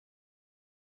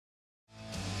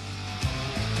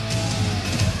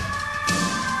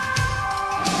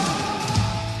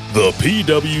The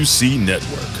PWC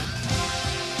Network.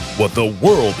 What the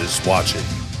world is watching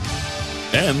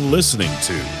and listening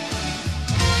to.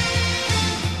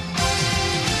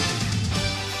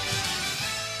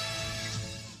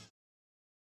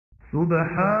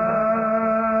 سبحان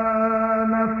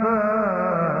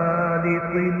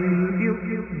فالق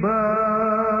الإصباح.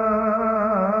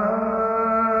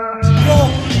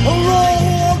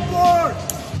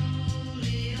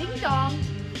 Ding dong.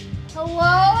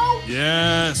 Hello?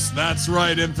 Yes, that's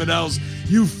right, infidels.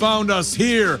 You found us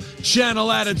here,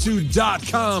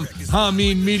 channelattitude.com,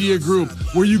 Hameen Media Group,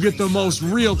 where you get the most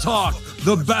real talk,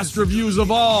 the best reviews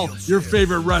of all your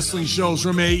favorite wrestling shows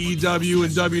from AEW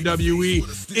and WWE,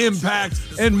 Impact,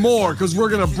 and more, because we're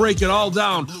going to break it all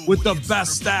down with the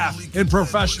best staff in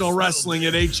professional wrestling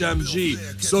at HMG.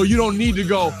 So you don't need to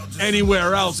go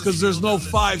anywhere else, because there's no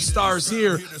 5 stars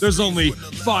here. There's only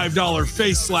 $5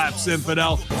 face slaps,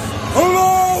 infidel.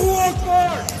 Hello,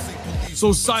 Akbar!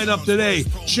 So sign up today,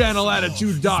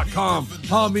 channelattitude.com,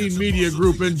 Hameen Media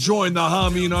Group, and join the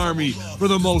Hameen Army for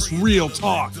the most real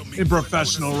talk in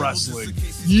professional wrestling.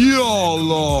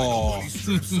 YOLO!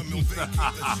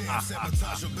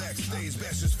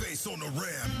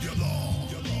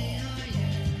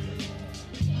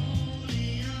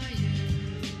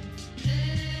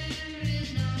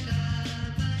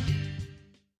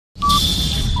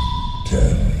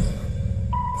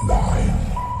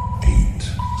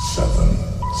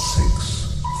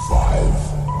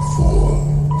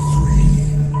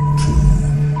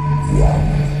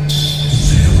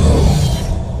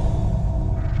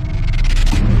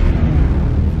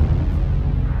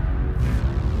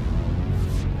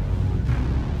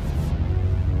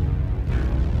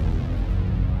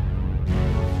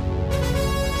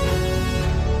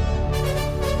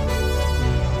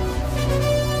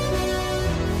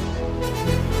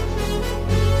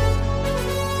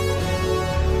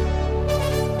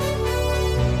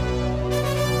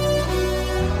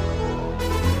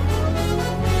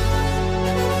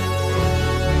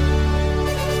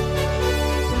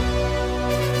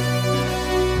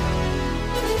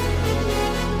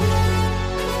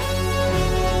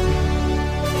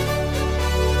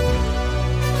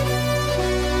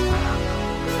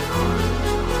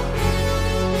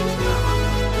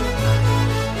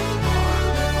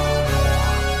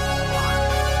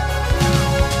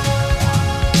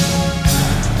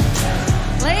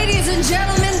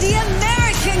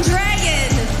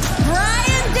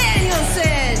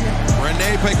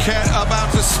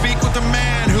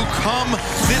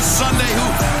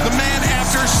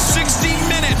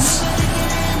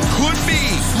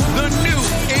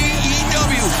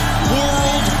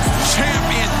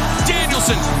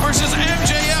 Versus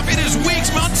MJF. It is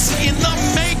weeks, months in the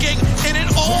making, and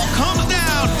it all comes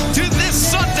down to this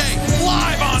Sunday,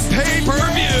 live on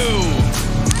pay-per-view.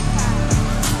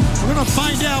 We're going to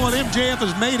find out what MJF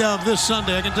is made of this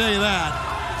Sunday, I can tell you that.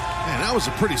 Man, that was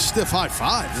a pretty stiff high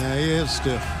five. Yeah, he is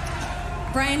stiff.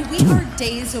 Brian, we are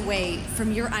days away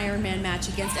from your Iron Man match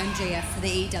against MJF for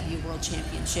the AEW World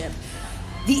Championship.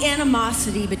 The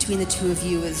animosity between the two of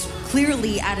you is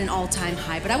clearly at an all-time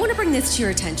high, but I want to bring this to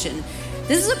your attention.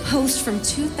 This is a post from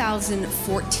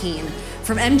 2014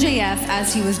 from MJF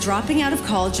as he was dropping out of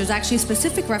college. There's actually a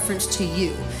specific reference to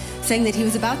you, saying that he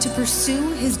was about to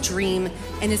pursue his dream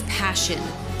and his passion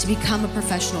to become a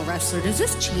professional wrestler. Does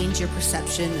this change your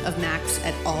perception of Max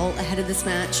at all ahead of this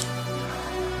match?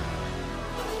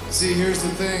 See, here's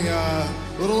the thing. A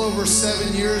little over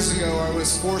 7 years ago, I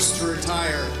was forced to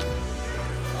retire.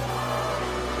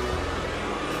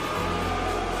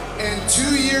 And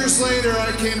 2 years later,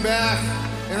 I came back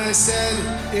and I said,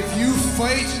 if you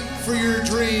fight for your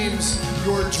dreams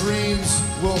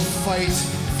will fight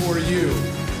for you.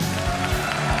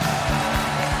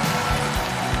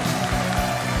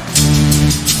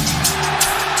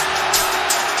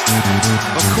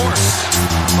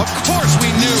 Of course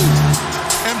we knew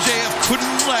MJF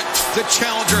couldn't let the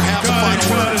challenger have the final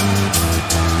word.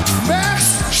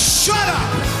 Max, shut up!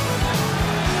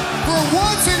 For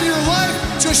once in your life,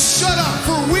 just shut up.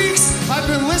 For weeks, I've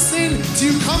been listening to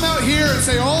you come out here and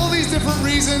say all these different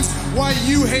reasons why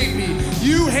you hate me.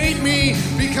 You hate me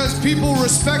because people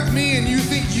respect me and you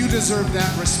think you deserve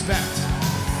that respect.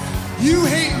 You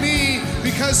hate me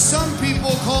because some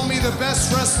people call me the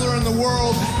best wrestler in the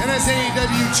world, and as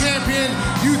AEW champion,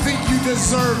 you think you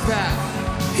deserve that.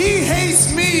 He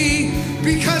hates me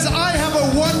because I have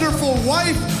a wonderful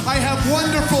wife, I have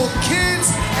wonderful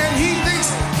kids, and he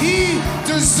thinks he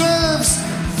deserves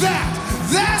that.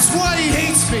 That's why he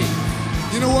hates me.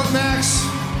 You know what, Max?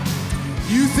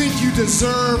 You think you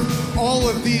deserve all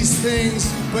of these things,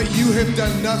 but you have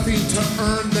done nothing to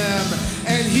earn them,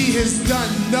 and he has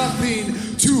done nothing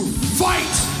to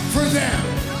fight for them.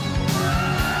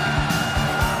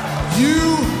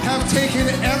 You have taken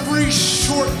every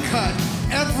shortcut,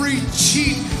 every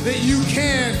cheat that you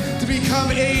can to become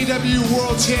AEW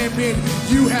World Champion.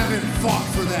 You haven't fought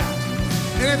for that.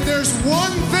 And if there's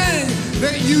one thing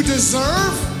that you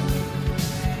deserve,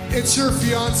 it's your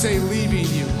fiance leaving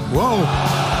you. Whoa.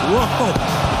 Well,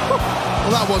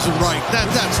 that wasn't right.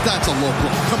 That's a low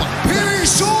blow. Come on. Pinning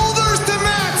shoulders to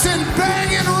Max and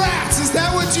banging rats. Is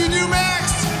that what you do,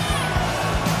 Max?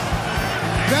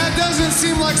 That doesn't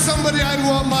seem like somebody I'd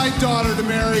want my daughter to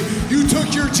marry. You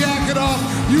took your jacket off.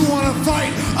 You want to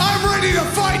fight. I'm ready to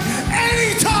fight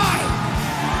anytime.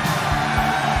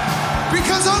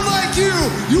 Because unlike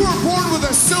you were born with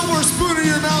a silver spoon in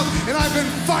your mouth, and I've been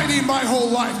fighting my whole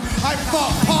life. I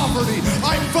fought poverty,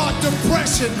 I fought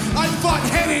depression, I fought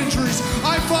head injuries,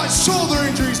 I fought shoulder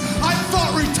injuries, I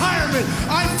fought retirement,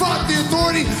 I fought the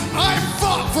authority, I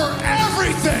fought for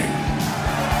everything.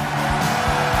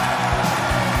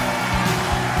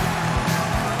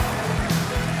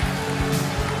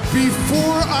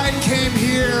 Before I came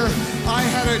here, I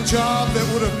had a job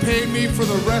that would have paid me for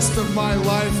the rest of my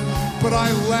life, but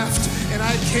I left and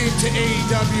I came to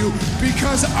AEW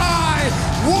because I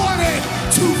wanted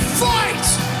to fight!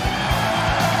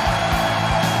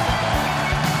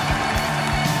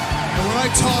 And when I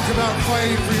talk about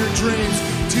fighting for your dreams,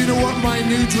 do you know what my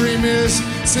new dream is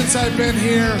since I've been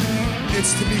here?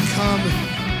 It's to become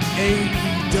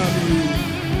AEW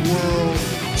World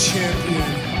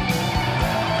Champion.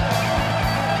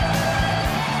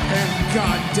 And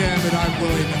God damn it, I'm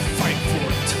willing to fight for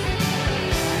it.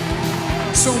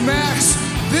 So Max,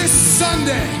 this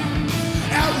Sunday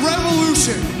at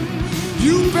Revolution,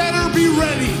 you better be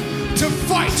ready to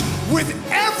fight with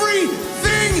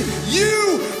everything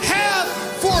you have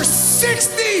for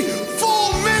 60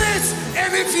 full minutes.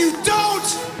 And if you don't,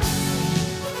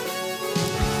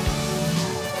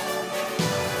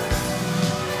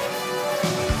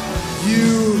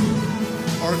 you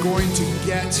are going to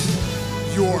get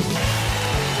your...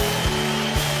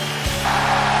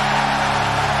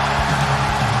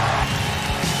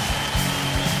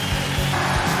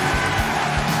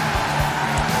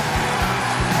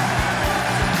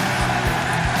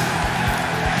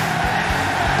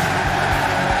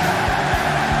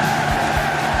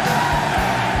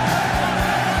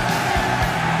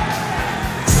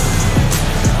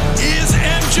 Is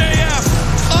MJF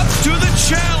up to the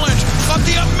challenge of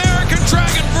the American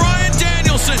Dragon, Bryan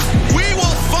Danielson? We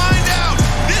will find out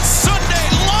this Sunday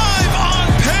live on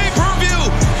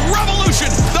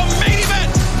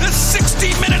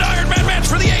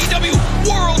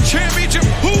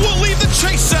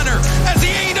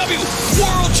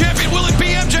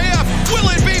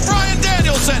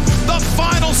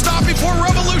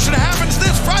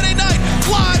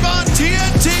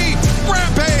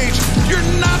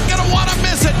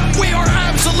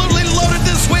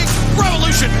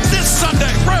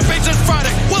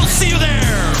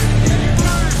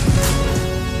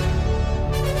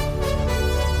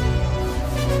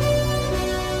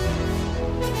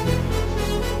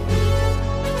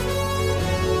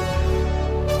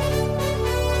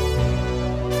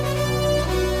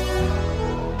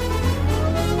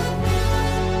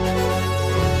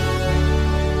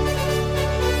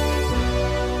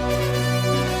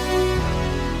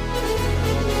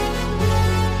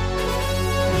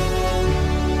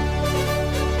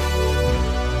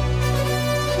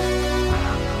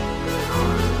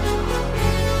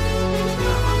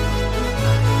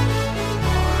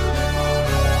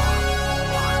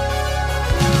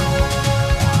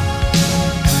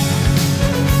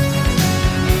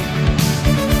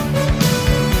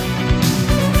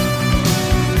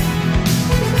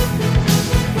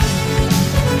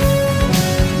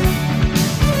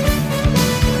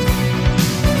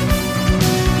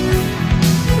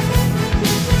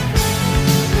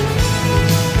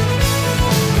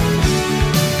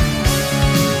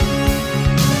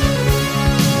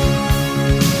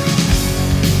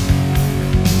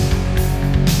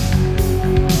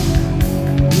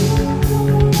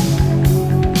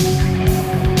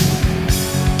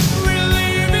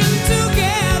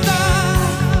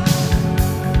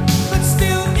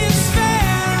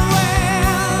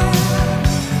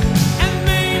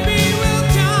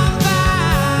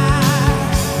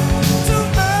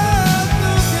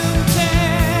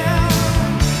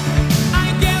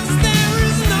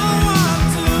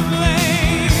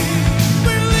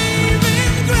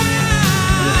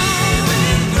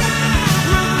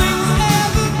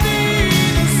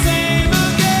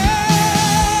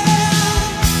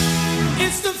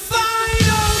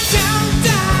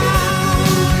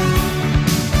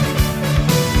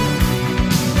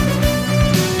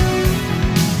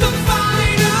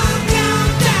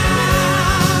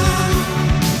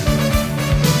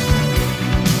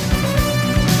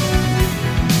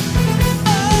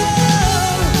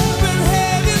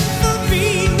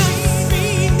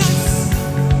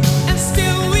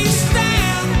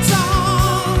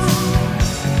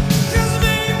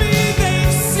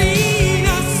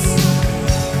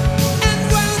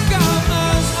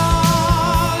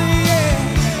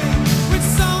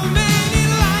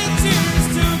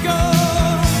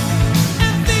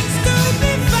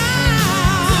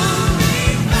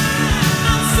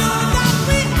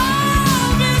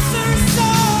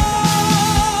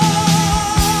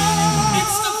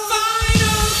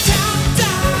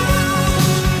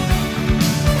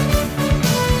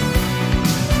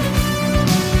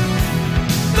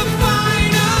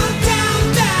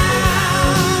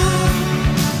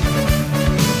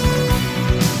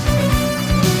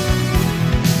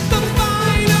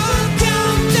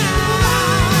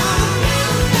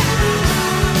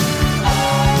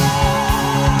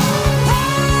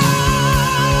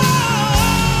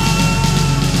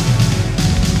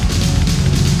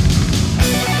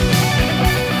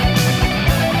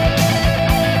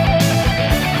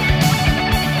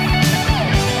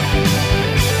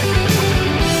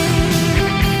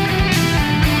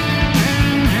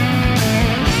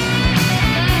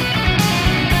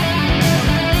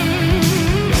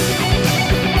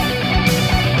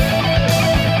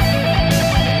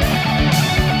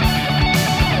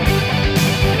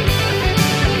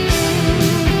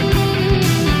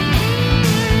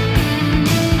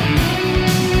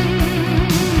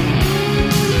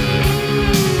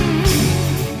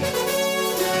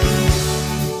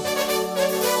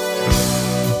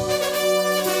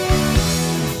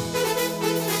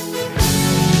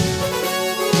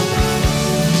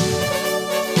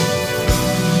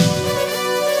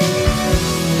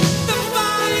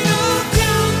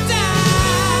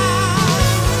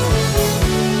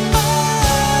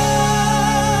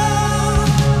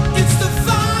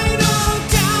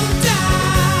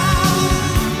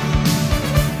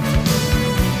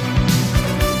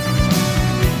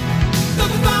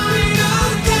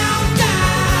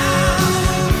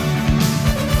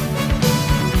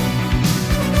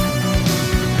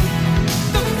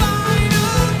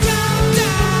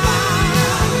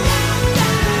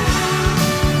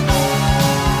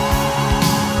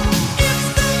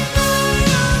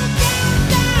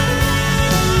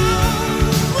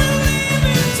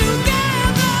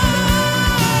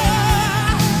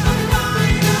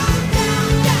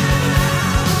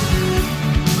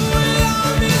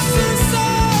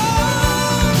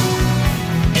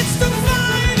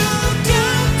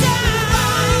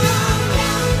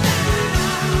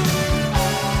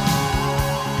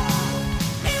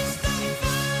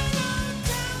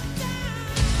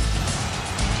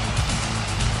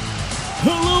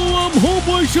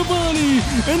Schiavone.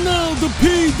 And now the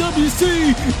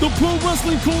PWC, the Pro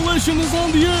Wrestling Coalition, is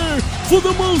on the air for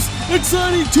the most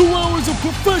exciting 2 hours of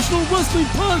professional wrestling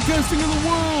podcasting in the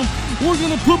world. We're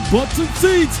going to put butts in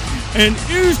seats and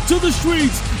ears to the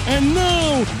streets. And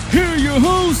now, here are your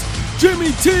hosts,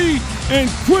 Jimmy T and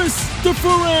Christopher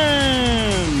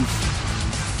Ambs.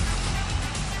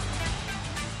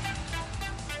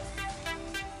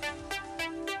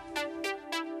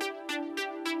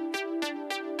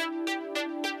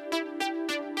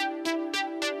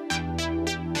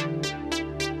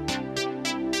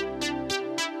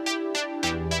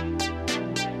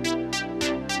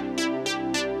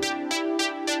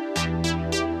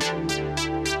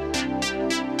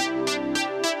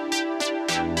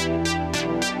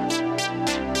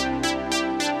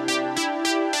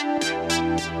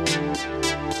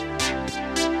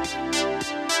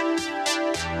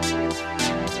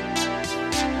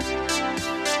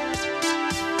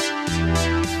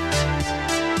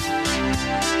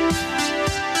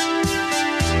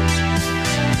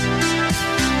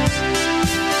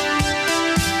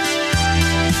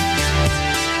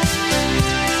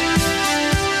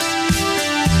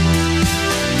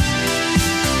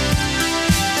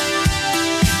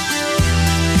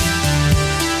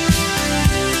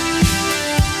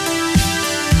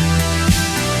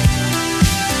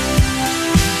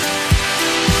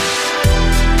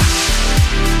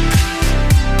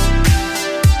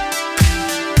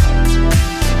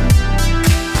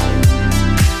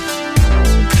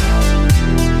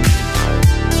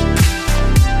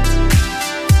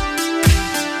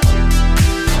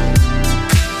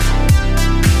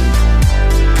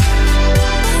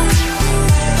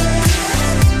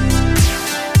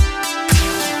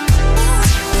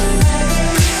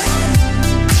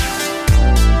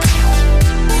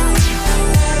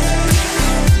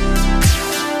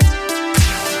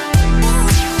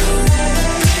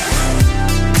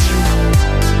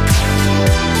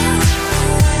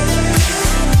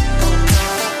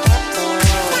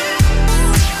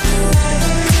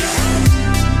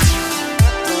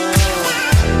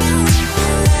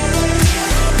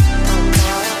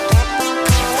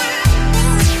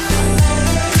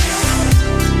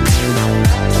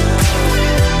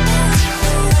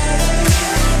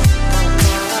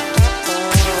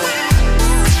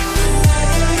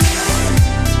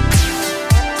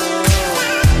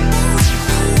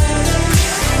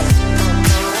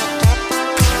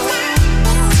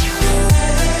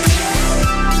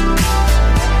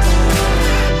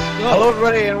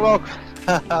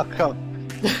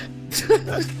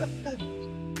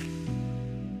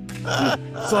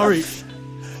 Sorry.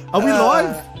 Are we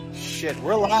live? Shit,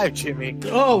 we're live, Jimmy.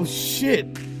 Oh, shit.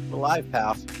 We're live,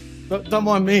 pal. Don't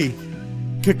mind me.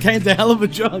 Cocaine's a hell of a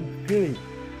drug. Really.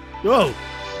 Whoa.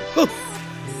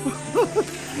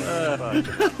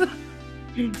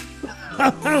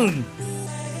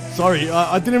 Sorry,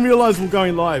 I didn't realize we're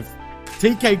going live.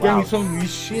 TK gave me some of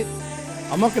this shit.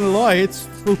 I'm not gonna lie, it's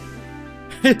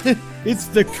it's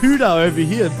the kudo over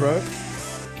here, bro.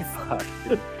 Fuck.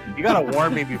 You gotta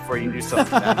warn me before you do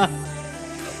something.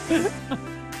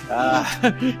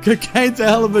 Cocaine's a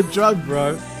hell of a drug,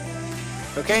 bro.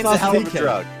 Cocaine's a hell of a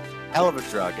drug. Hell of a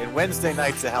drug. And Wednesday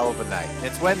night's a hell of a night.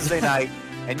 It's Wednesday night,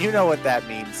 and you know what that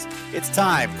means. It's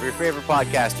time for your favorite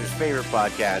podcaster's favorite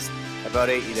podcast about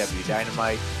AEW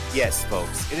Dynamite. Yes,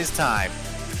 folks, it is time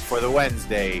for the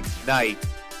Wednesday night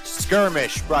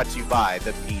Skirmish, brought to you by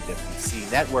the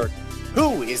PWC Network.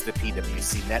 Who is the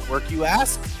PWC Network, you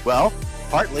ask? Well,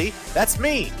 partly, that's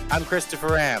me. I'm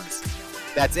Christopher Ambs.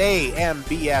 That's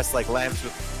A-M-B-S, like lambs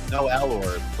with no L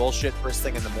or bullshit first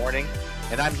thing in the morning.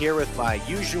 And I'm here with my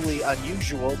usually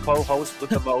unusual co-host with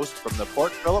the most from the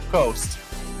Port Phillip Coast.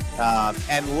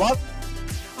 And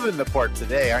loving the port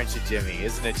today, aren't you, Jimmy?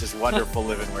 Isn't it just wonderful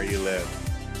living where you live?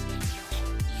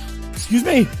 Excuse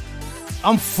me?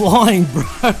 I'm flying, bro.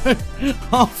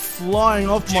 I'm flying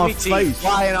off Jimmy my T, face.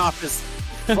 flying off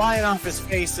his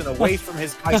face and away from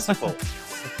his bicycle.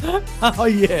 Oh,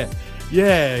 yeah.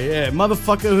 Yeah.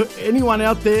 Motherfucker, anyone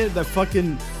out there that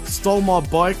fucking stole my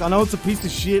bike, I know it's a piece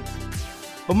of shit,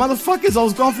 but motherfuckers, I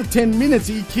was gone for 10 minutes.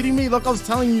 Are you kidding me? Like I was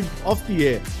telling you off the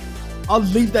air, I'll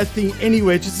leave that thing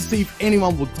anywhere just to see if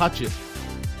anyone would touch it.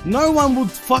 No one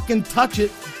would fucking touch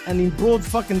it, and in broad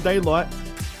fucking daylight,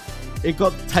 it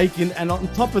got taken, and on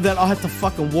top of that, I had to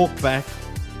fucking walk back,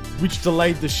 which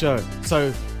delayed the show.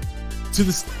 So, to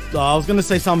this, I was gonna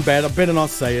say something bad. I better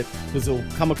not say it because it'll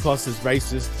come across as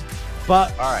racist.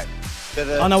 But all right,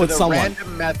 I know it's someone.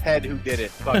 Random meth head who did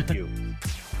it. Fuck you.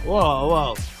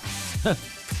 Whoa.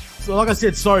 So, like I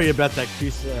said, sorry about that,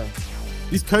 Chris.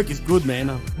 This coke is good,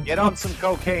 man. Get on some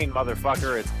cocaine,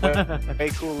 motherfucker. It's way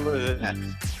cooler than that.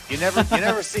 You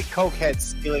never see cokeheads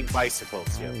stealing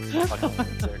bicycles.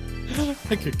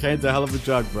 Cocaine's a hell of a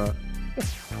drug, bro.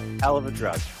 Hell of a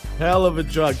drug. Hell of a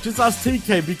drug. Just ask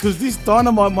TK, because this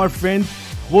Dynamite, my friend,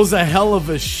 was a hell of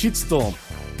a shitstorm.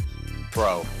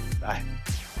 Bro,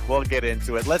 we'll get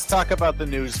into it. Let's talk about the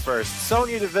news first.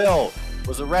 Sonya Deville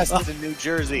was arrested in New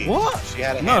Jersey. What? She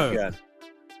had a handgun.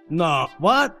 No.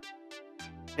 What?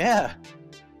 Yeah.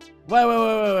 Wait.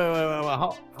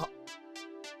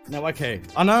 No, okay.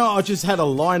 I know I just had a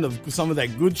line of some of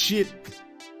that good shit,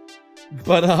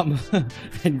 but and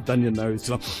you've done your nose.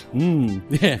 So,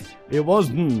 yeah, it was.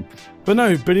 But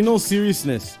no. But in all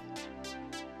seriousness,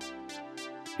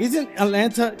 isn't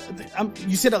Atlanta?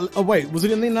 You said, wait, was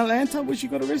it in Atlanta where she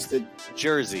got arrested?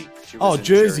 Jersey.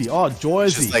 Jersey. Oh,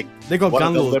 Jersey. Like they got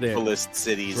gun laws there. One of the liberalist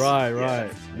cities. Right.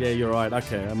 Yeah, you're right.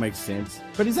 Okay, that makes sense.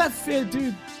 But is that fair,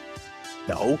 dude?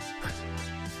 No.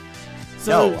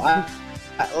 So, no.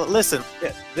 Listen,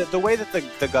 the way that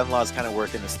the gun laws kind of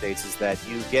work in the States is that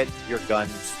you get your gun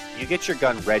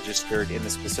registered in the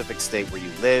specific state where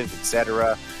you live,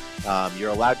 etc.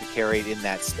 You're allowed to carry it in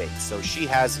that state. So she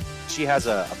has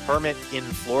a permit in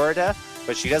Florida,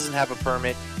 but she doesn't have a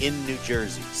permit in New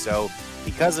Jersey. So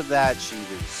because of that, she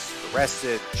was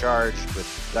arrested, charged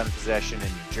with gun possession in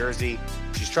New Jersey.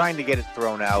 She's trying to get it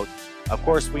thrown out. Of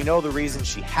course, we know the reason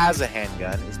she has a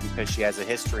handgun is because she has a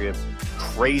history of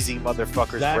crazy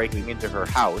motherfuckers breaking into her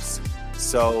house.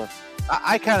 So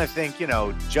I kind of think,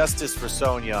 justice for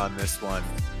Sonya on this one.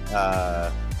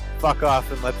 Fuck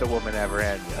off and let the woman have her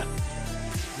handgun.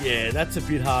 Yeah, that's a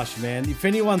bit harsh, man. If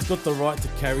anyone's got the right to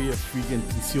carry a freaking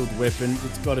concealed weapon,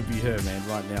 it's got to be her, man,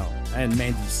 right now. And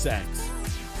Mandy Sachs.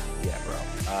 Yeah, bro.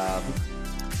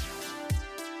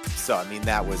 So, I mean,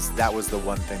 that was the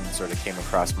one thing that sort of came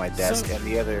across my desk. And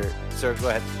the other... Sorry, go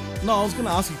ahead. No, I was going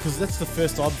to ask you, because that's the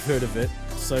first I've heard of it.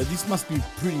 So this must be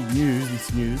pretty new,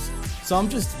 this news. So I'm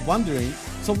just wondering,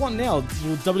 so what now?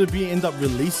 Will WWE end up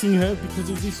releasing her because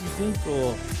of this, you think,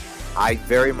 or...? I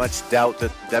very much doubt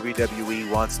that WWE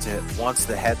wants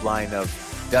the headline of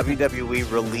WWE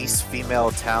release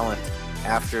female talent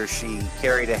after she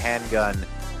carried a handgun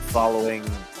following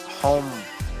home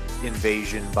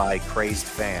invasion by crazed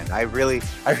fan. I really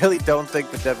don't think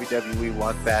the WWE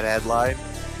want that headline,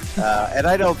 and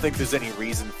I don't think there's any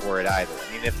reason for it either.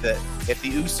 I mean, if the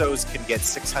Usos can get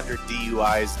 600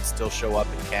 DUIs and still show up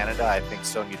in Canada, I think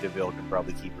Sonya Deville can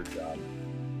probably keep her job.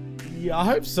 Yeah, I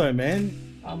hope so, man.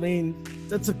 I mean,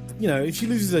 that's if she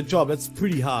loses her job, that's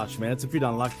pretty harsh, man. It's a bit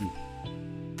unlucky.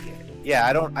 Yeah,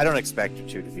 I don't expect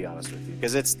her to be honest with you,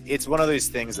 because it's one of those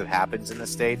things that happens in the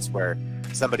States where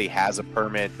somebody has a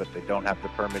permit, but they don't have the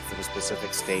permit for the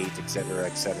specific state, etc.,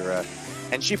 etc.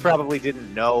 And she probably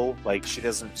didn't know. Like, she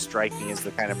doesn't strike me as the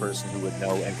kind of person who would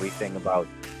know everything about,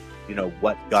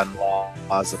 what gun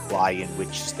laws apply in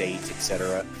which state,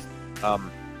 etc.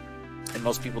 And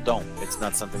most people don't. It's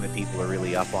not something that people are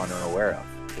really up on or aware of,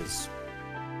 because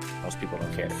most people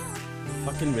don't care.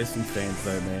 Fucking wrestling fans,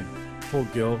 though, man. Poor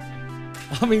girl.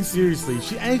 I mean, seriously,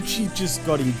 she just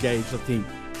got engaged. I think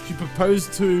she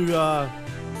proposed to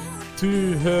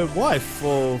her wife,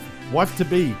 or wife to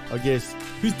be, I guess.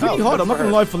 Who's pretty hot. I'm not gonna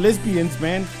lie, for lesbians,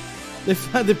 man.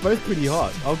 They're both pretty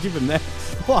hot. I'll give them that.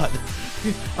 What?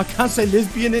 I can't say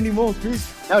lesbian anymore,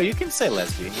 Chris. No, you can say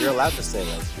lesbian. You're allowed to say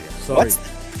lesbian. Sorry.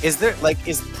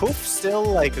 Is poof still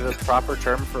like the proper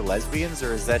term for lesbians,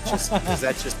 or is that just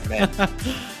men?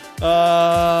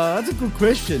 That's a good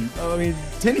question. I mean,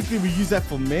 technically we use that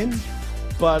for men,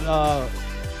 but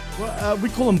we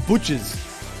call them butchers.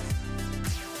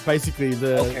 Basically,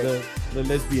 the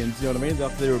lesbians. You know what I mean?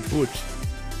 They're a butch.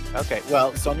 Okay.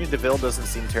 Well, Sonya Deville doesn't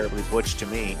seem terribly butch to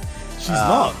me. She's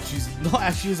not. She's not.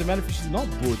 Actually, as a matter of fact, she's not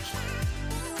butch.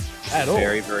 At all.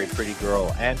 Very, very pretty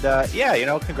girl. And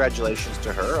congratulations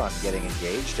to her on getting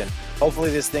engaged. And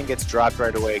hopefully this thing gets dropped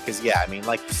right away. Because, I mean,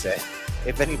 like you said,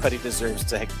 if anybody deserves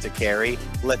to carry,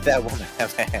 let that woman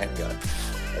have a handgun.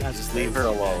 Just leave her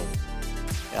alone.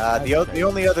 The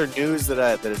only other news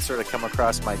that had sort of come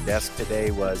across my desk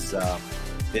today was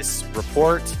this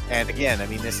report. And again, I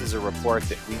mean, this is a report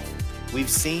that we've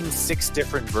seen 6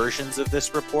 different versions of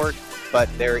this report, but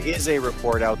there is a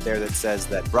report out there that says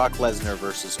that Brock Lesnar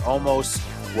versus Omos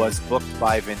was booked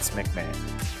by Vince McMahon.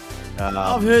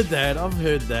 I've heard that.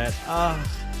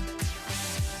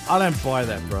 I don't buy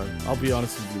that, bro. I'll be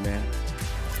honest with you, man.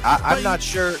 I'm not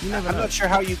sure. I'm not sure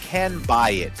how you can buy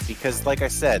it, because, like I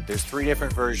said, there's 3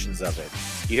 different versions of it.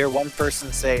 You hear one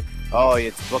person say, "Oh,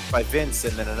 it's booked by Vince,"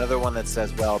 and then another one that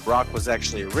says, "Well, Brock was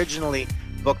actually originally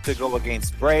booked to go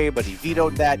against Bray, but he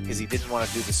vetoed that because he didn't want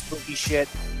to do the spooky shit,"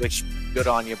 which good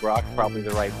on you, Brock. Probably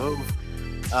the right move.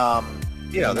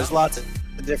 There's lots of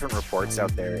different reports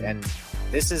out there, and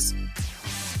this is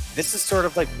sort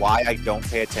of like why I don't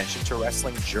pay attention to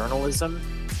wrestling journalism.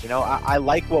 I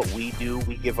like what we do.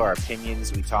 We give our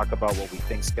opinions. We talk about what we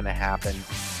think's going to happen,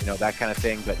 that kind of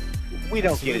thing. But we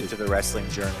don't get into the wrestling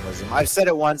journalism. I've said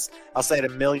it once. I'll say it a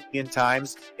million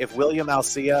times. If William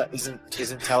Alcea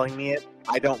isn't telling me it,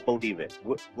 I don't believe it.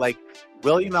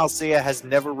 William Alcea has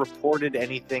never reported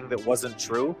anything that wasn't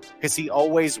true because he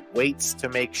always waits to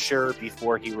make sure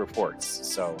before he reports.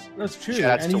 So that's true.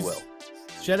 Shout outs to Will.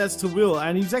 Shout outs to Will,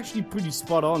 and he's actually pretty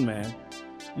spot on, man.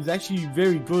 He's actually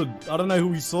very good. I don't know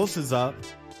who his sources are,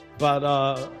 but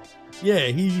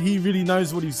he really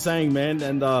knows what he's saying, man.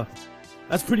 And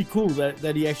that's pretty cool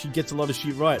that he actually gets a lot of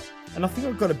shit right. And I think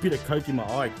I've got a bit of coke in my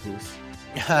eye, Chris.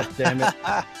 Damn it.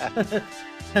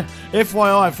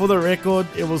 FYI, for the record,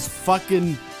 it was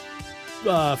fucking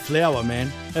flour, man.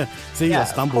 See, I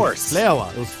stumbled. Of course. Flour.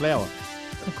 It was flour.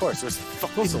 Of course, it was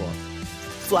fucking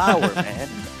flour, man.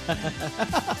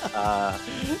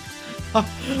 I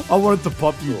wanted to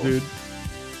pop you, dude.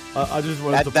 I just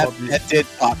wanted to pop you. That did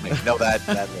pop me. No, that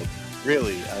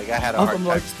really, I had a hard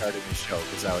time starting the show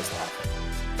because I was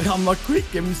laughing. I'm like, quick,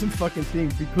 give me some fucking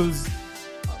things because,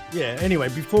 anyway,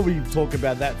 before we talk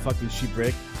about that fucking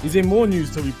shipwreck, is there more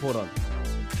news to report on?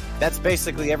 That's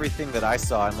basically everything that I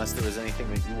saw, unless there was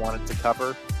anything that you wanted to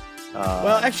cover.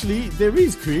 Well, actually, there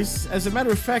is, Chris. As a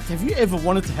matter of fact, have you ever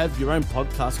wanted to have your own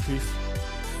podcast, Chris?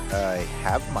 I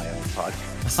have my own podcast.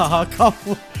 Come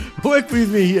work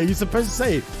with me here. You're supposed to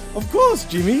say, of course,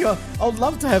 Jimmy. I'd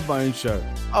love to have my own show.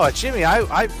 Oh, Jimmy,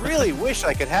 I really wish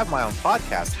I could have my own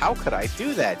podcast. How could I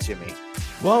do that, Jimmy?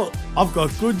 Well, I've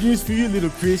got good news for you, little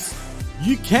Chris.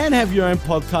 You can have your own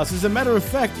podcast. As a matter of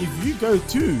fact, if you go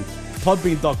to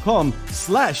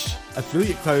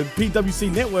podbean.com/affiliate code PWC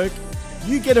Network,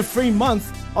 you get a free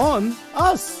month on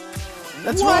us.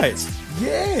 That's right.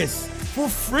 Yes, for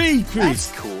free, Chris.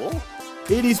 That's cool.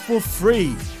 It is for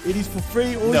free. It is for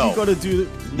free. All you got to do...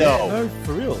 No,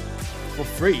 for real. For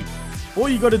free. All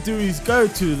you got to do is go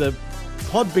to the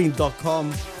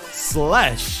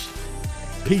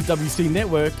podbean.com/PWC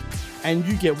Network and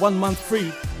you get 1 month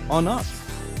free on us.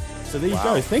 So there you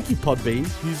go. Thank you, Podbean,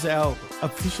 who's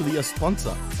officially a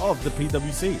sponsor of the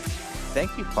PWC.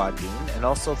 Thank you, Podbean, and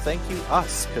also thank you,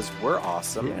 us, because we're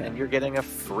awesome, and you're getting a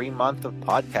free month of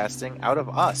podcasting out of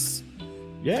us.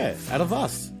 Yeah, out of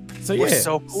us. So we're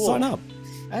so cool. Sign up.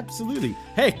 Absolutely.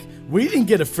 Heck, we didn't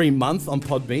get a free month on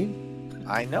Podbean.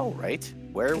 I know, right?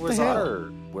 Where was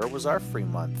our free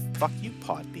month? Fuck you,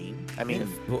 Podbean. I mean,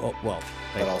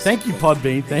 thank you,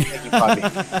 Podbean. Thank you,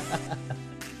 Podbean.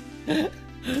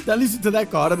 Don't listen to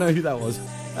that guy. I don't know who that was.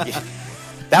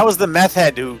 That was the meth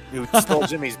head who stole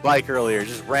Jimmy's bike earlier.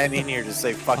 Just ran in here to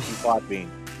say "fuck you, Podbean."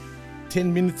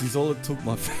 10 minutes is all it took,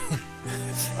 my friend.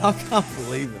 I can't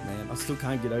believe it, man. I still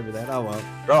can't get over that. Oh well.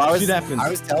 Bro, I was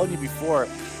telling you before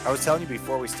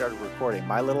we started recording.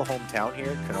 My little hometown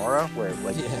here, Kenora, where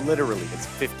literally it's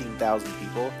 15,000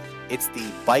 people. It's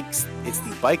the bike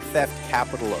theft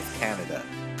capital of Canada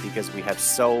because we have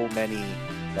so many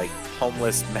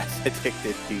homeless, meth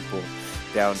addicted people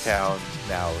downtown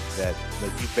now that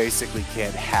you basically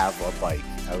can't have a bike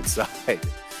outside.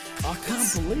 I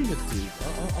can't believe it, dude.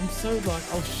 I'm so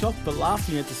I was shocked but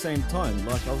laughing at the same time.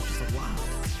 I was just like, wow.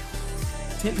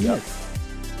 10 minutes.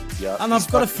 Yeah. And I've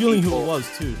got a feeling who it was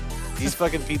too. These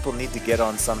fucking people need to get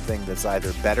on something that's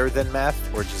either better than meth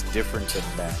or just different than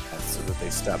meth so that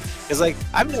they stop. Because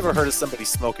I've never heard of somebody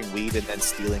smoking weed and then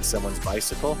stealing someone's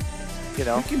bicycle. You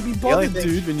can be bothered,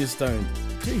 dude, when you're stoned.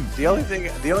 Jeez. The only thing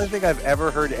I've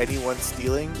ever heard anyone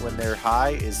stealing when they're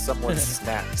high is someone's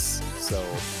snacks. So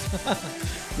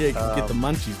yeah, you can get the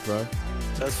munchies, bro.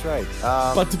 That's right.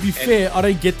 But to be fair, I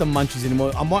don't get the munchies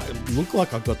anymore. I might look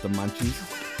like I got the munchies.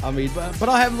 I mean, but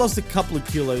I have lost a couple of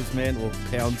kilos, man, or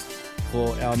pounds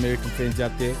for our American friends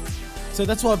out there. So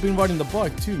that's why I've been riding the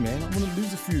bike too, man. I want to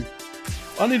lose a few.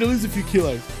 I need to lose a few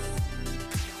kilos.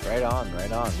 Right on.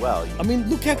 Well, I mean,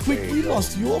 look how quick you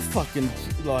lost your fucking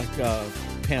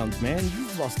pounds, man.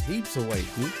 You've lost heaps of weight,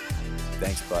 dude.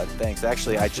 Thanks, bud. Thanks.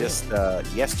 Actually, I just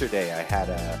yesterday I had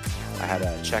a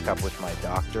checkup with my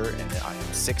doctor, and I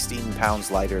am 16 pounds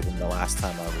lighter than the last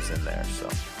time I was in there. So,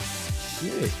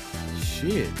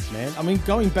 shit, man. I mean,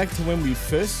 going back to when we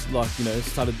first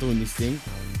started doing this thing,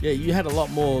 you had a lot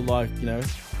more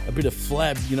a bit of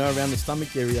flab, around the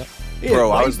stomach area. Yeah,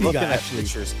 bro, I was looking at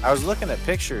pictures. I was looking at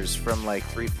pictures from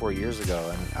 3-4 years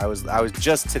ago, and I was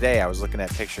just today. I was looking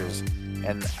at pictures,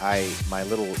 and my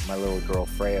little girl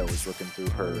Freya was looking through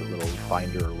her little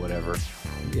binder or whatever.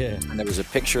 Yeah. And there was a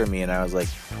picture of me, and I was like,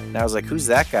 who's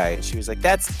that guy? And she was like,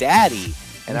 that's Daddy.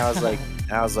 And I was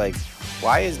like,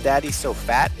 why is Daddy so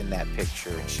fat in that picture?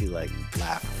 And she like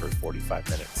laughed for 45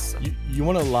 minutes. So. You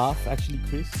want to laugh, actually,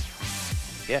 Chris?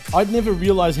 Yeah. I'd never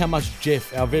realized how much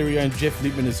Jeff, our very own Jeff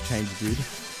Lippman, has changed, dude.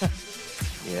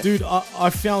 Yeah. Dude, I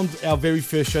found our very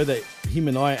first show that him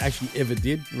and I actually ever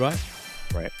did, right?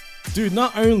 Right. Dude,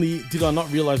 not only did I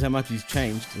not realize how much he's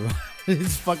changed, right?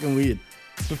 It's fucking weird.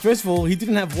 But first of all, he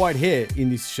didn't have white hair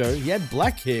in this show. He had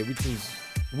black hair, which was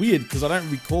weird because I don't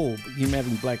recall him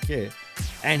having black hair.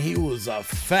 And he was a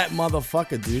fat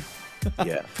motherfucker, dude.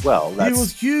 Yeah. Well, he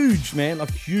was huge, man.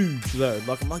 Like huge, though.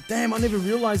 Like I'm like, damn, I never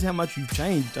realized how much you've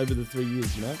changed over the 3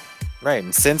 years, you know? Right.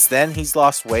 And since then, he's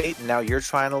lost weight, and now you're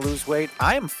trying to lose weight.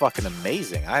 I am fucking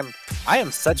amazing. I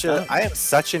am such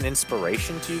an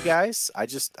inspiration to you guys. I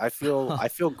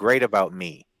feel great about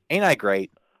me. Ain't I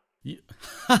great? You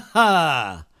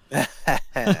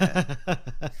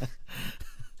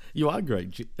are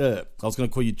great. I was going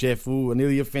to call you Jeff. Ooh, I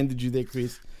nearly offended you there,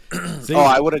 Chris. See? Oh,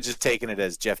 I would have just taken it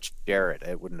as Jeff Jarrett.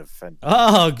 It wouldn't have offended.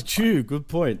 Oh, true. Good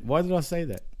point. Why did I say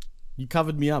that? You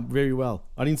covered me up very well.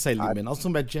 I didn't say Lippman. I was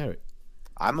talking about Jarrett.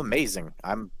 I'm amazing.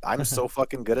 I'm so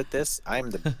fucking good at this.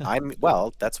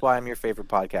 Well, that's why I'm your favorite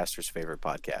podcaster's favorite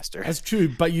podcaster. That's true,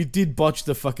 but you did botch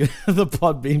the fucking the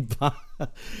Podbean part.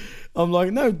 I'm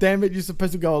like, no, damn it, you're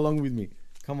supposed to go along with me.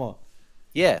 Come on.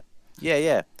 Yeah.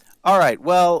 All right.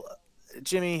 Well,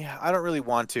 Jimmy, I don't really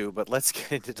want to, but let's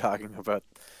get into talking about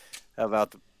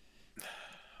the.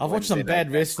 I've watched some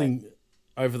bad wrestling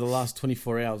over the last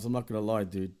 24 hours. I'm not gonna lie,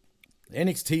 dude.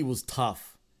 NXT was tough.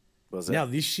 Was it? Now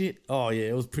this shit, oh yeah,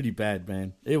 it was pretty bad,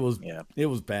 man. It was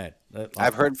bad.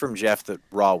 I've heard from Jeff that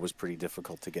Raw was pretty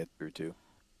difficult to get through too.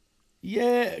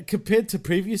 Yeah, compared to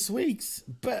previous weeks,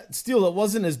 but still, it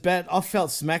wasn't as bad. I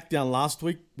felt SmackDown last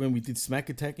week when we did Smack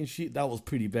Attack and shit. That was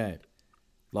pretty bad.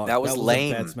 Like, that was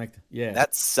lame. A bad SmackDown. Yeah,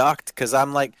 that sucked because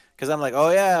I'm like,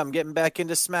 oh yeah, I'm getting back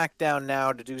into SmackDown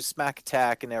now to do Smack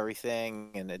Attack and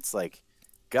everything, and it's like,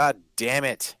 God damn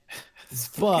it.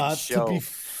 But to be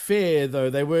fair, though,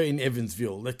 they were in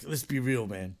Evansville. Let's be real,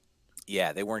 man.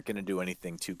 Yeah, they weren't going to do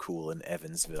anything too cool in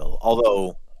Evansville.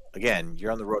 Although, again,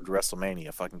 you're on the road to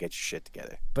WrestleMania. Fucking get your shit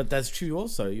together. But that's true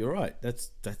also. You're right.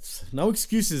 That's no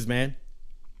excuses, man.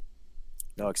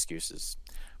 No excuses.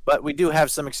 But we do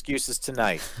have some excuses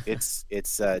tonight. It's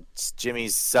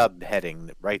Jimmy's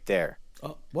subheading right there.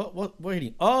 Oh, what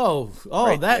heading? Oh,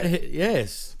 right that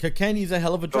yes. Cocaine is a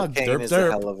hell of a drug. Cocaine is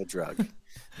a hell of a drug.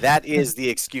 That is the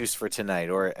excuse for tonight,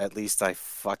 or at least I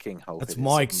fucking hope that's it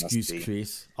my is. excuse,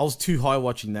 Chris. I was too high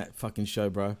watching that fucking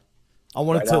show, bro. I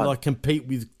wanted to like compete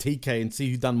with TK and see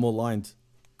who done more lines.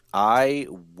 I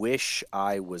wish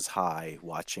I was high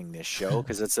watching this show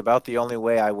because it's about the only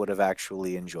way I would have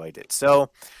actually enjoyed it. So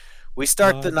we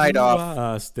start the night off.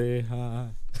 I stay high.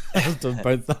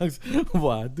 Both songs.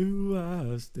 Why do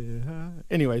I stay high?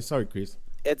 Anyway, sorry, Chris.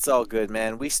 It's all good,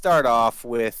 man. We start off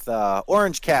with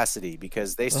Orange Cassidy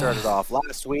because they started off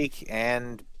last week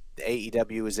and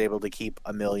AEW was able to keep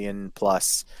 1 million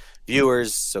plus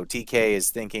viewers. So TK is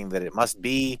thinking that it must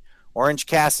be Orange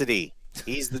Cassidy.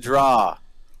 He's the draw.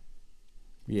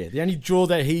 Yeah, the only draw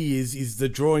that he is the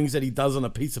drawings that he does on a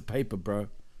piece of paper, bro.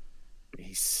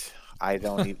 I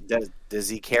don't even. Does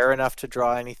he care enough to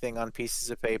draw anything on pieces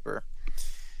of paper?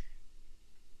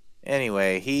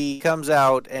 Anyway, he comes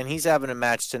out and he's having a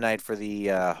match tonight for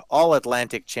the All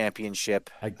Atlantic Championship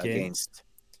against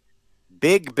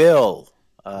Big Bill.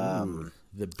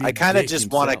 I kind of just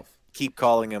want to keep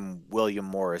calling him William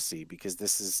Morrissey because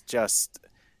this is just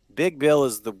Big Bill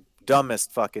is the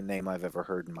dumbest fucking name I've ever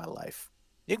heard in my life.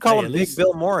 You can call him Big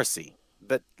Bill Morrissey,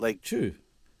 but like true.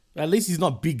 At least he's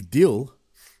not Big Deal.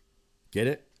 Get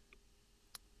it?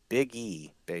 Big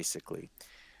E, basically.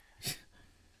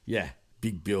 Yeah.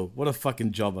 Big Bill. What a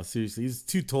fucking jobber. Seriously. He's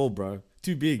too tall, bro.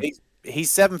 Too big.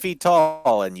 He's 7 feet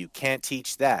tall, and you can't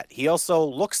teach that. He also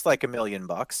looks like $1 million,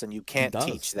 and you can't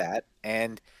teach that.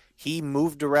 And he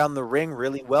moved around the ring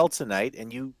really well tonight,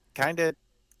 and you kind of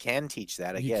can teach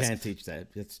that, I guess. You can teach that.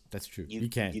 That's true. You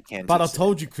can. You can. But I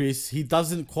told you, Chris, he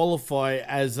doesn't qualify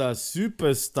as a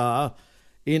superstar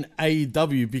in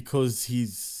AEW because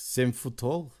he's 7 foot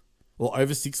tall. Or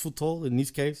over 6 foot tall, in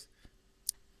this case.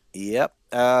 Yep.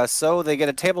 So they get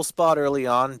a table spot early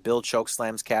on. Bill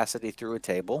chokeslams Cassidy through a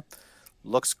table.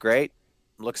 Looks great.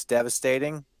 Looks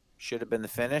devastating. Should have been the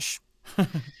finish.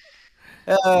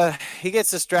 He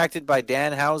gets distracted by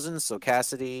Danhausen, so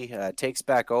Cassidy takes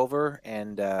back over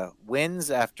and wins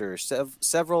after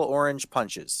several orange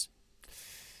punches.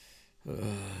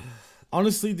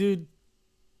 Honestly, dude,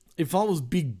 if I was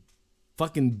big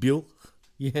fucking Bill,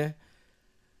 yeah.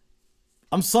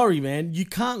 I'm sorry, man. You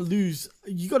can't lose.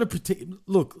 You got to protect.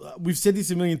 Look, we've said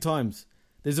this a million times.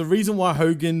 There's a reason why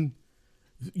Hogan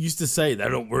used to say, "That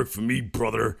don't work for me,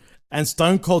 brother." And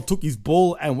Stone Cold took his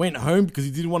ball and went home because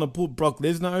he didn't want to put Brock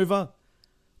Lesnar over.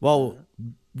 Well,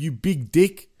 you big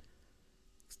dick.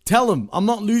 Tell him, I'm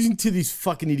not losing to this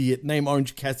fucking idiot named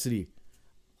Orange Cassidy.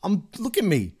 Look at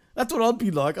me. That's what I'd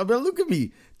be like. I'd be like, look at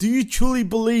me. Do you truly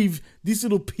believe this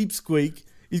little peepsqueak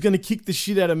is going to kick the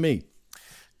shit out of me?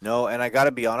 No, and I got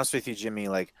to be honest with you, Jimmy,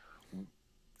 like,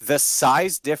 the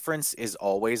size difference is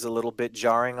always a little bit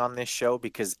jarring on this show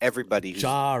because everybody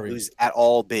who's at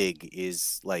all big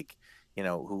is like, you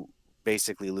know, who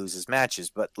basically loses matches.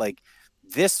 But like,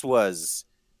 this was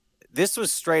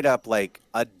straight up like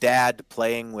a dad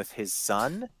playing with his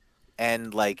son.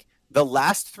 And like the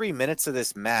last 3 minutes of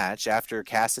this match, after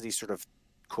Cassidy sort of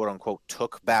quote unquote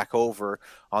took back over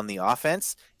on the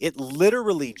offense, it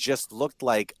literally just looked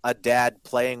like a dad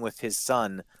playing with his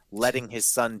son, letting his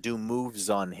son do moves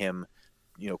on him,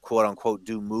 you know, quote unquote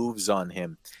do moves on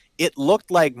him. It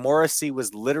looked like Morrissey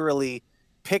was literally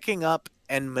picking up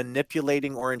and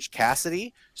manipulating Orange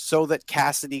Cassidy so that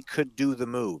Cassidy could do the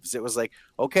moves. It was like,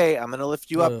 okay, I'm going to lift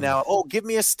you up now. Oh, give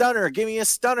me a stunner. Give me a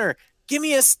stunner. Give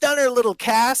me a stunner, little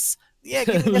Cass. Yeah,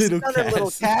 give me a stunner,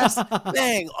 little Cass.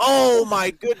 Bang. Oh,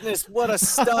 my goodness. What a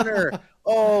stunner.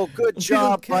 Oh, good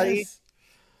job, buddy.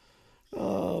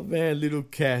 Oh, man, little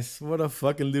Cass. What a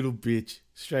fucking little bitch.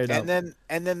 Straight up.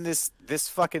 And then this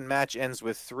fucking match ends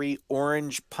with 3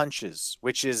 orange punches,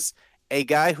 which is a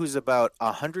guy who's about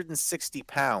 160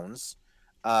 pounds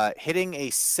hitting a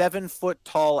 7-foot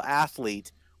tall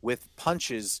athlete with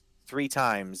punches 3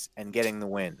 times and getting the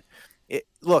win.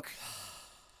 Look.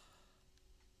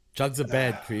 Jugs are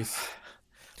bad, Chris.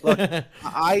 Look,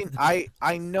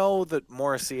 I know that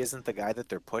Morrissey isn't the guy that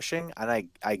they're pushing, and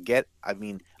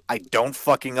I don't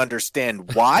fucking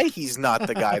understand why he's not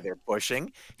the guy they're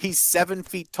pushing. He's 7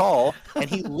 feet tall, and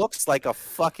he looks like a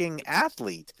fucking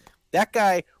athlete. That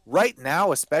guy, right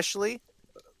now especially,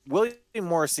 William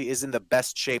Morrissey is in the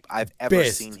best shape I've ever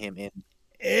seen him in.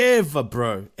 Ever,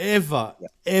 bro. Ever. Yeah.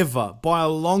 Ever. By a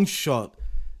long shot.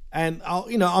 And,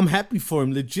 I'm happy for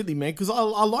him, legitimately, man, because I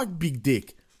like Big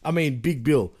Dick. I mean, Big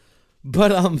Bill.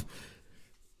 But,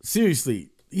 seriously,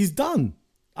 he's done.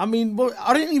 I mean,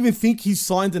 I didn't even think he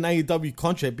signed an AEW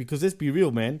contract because, let's be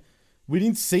real, man, we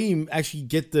didn't see him actually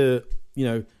get the,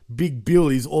 Big Bill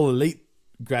is all elite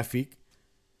graphic.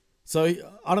 So,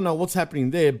 I don't know what's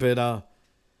happening there, but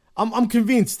I'm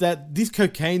convinced that this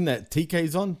cocaine that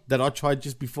TK's on, that I tried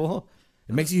just before,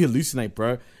 it makes you hallucinate,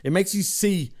 bro. It makes you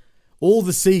see all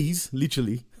the seas,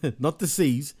 literally, not the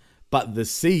seas, but the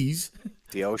seas.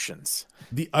 The oceans.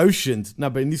 The oceans. No,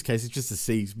 but in this case, it's just the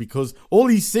seas because all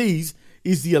he sees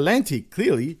is the Atlantic,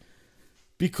 clearly,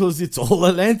 because it's all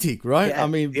Atlantic, right? Yeah, I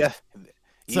mean, yeah.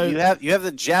 So you have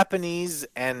the Japanese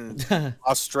and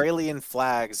Australian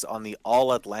flags on the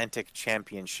All Atlantic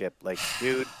Championship. Like,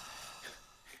 dude,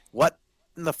 what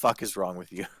in the fuck is wrong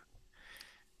with you?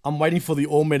 I'm waiting for the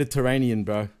All Mediterranean,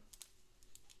 bro.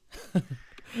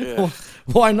 Yeah. Well,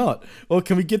 why not? Or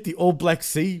can we get the All Black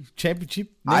Sea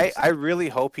Championship next? I really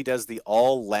hope he does the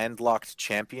All Landlocked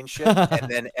Championship, and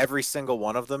then every single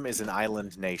one of them is an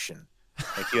island nation.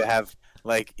 Like you have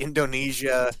like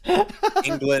Indonesia,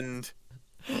 England,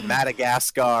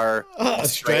 Madagascar,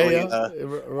 Australia.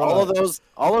 Right. All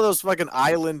of those fucking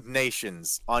island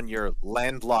nations on your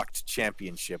landlocked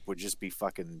championship would just be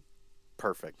fucking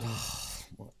perfect.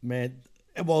 Man,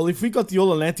 well, if we got the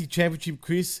All Atlantic Championship,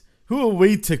 Chris, who are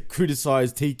we to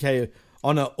criticize TK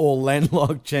on an all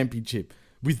landlocked championship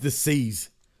with the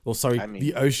seas? Or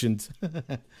the oceans.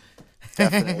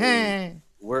 Definitely.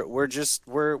 We're just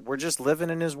living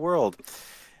in his world.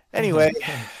 Anyway,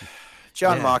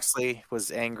 John Moxley was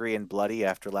angry and bloody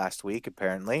after last week,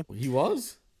 apparently. He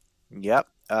was? Yep.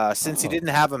 Since he didn't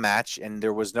have a match and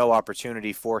there was no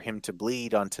opportunity for him to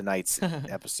bleed on tonight's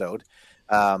episode,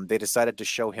 they decided to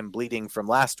show him bleeding from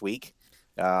last week.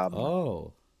 Yep.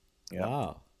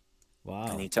 Wow.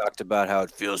 And he talked about how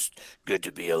it feels good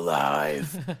to be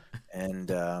alive.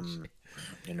 And,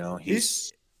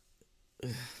 he's...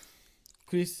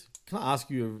 Chris, can I ask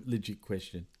you a legit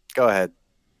question? Go ahead.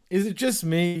 Is it just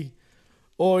me,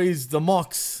 or is the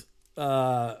Mox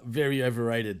very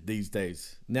overrated these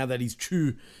days, now that his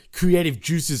true creative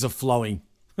juices are flowing?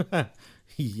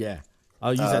 Yeah,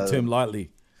 I'll use that term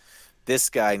lightly. This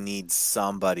guy needs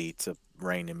somebody to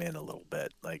rein him in a little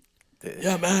bit. Like,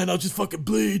 yeah, man, I'll just fucking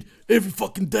bleed every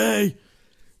fucking day.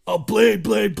 I'll blade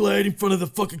in front of the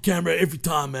fucking camera every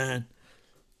time, man.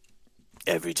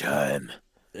 Every time.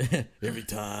 Every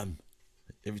time.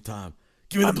 every time.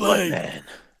 Give me the blade.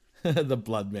 The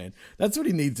Blood Man. That's what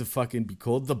he needs to fucking be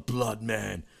called. The Blood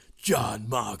Man. John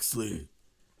Moxley.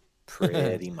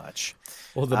 Pretty much.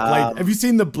 Or the Blade. Have you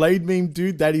seen the Blade meme,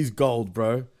 dude? That is gold,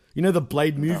 bro. You know the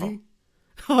Blade movie? No.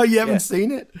 Oh, you haven't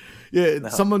seen it? Yeah, no.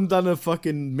 Someone done a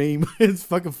fucking meme. It's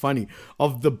fucking funny.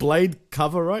 Of the Blade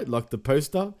cover, right? Like the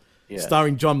poster. Yeah.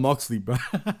 Starring John Moxley, bro.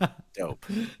 Dope.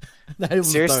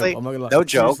 Seriously? Dope. No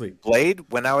joke. Seriously. Blade,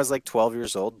 when I was like 12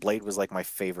 years old, Blade was like my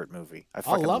favorite movie. I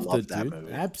fucking loved that dude.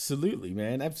 Movie. Absolutely,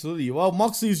 man. Absolutely. Well,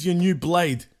 Moxley's your new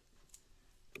Blade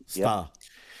star.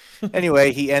 Yep.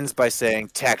 Anyway, he ends by saying,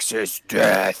 Texas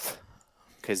death.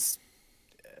 Because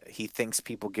he thinks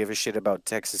people give a shit about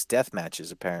Texas death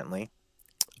matches, apparently.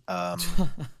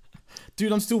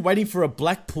 Dude, I'm still waiting for a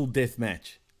Blackpool death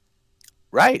match.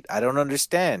 Right. I don't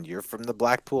understand. You're from the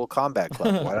Blackpool Combat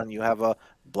Club. Why don't you have a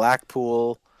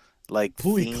Blackpool, like,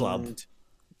 Pulley club?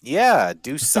 Yeah,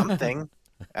 do something.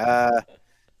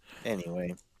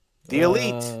 Anyway. The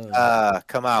Elite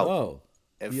come out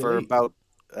for about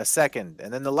a second,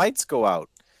 and then the lights go out.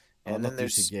 And then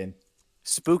there's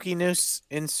spookiness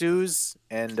ensues,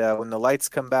 and when the lights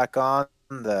come back on,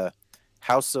 the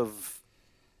House of...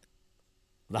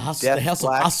 The House of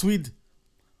Aswid?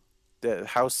 The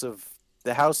House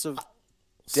of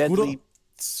Deadly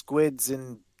Squids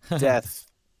and Death.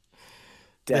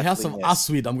 The House of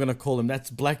Aswid, I'm going to call him.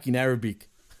 That's black in Arabic.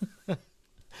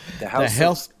 The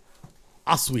House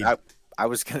Aswid. I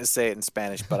was going to say it in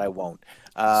Spanish, but I won't.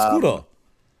 Scooter.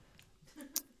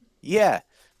 Yeah,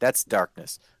 that's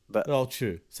darkness. But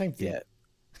true. Same thing. Yeah.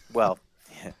 Well,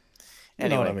 yeah. Anyway, you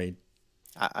know what I mean.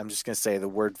 I'm just going to say the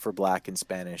word for black in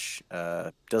Spanish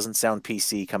doesn't sound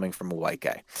PC coming from a white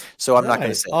guy. So I'm not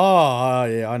going to say Oh,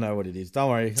 yeah, I know what it is. Don't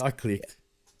worry. I clicked.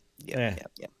 Yeah.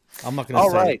 I'm not going to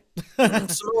say All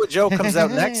right. Samoa Joe comes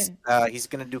out next. He's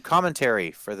going to do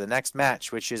commentary for the next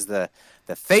match, which is the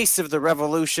Face of the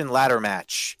Revolution ladder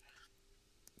match.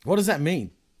 What does that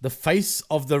mean? The Face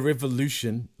of the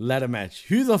Revolution ladder match.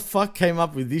 Who the fuck came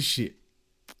up with this shit?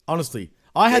 Honestly.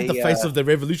 I had the Face of the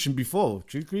Revolution before.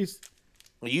 True, Chris?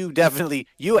 You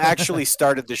actually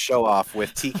started the show off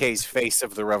with TK's Face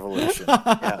of the Revolution.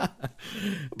 Yeah.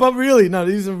 But really, no,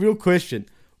 this is a real question.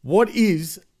 What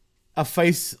is a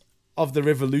Face of the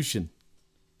Revolution?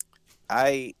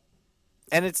 And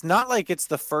it's not like it's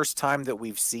the first time that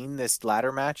we've seen this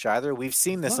ladder match either. We've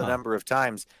seen this a number of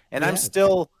times, and I'm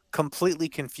still completely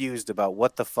confused about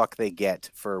what the fuck they get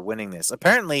for winning this.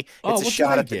 Apparently, it's a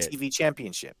shot at the TV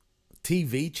championship.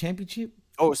 TV championship?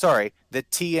 Oh, sorry. The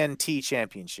TNT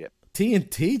Championship.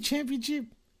 TNT Championship?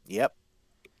 Yep.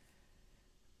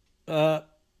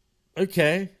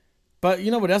 Okay. But you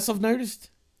know what else I've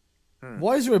noticed?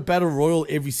 Why is there a battle royal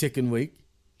every second week?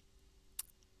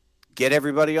 Get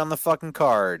everybody on the fucking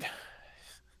card.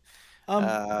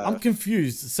 I'm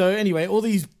confused. So anyway, all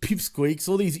these pipsqueaks,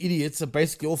 all these idiots are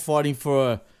basically all fighting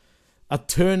for a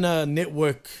Turner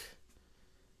Network,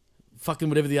 fucking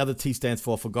whatever the other T stands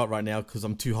for. I forgot right now because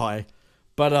I'm too high.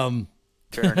 But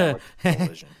Turner Network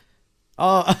Television.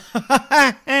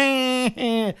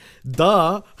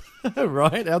 Duh.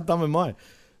 Right? How dumb am I?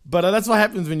 But that's what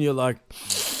happens when you're like,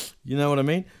 you know what I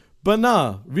mean? But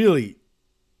nah, really.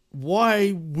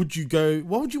 Why would you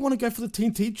want to go for the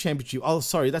TNT Championship? Oh,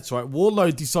 sorry, that's right.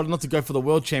 Warlord decided not to go for the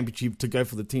World Championship to go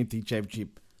for the TNT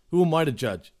Championship. Who am I to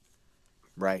judge?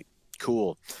 Right.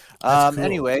 Cool. Cool.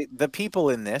 Anyway, the people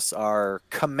in this are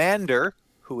Commander,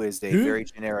 who is a very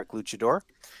generic luchador.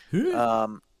 Who?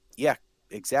 Yeah,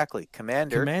 exactly.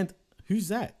 Commander. Who's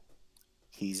that?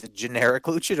 He's a generic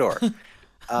luchador.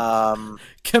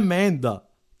 Commander.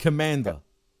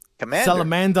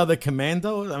 Salamander the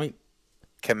Commander? I mean...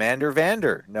 Commander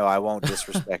Vander. No, I won't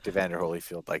disrespect Evander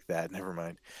Holyfield like that. Never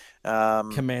mind.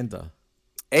 Commander.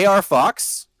 AR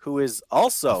Fox, who is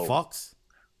also... Fox?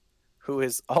 Who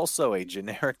is also a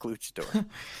generic luchador.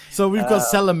 So we've got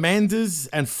salamanders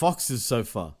and foxes so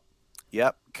far.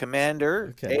 Yep.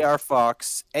 Commander, AR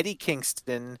Fox, Eddie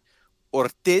Kingston,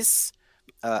 Ortiz,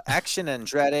 Action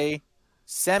Andrade,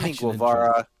 Sammy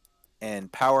Guevara,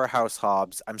 and Powerhouse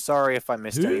Hobbs. I'm sorry if I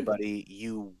missed anybody.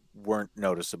 You weren't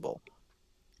noticeable.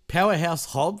 Powerhouse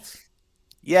Hobbs?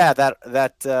 Yeah, that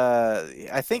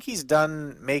I think he's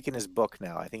done making his book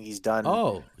now. I think he's done.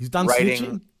 Oh, he's done writing.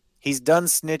 Snitching? He's done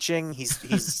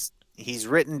snitching. He's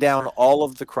written down all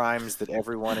of the crimes that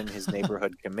everyone in his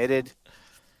neighborhood committed,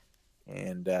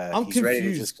 and he's ready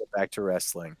to just go back to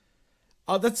wrestling.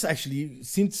 Oh, that's actually,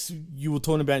 since you were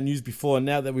talking about news before, and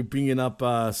now that we're bringing up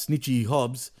Snitchy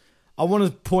Hobbs, I want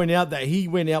to point out that he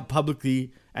went out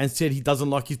publicly and said he doesn't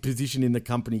like his position in the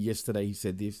company yesterday. He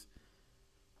said this.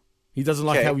 He doesn't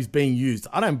like how he's being used.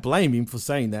 I don't blame him for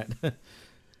saying that.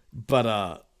 But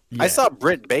yeah. I saw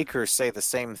Britt Baker say the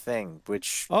same thing,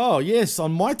 which... Oh, yes,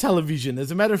 on my television.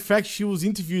 As a matter of fact, she was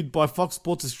interviewed by Fox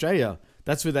Sports Australia.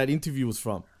 That's where that interview was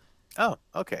from. Oh,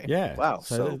 okay. Yeah. Wow.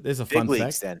 So there's a big fun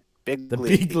leagues fact. then. The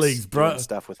big leagues, bro. Doing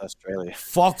stuff with Australia.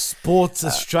 Fox Sports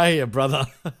Australia, brother.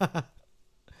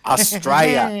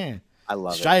 Australia. I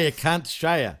love Australia, it.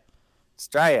 Australia.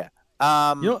 Australia.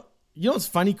 You know what's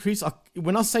funny, Chris?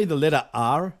 When I say the letter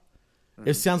R,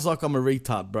 it sounds like I'm a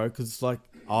retard, bro, because it's like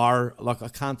R, like I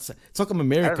can't say. It's like I'm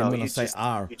American when I say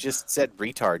R. You just said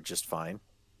retard just fine.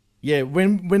 Yeah,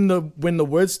 when the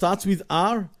word starts with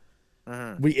R,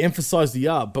 we emphasize the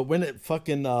R, but when it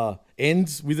fucking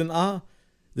ends with an R,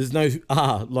 there's no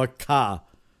R, like car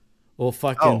or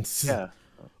fucking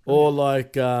or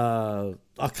like I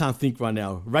can't think right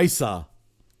now. Racer.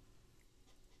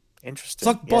 Interesting.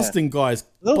 It's like Boston guys.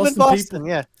 Boston people.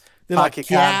 Yeah. They're Park like,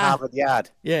 your car in Harvard Yard.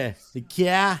 Yeah, the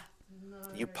Kia.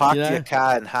 You parked your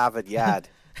car in Harvard Yard.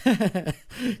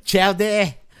 Ciao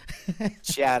there.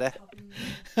 Chowder.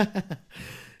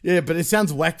 Yeah, but it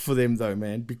sounds whack for them though,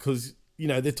 man, because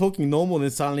they're talking normal and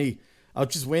then suddenly I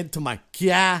just went to my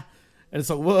Kia and it's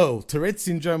like, whoa, Tourette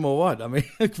syndrome or what? I mean,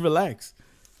 relax.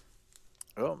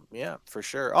 Oh, yeah, for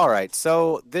sure. All right.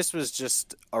 So this was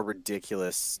just a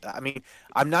ridiculous. I mean,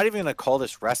 I'm not even going to call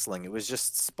this wrestling. It was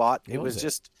just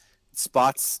just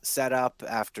spots set up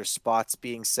after spots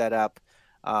being set up.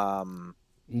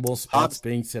 More spots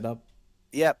being set up.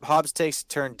 Yep. Hobbs takes a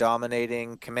turn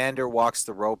dominating. Commander walks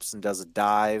the ropes and does a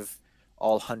dive.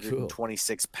 All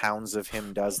 126 pounds of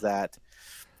him does that.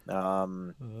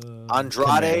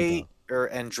 Andretti,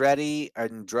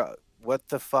 what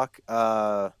the fuck?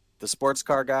 The sports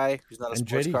car guy who's not a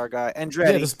sports car guy.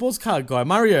 Andretti. Yeah, the sports car guy.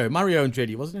 Mario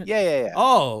Andretti, wasn't it? Yeah.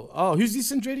 Oh, who's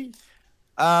this Andretti?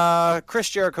 Chris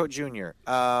Jericho Jr.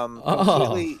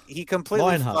 He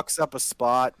completely fucks up a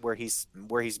spot where he's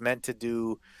meant to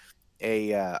do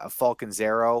a Falcon's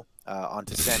Arrow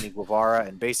onto Sammy Guevara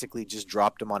and basically just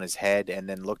dropped him on his head and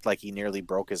then looked like he nearly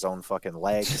broke his own fucking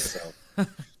leg. So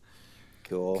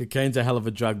cool. Cocaine's a hell of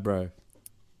a drug, bro.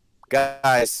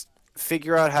 Guys,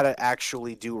 figure out how to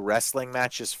actually do wrestling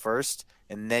matches first,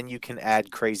 and then you can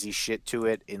add crazy shit to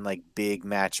it in like big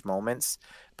match moments.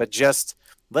 But just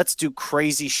let's do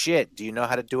crazy shit. Do you know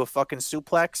how to do a fucking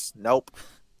suplex? Nope.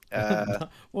 Well,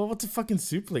 what's a fucking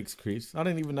suplex, Chris? I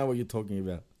don't even know what you're talking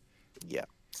about. Yeah.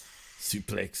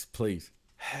 Suplex, please.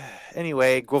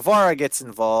 Anyway, Guevara gets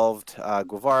involved.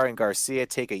 Guevara and Garcia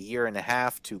take a year and a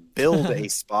half to build a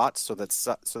spot so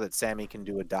that Sammy can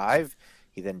do a dive.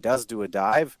 He then does do a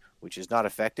dive, which is not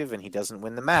effective, and he doesn't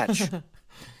win the match.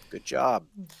 Good job.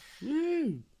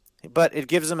 But it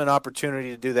gives him an opportunity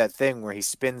to do that thing where he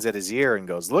spins at his ear and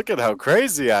goes, "Look at how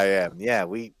crazy I am." Yeah,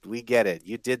 we get it.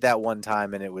 You did that one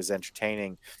time and it was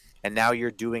entertaining, and now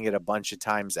you're doing it a bunch of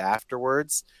times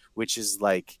afterwards, which is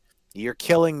like you're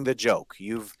killing the joke.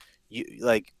 You've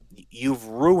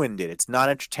ruined it. It's not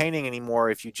entertaining anymore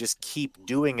if you just keep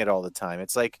doing it all the time.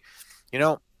 It's like, I'm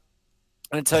going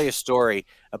to tell you a story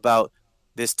about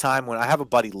this time when I have a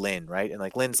buddy, Lynn, right? And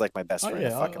like Lynn's like my best friend.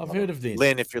 Yeah, I've heard of Lynn.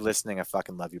 Lynn, if you're listening, I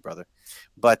fucking love you, brother.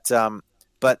 But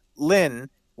Lynn,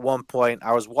 one point,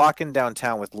 I was walking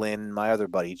downtown with Lynn, my other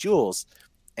buddy, Jules,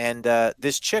 and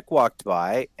this chick walked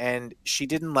by and she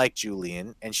didn't like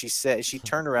Julian, and she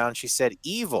turned around, she said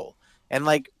evil. And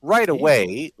like right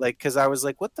away, like, cause I was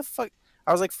like, what the fuck?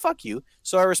 I was like, fuck you.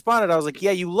 So I responded, I was like,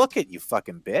 yeah, you look it, you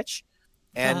fucking bitch.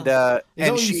 And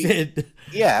she said,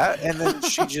 yeah, and then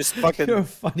she just fucking. You're a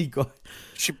funny guy.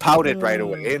 She pouted right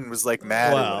away and was like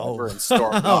mad or whatever and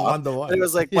stormed off. And it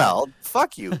was like, well,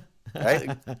 fuck you,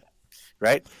 right?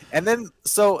 Right. And then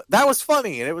so that was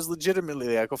funny, and it was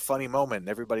legitimately like a funny moment, and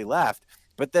everybody laughed.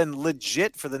 But then,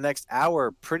 legit for the next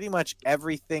hour, pretty much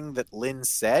everything that Lynn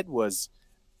said was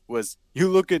you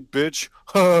look at bitch.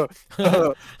 It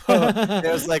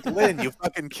was like, Lynn, you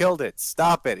fucking killed it.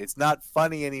 Stop it. It's not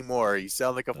funny anymore. You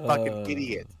sound like a fucking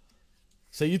idiot.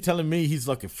 So you telling me he's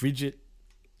like a frigid?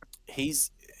 He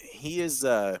is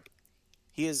a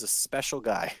special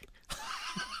guy.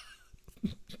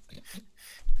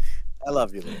 I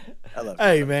love you, Lynn. I love you.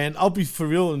 Hey man, I'll be for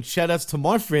real, and shout outs to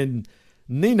my friend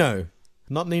Nino.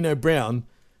 Not Nino Brown,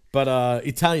 but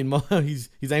Italian. His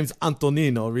name's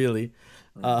Antonino, really.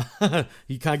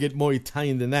 He can't get more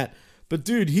Italian than that. But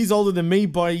dude, he's older than me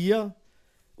by a year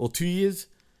or 2 years.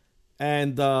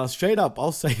 And straight up,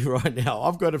 I'll say right now,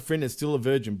 I've got a friend that's still a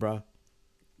virgin, bro.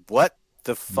 What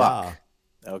the fuck?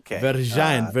 Yeah. Okay.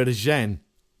 Virgin.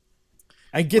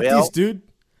 And get this, dude.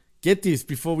 Get this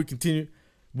before we continue.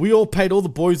 All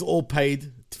the boys all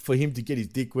paid for him to get his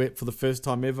dick wet for the first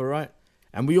time ever, right?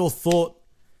 And we all thought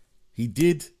he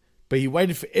did. But he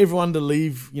waited for everyone to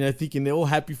leave, thinking they're all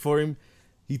happy for him.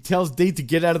 He tells D to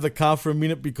get out of the car for a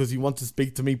minute because he wants to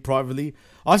speak to me privately.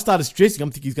 I started stressing.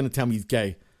 I'm thinking he's going to tell me he's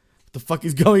gay. What the fuck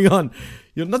is going on?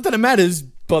 Not that it matters,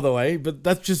 by the way, but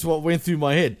that's just what went through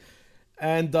my head.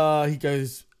 And he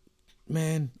goes,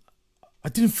 man, I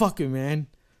didn't fuck her, man.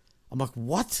 I'm like,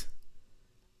 what?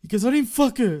 He goes, I didn't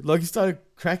fuck her. Like, he started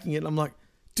cracking it. I'm like,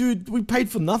 dude, we paid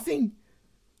for nothing?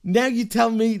 Now you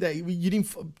tell me that you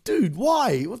didn't... Dude,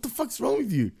 why? What the fuck's wrong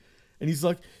with you? And he's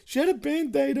like, she had a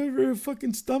Band-Aid over her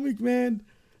fucking stomach, man.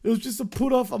 It was just a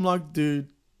put-off. I'm like, dude,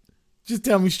 just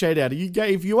tell me straight out. Are you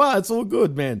gay? If you are, it's all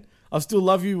good, man. I still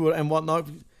love you and whatnot.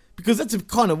 Because that's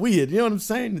kind of weird. You know what I'm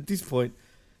saying? At this point.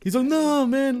 He's like, no,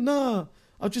 man, no.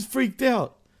 I just freaked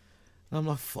out. And I'm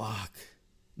like, fuck.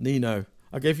 Nino.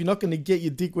 Okay, if you're not going to get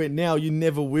your dick wet now, you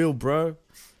never will, bro.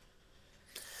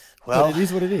 Well, but it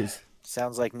is what it is.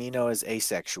 Sounds like Nino is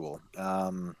asexual.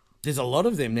 There's a lot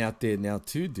of them out there now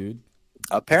too, dude.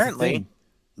 Apparently,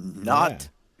 not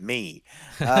me.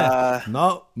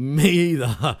 Not me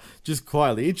either. Just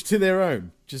quietly. Each to their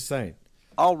own. Just saying.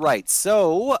 All right.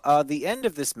 So, the end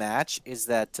of this match is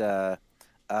that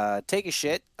Take a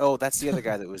Shit. Oh, that's the other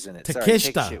guy that was in it. Sorry,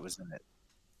 Take a Shit was in it.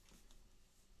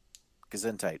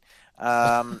 Gesundheit.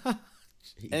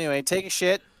 Anyway, Take a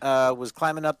Shit was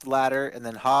climbing up the ladder, and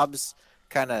then Hobbs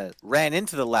kind of ran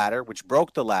into the ladder, which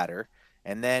broke the ladder.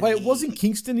 And then wait, wasn't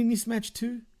Kingston in this match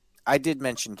too? I did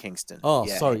mention Kingston. Oh,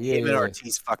 sorry. Yeah, even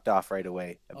Ortiz fucked off right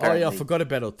away. Apparently, I forgot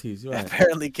about Ortiz. Right.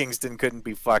 Apparently, Kingston couldn't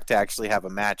be fucked to actually have a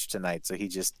match tonight, so he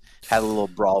just had a little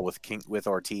brawl with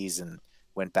Ortiz and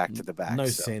went back to the back. No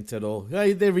sense at all.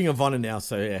 Yeah, they're Ring of Honor now,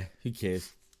 so yeah, who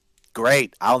cares?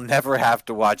 Great. I'll never have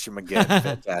to watch him again.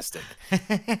 Fantastic.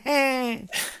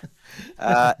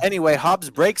 Anyway, Hobbs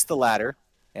breaks the ladder,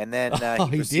 and then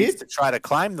he proceeds to try to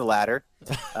climb the ladder.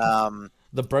 The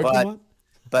broken one?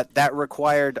 But that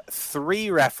required three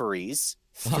referees,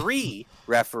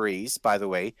 by the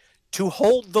way, to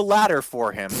hold the ladder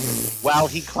for him while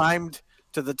he climbed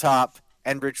to the top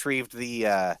and retrieved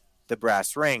the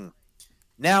brass ring.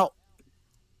 Now,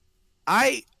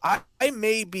 I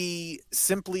may be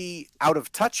simply out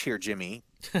of touch here, Jimmy,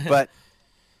 but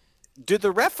do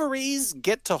the referees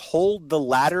get to hold the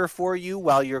ladder for you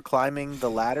while you're climbing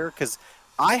the ladder? Because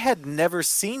I had never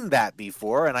seen that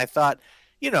before, and I thought,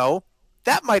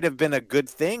 that might have been a good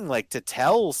thing, like to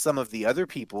tell some of the other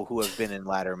people who have been in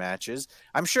ladder matches.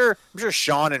 I'm sure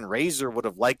Sean and Razor would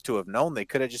have liked to have known. They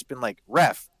could have just been like,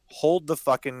 ref, hold the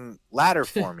fucking ladder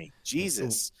for me.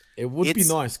 Jesus. It would be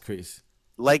nice, Chris.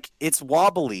 Like, it's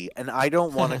wobbly, and I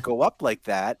don't want to go up like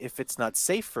that if it's not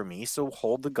safe for me, so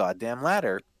hold the goddamn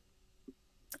ladder.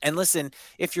 And listen,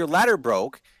 if your ladder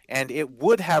broke, and it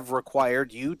would have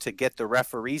required you to get the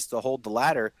referees to hold the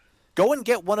ladder, go and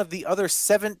get one of the other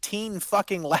 17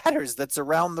 fucking ladders that's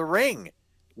around the ring.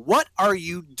 What are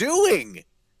you doing?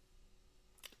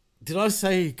 Did I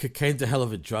say cocaine's a hell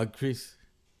of a drug, Chris?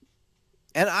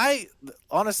 And I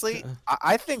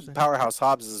think Powerhouse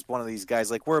Hobbs is one of these guys,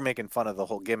 like, we're making fun of the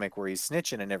whole gimmick where he's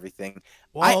snitching and everything.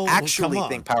 I actually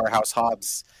think Powerhouse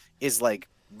Hobbs is like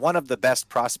one of the best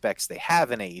prospects they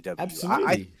have in AEW.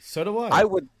 Absolutely. So do I.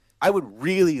 I would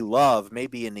really love,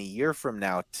 maybe in a year from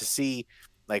now, to see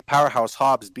like Powerhouse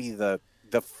Hobbs be the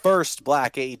first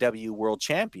black AEW world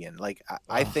champion. Like,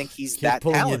 I think he's that talented.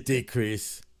 Keep pulling your dick,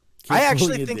 Chris. I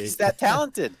actually think he's that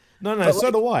talented. No,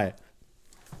 so do I.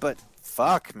 But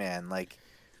fuck, man, like,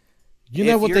 you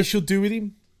know what they should do with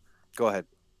him? Go ahead.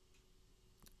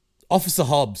 Officer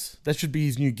Hobbs. That should be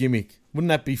his new gimmick. Wouldn't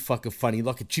that be fucking funny?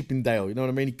 Like a Chippendale, you know what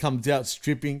I mean? He comes out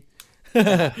stripping.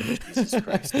 Jesus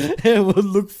Christ. It would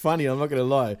look funny, I'm not going to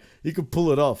lie. He could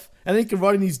pull it off. And then he could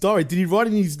write in his diary. Did he write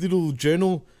in his little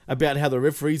journal about how the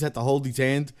referees had to hold his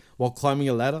hand while climbing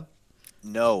a ladder?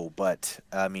 No, but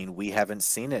I mean, we haven't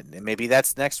seen it. Maybe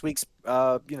that's next week's.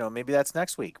 Maybe that's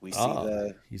next week. We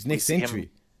see his next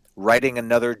entry, writing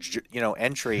another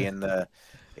entry in the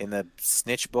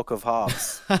Snitch Book of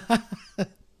Hobbs.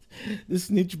 The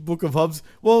Snitch Book of Hobbs.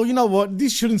 Well, you know what?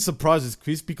 This shouldn't surprise us,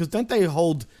 Chris, because don't they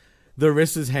hold the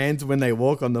wrestlers' hands when they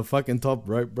walk on the fucking top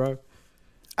rope, bro?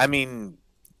 I mean,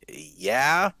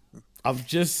 yeah. I'm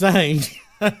just saying.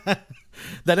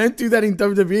 They don't do that in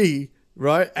WWE.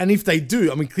 Right? And if they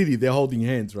do, I mean, clearly they're holding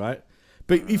hands, right?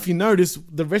 But if you notice,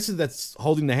 the wrestler that's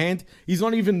holding the hand, he's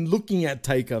not even looking at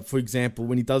Taker, for example,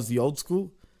 when he does the old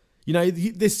school.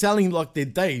 They're selling like they're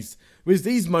dazed. Whereas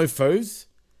these mofos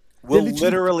will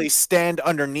literally stand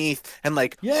underneath and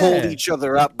hold each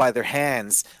other up by their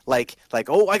hands. Like,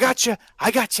 oh, I got you.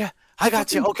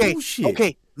 Okay. Bullshit.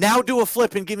 Okay. Now do a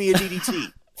flip and give me a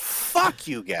DDT. Fuck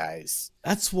you guys.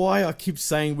 That's why I keep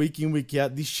saying week in, week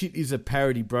out, this shit is a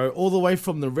parody, bro. All the way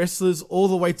from the wrestlers, all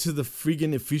the way to the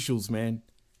friggin' officials, man.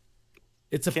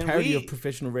 It's a parody of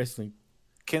professional wrestling.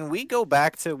 Can we go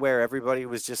back to where everybody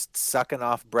was just sucking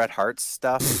off Bret Hart's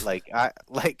stuff? I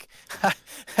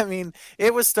mean,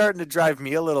 it was starting to drive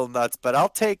me a little nuts, but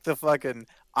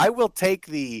I will take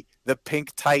the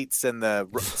pink tights and the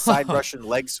side Russian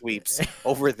leg sweeps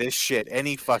over this shit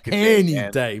any fucking day.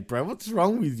 Any day, bro. What's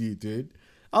wrong with you, dude?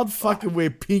 I'd fucking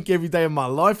wear pink every day of my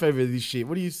life over this shit.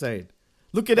 What are you saying?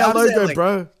 Look at our logo,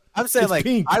 bro. I'm saying it's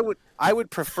pink. I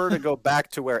would prefer to go back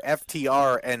to where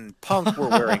FTR and Punk were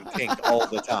wearing pink all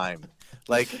the time.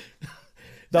 Like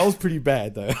that was pretty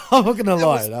bad, though. I'm not gonna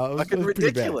lie. That was fucking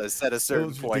ridiculous at a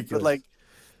certain point. Ridiculous.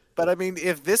 But I mean,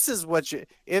 if this is what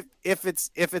if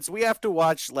it's we have to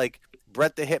watch like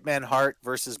Bret the Hitman Hart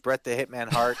versus Bret the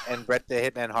Hitman Hart and Bret the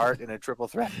Hitman Hart in a triple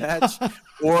threat match,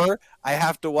 or I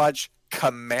have to watch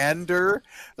Commander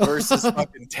versus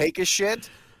fucking Take a Shit.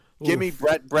 Give me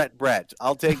Bret.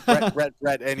 I'll take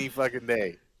Bret any fucking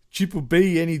day. Triple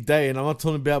B any day, and I'm not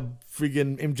talking about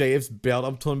friggin' MJF's belt.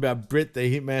 I'm talking about Bret the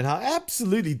Hitman Hart.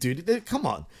 Absolutely, dude. Come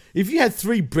on. If you had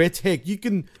 3 Brets, heck, you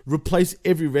can replace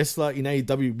every wrestler in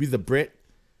AEW with a Bret,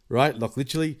 right? Like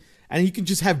literally. And you can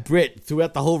just have Bret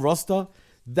throughout the whole roster.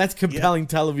 That's compelling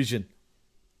television.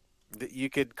 You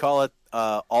could call it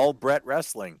all Bret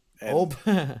Wrestling. All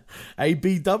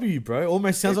ABW, bro.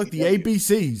 Almost sounds like the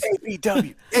ABCs.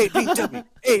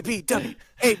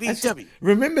 ABW.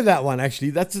 Remember that one, actually.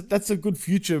 That's a good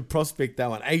future prospect, that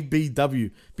one.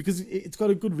 ABW. Because it's got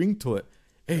a good ring to it.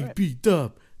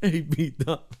 ABW.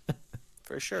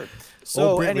 For sure.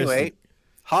 So anyway,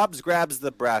 Hobbs grabs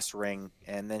the brass ring,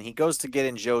 and then he goes to get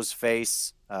in Joe's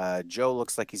face. Joe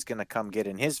looks like he's going to come get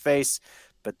in his face,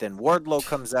 but then Wardlow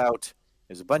comes out.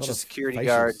 There's a bunch of security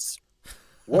guards.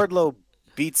 Wardlow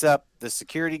beats up the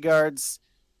security guards.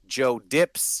 Joe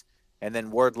dips, and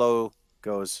then Wardlow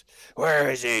goes, "Where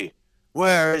is he?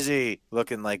 Where is he?"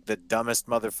 Looking like the dumbest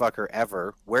motherfucker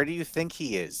ever. Where do you think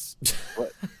he is? He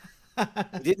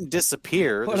didn't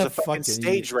disappear. There's a fucking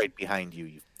stage right behind you,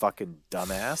 you fucking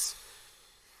dumbass.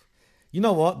 You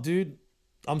know what, dude?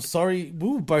 I'm sorry. We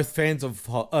were both fans of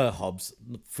Hobbs.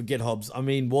 Forget Hobbs. I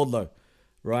mean Wardlow,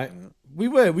 right? We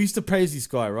used to praise this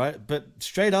guy, right? But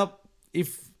straight up,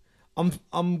 if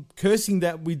I'm cursing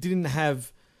that we didn't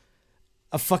have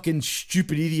a fucking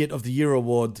stupid idiot of the year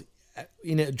award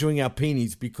during our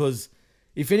peenies, because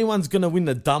if anyone's gonna win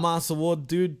the dumbass award,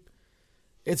 dude,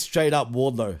 it's straight up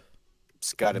Wardlow.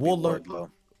 It's gotta be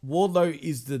Wardlow. Wardlow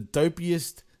is the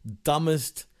dopiest,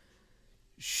 dumbest,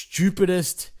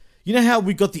 stupidest. You know how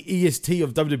we got the EST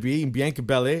of WWE in Bianca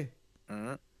Belair?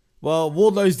 Mm-hmm. Well,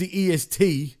 Wardlow's the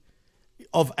EST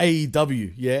of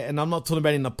AEW, yeah? And I'm not talking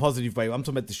about it in a positive way. I'm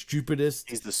talking about the stupidest.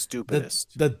 He's the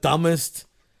stupidest. The dumbest.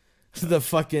 The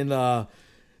fucking, the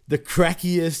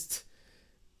crackiest.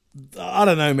 I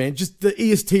don't know, man. Just the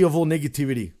EST of all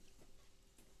negativity.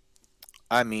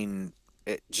 I mean,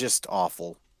 just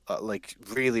awful. Like,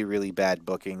 really, really bad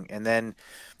booking. And then,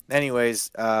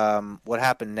 anyways, what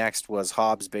happened next was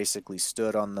Hobbs basically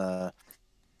stood on the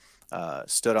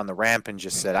ramp and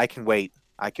just said, I can wait.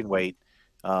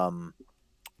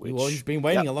 Well, he's been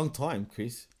waiting a long time,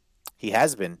 Chris. He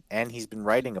has been, and he's been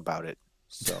writing about it.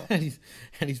 So and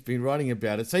he's been writing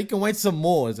about it, so he can wait some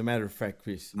more. As a matter of fact,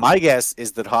 Chris. My guess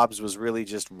is that Hobbs was really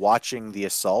just watching the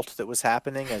assault that was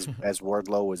happening as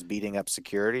Wardlow was beating up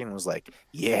security, and was like,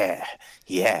 "Yeah,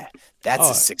 that's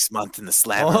a 6 month in the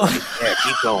slammer right there.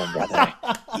 Keep going, brother.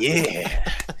 Yeah."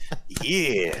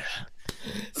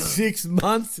 6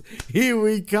 months, here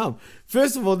we come.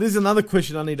 First of all, there's another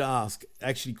question I need to ask,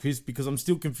 actually, Chris, because I'm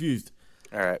still confused.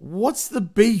 All right. What's the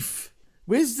beef?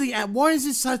 Why is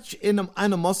there such an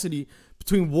animosity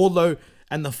between Wardlow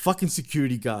and the fucking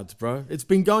security guards, bro? It's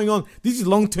been going on. This is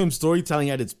long-term storytelling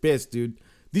at its best, dude.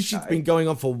 This shit's been going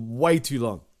on for way too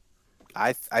long.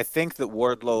 I think that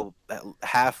Wardlow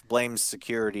half blames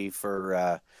security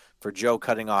for Joe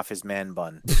cutting off his man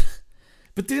bun.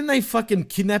 But didn't they fucking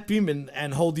kidnap him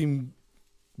and hold him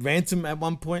ransom at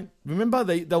one point? Remember,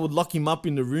 they would lock him up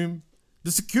in the room?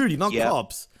 The security, not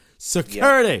cops.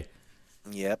 Security.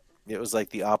 Yep. It was like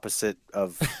the opposite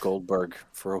of Goldberg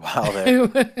for a while there.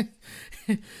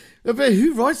 But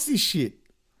who writes this shit?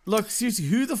 Like, seriously,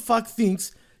 who the fuck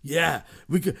thinks,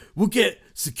 we'll get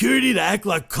security to act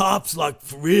like cops, like,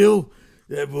 for real?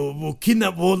 We'll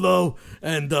kidnap Wardlow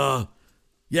and,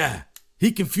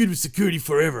 he can feud with security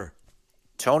forever.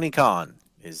 Tony Khan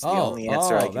is the only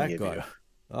answer I can give guy. you.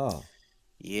 Oh.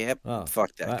 Yep.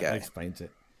 Fuck that guy. That explains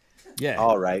it. Yeah.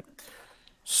 All right.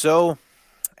 So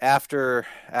after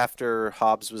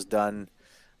Hobbs was done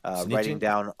writing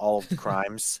down all of the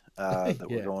crimes that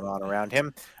were going on around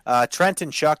him. Trent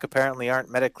and Chuck apparently aren't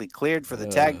medically cleared for the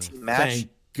tag team match. Thank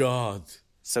God.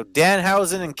 So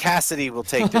Danhausen and Cassidy will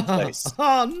take their place.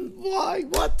 Why?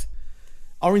 What?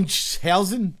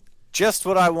 Orangehausen? Just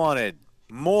what I wanted.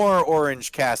 More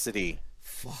Orange Cassidy.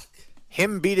 Fuck.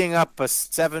 Him beating up a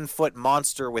 7-foot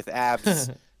monster with abs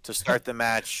to start the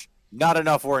match. Not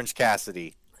enough Orange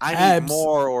Cassidy. I need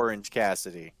more Orange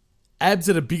Cassidy. Abs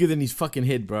that are bigger than his fucking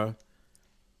head, bro.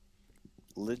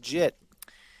 Legit.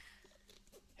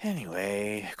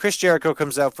 Anyway, Chris Jericho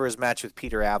comes out for his match with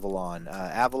Peter Avalon.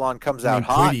 Avalon comes out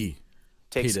hot.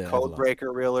 Takes a code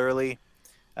breaker real early.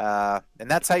 And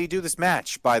that's how you do this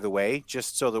match, by the way,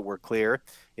 just so that we're clear.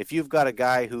 If you've got a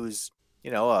guy who's,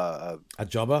 a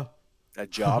jobber,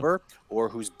 or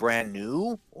who's brand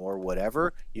new or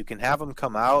whatever, you can have him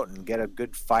come out and get a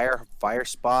good fire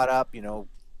spot up, a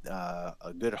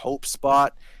good hope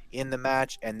spot in the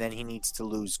match, and then he needs to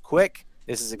lose quick.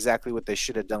 This is exactly what they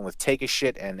should have done with Take a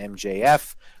Shit and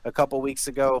MJF a couple weeks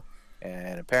ago.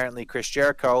 And apparently Chris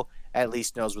Jericho at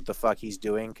least knows what the fuck he's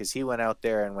doing, because he went out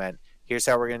there and went, here's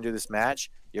how we're going to do this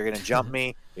match. You're going to jump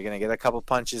me. You're going to get a couple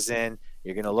punches in.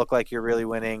 You're going to look like you're really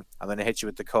winning. I'm going to hit you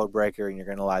with the code breaker, and you're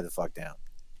going to lie the fuck down.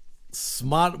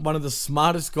 Smart, one of the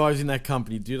smartest guys in that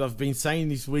company, dude. I've been saying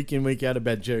this week in, week out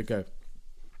about Jericho.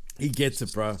 He gets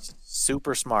it, bro.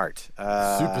 Super smart.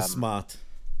 Super smart.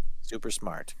 Super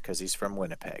smart, because he's from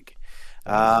Winnipeg.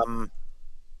 Starks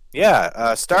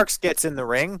gets in the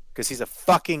ring because he's a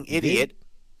fucking idiot.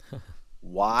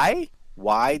 Why?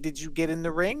 Why did you get in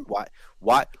the ring?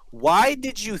 Why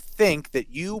did you think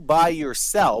that you by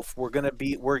yourself were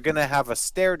gonna have a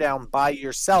stare down by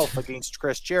yourself against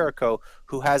Chris Jericho,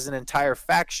 who has an entire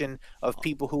faction of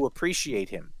people who appreciate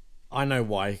him? I know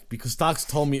why. Because Starks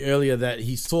told me earlier that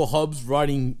he saw Hobbs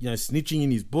writing, snitching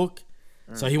in his book.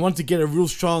 So he wanted to get a real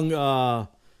strong, what's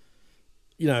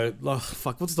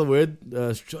the word?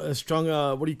 Strong,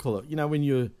 what do you call it? When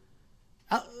you,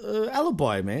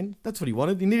 alibi, man. That's what he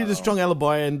wanted. He needed a strong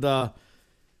alibi, and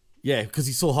because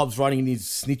he saw Hobbs writing in his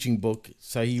snitching book.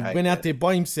 So he went out there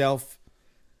by himself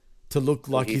to look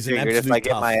like he's an absolute if I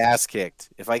get tough. my ass kicked,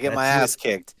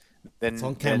 then it's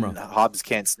on camera. Then Hobbs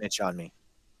can't snitch on me.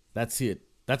 That's it.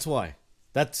 That's why.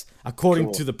 That's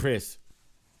according to the press.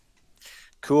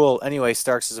 Cool. Anyway,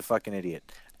 Starks is a fucking idiot.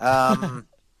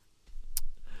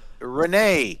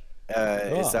 Renee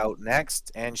is out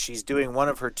next, and she's doing one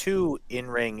of her 2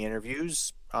 in-ring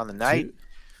interviews on the night.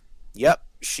 Yep.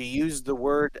 She used the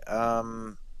word,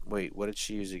 wait, what did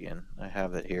she use again? I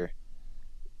have it here.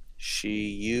 She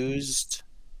used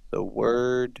the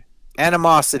word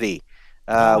animosity,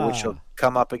 which will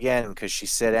come up again because she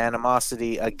said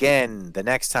animosity again the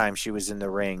next time she was in the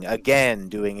ring, again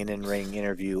doing an in-ring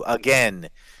interview, again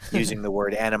using the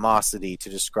word animosity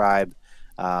to describe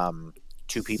 2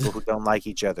 people who don't like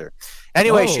each other.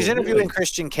 Anyway, she's interviewing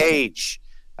Christian Cage.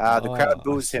 The crowd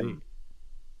boos him.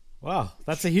 Wow,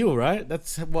 that's a heel, right?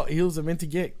 That's what heels are meant to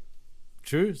get.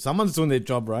 True. Someone's doing their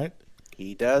job, right?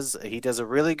 He does a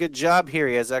really good job here.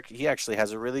 He actually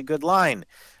has a really good line.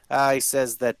 He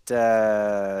says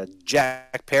that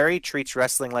Jack Perry treats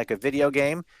wrestling like a video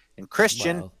game, and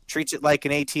Christian treats it like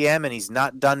an ATM, and he's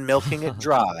not done milking it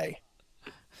dry.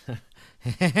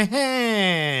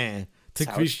 To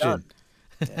Christian.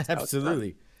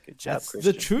 Absolutely. Good job, That's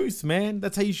Christian. the truth, man.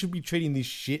 That's how you should be treating this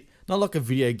shit. Not like a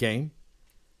video game.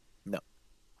 No.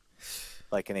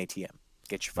 Like an ATM.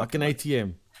 Get your fucking money.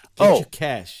 ATM. Get your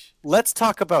cash. Let's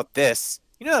talk about this.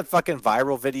 You know that fucking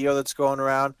viral video that's going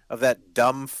around of that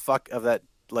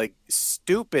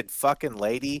stupid fucking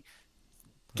lady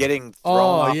getting thrown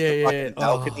off the fucking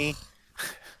balcony?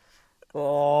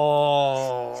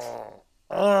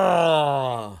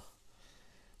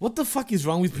 What the fuck is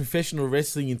wrong with professional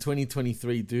wrestling in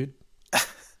 2023, dude?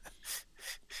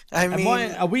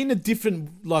 Are we in a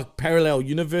different parallel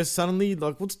universe suddenly?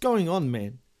 What's going on,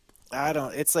 man?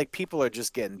 It's like people are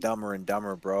just getting dumber and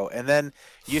dumber, bro. And then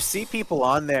you see people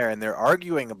on there and they're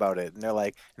arguing about it, and they're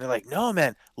like, no,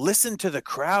 man, listen to the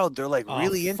crowd. They're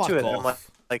really into it. And I'm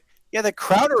like, yeah, the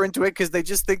crowd are into it because they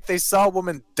just think they saw a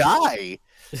woman die.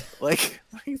 What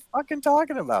are you fucking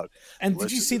talking about? And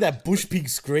did you see that bush pig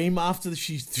scream after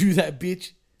she threw that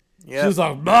bitch? Yeah. She was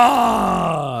like,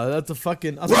 "Ah!" That's a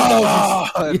fucking.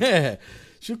 Yeah,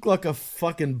 she looked like a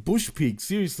fucking bush pig.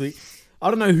 Seriously. I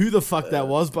don't know who the fuck that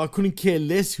was, but I couldn't care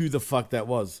less who the fuck that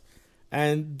was.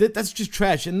 And that's just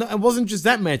trash. And it wasn't just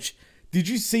that match. Did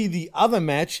you see the other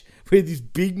match where this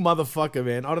big motherfucker,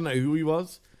 man, I don't know who he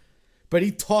was, but he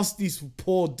tossed this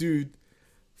poor dude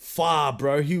far,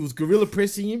 bro. He was gorilla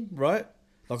pressing him, right?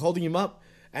 Holding him up,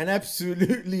 and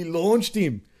absolutely launched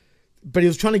him. but he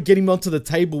was trying to get him onto the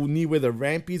table near where the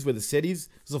ramp is, where the set is.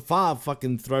 It was a far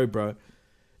fucking throw, bro.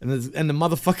 And the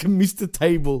motherfucker missed the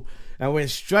table and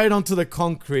went straight onto the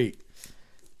concrete.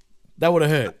 That would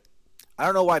have hurt. I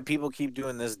don't know why people keep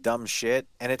doing this dumb shit.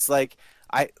 And it's like,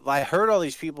 I heard all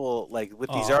these people like with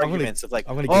these arguments of like,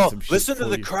 listen to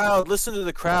the crowd, listen to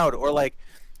the crowd. Or like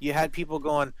you had people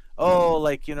going, oh,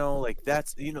 like, you know, like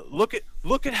that's, you know, look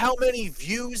at how many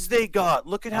views they got.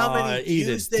 Look at how many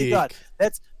views they got.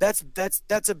 That's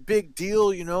a big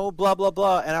deal, you know, blah, blah,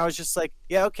 blah. And I was just like,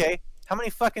 yeah, okay. How many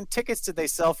fucking tickets did they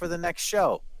sell for the next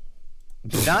show?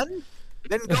 None?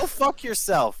 Then go fuck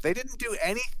yourself. They didn't do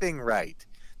anything right.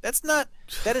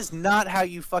 That is not how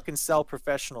you fucking sell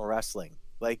professional wrestling.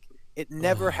 Like, it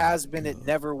never has been, it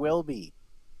never will be.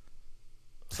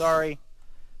 Sorry.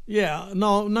 Yeah,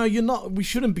 no, you're not. We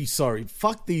shouldn't be sorry.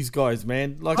 Fuck these guys,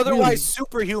 man. Like, otherwise, really...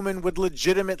 Superhuman would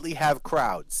legitimately have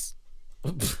crowds.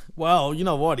 Well, you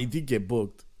know what? He did get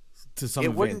booked to some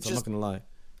events. I'm not gonna lie.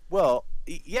 Well,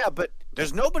 yeah, but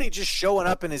there's nobody just showing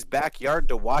up in his backyard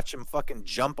to watch him fucking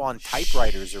jump on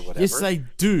typewriters or whatever. Yes, they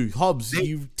do. Hobbs,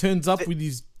 he turns up with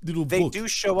his little book. They do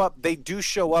show up. They do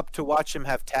show up to watch him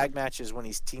have tag matches when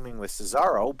he's teaming with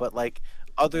Cesaro. But like,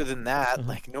 other than that,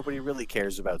 like nobody really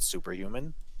cares about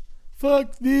Superhuman.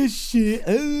 Fuck this shit.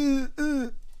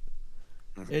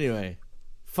 Anyway,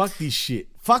 fuck this shit.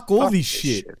 Fuck all this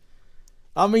shit.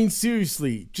 I mean,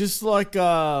 seriously, just like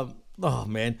oh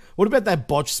man, what about that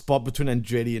botched spot between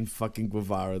Andretti and fucking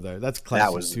Guevara though? That's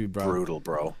classic too, bro. Brutal,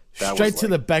 bro. Straight to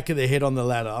the back of the head on the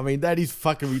ladder. I mean, that is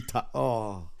fucking retarded.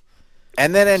 Oh.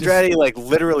 And then Andretti like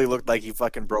literally looked like he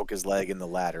fucking broke his leg in the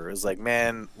ladder. It was like,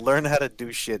 man, learn how to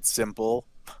do shit simple.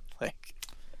 Like,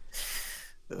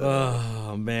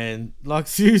 oh man, like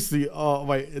seriously. Oh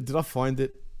wait, did I find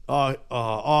it?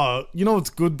 Oh, you know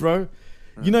what's good, bro?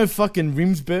 You know fucking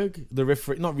Rimsberg, the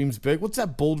referee, not Rimsberg. What's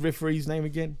that bald referee's name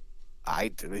again?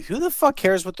 Who the fuck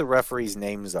cares what the referees'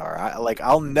 names are?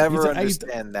 I'll never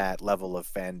understand that level of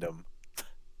fandom.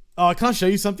 Oh, I can't show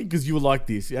you something because you will like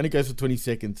this. It only goes for 20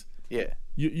 seconds. Yeah.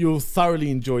 You'll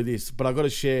thoroughly enjoy this, but I got to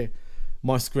share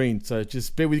my screen, so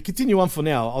just bear with me. Continue on for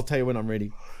now. I'll tell you when I'm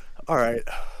ready. All right.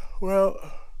 Well,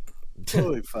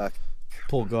 holy fuck.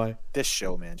 Poor guy. This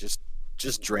show, man, just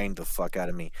drained the fuck out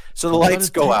of me. So the lights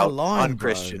go out on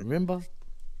Christian. Bro, remember?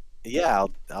 Yeah,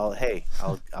 I'll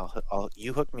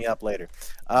you hook me up later.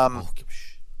 All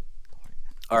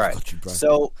right.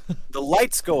 So the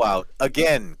lights go out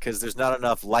again because there's not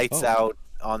enough lights out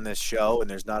on this show, and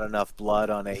there's not enough blood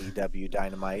on AEW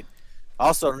Dynamite.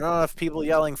 Also, not enough people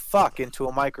yelling "fuck" into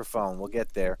a microphone. We'll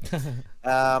get there.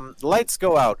 The lights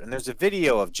go out, and there's a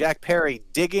video of Jack Perry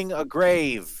digging a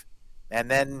grave,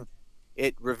 and then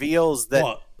it reveals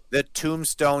that the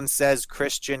tombstone says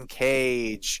Christian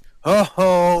Cage.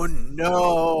 Oh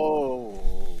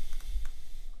no!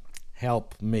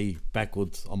 Help me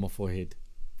backwards on my forehead.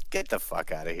 Get the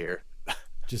fuck out of here.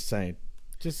 Just saying.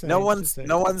 No one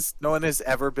has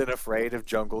ever been afraid of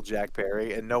Jungle Jack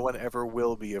Perry, and no one ever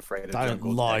will be afraid of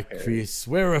Jungle Jack Perry. Chris.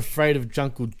 We're afraid of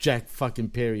Jungle Jack fucking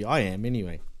Perry. I am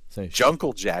anyway. So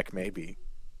Jungle Jack, maybe.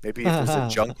 Maybe if it was a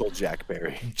Jungle Jack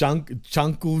Perry.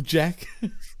 Jungle Jack.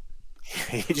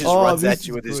 He just runs at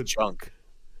you with his junk.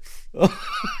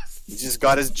 He just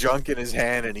got his junk in his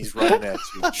hand and he's running at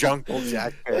you. Jungle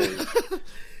Jack Perry.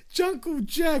 Jungle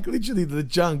Jack, literally the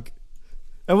junk.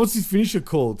 And what's his finisher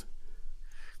called?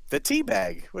 The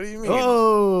teabag. What do you mean?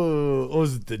 Oh, or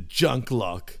is it the junk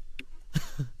lock?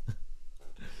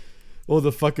 Or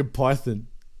the fucking python.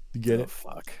 You get it?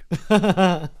 Fuck.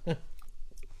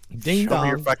 Ding dong. Show me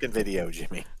your fucking video,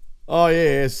 Jimmy. Oh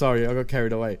yeah, sorry, I got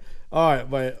carried away. All right,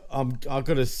 wait, I've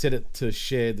got to set it to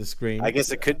share the screen. I guess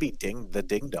it could be the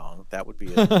ding dong. That would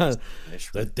be a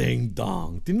the ding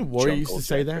dong. Didn't Warrior used to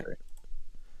say that?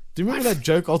 Do you remember that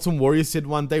joke Ultimate Warrior said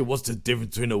one day? What's the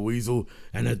difference between a weasel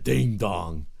and a ding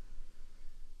dong?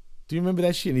 Do you remember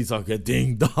that shit? And he's like, a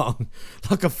ding dong,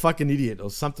 like a fucking idiot or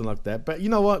something like that. But you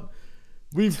know what?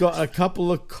 We've got a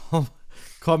couple of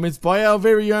comments by our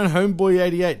very own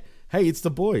Homeboy88. Hey, it's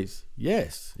the boys.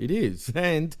 Yes, it is.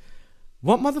 And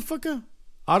what, motherfucker?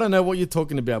 I don't know what you're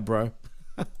talking about, bro.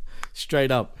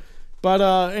 Straight up. But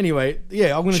anyway,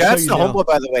 yeah, I'm going to show you now. Homeboy,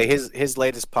 by the way, his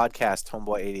latest podcast,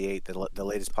 Homeboy88, the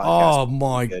latest podcast. Oh,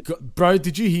 my God. Bro,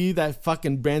 did you hear that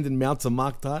fucking Brandon Mounts a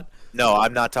Mark Tart? No,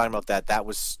 I'm not talking about that. That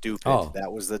was stupid. Oh.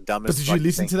 That was the dumbest. But did you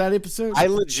listen to that episode? I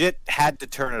legit had to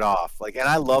turn it off. Like, and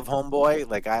I love Homeboy.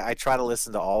 Like, I try to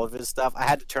listen to all of his stuff. I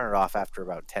had to turn it off after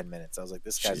about 10 minutes. I was like,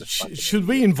 this guy's a fucking Should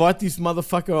we invite this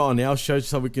motherfucker on our show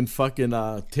so we can fucking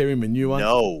tear him a new one?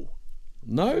 No.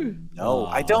 No? No.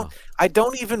 I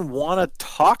don't even want to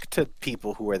talk to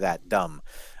people who are that dumb.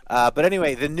 But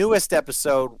anyway, the newest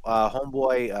episode,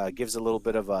 Homeboy gives a little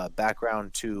bit of a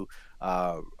background to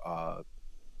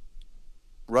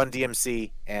Run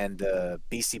DMC and the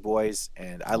BC Boys,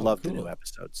 and I love the new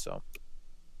episode. So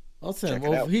awesome.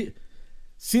 Well,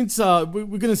 since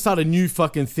we're gonna start a new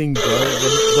fucking thing, bro,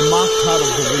 the Mark Card of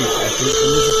the week, I think,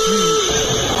 and there's a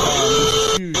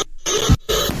few.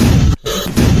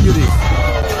 Look at this,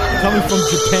 coming from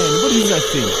Japan. What is that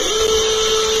thing?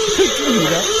 Can you hear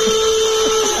that?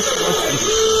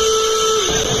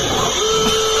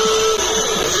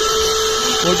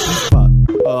 What's this part?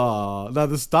 Oh, no,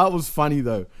 the start was funny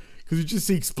though, because you just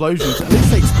see explosions. At least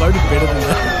they exploded better than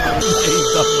that.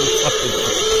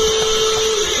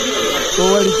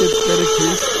 Oh, it gets better,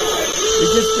 Chris. It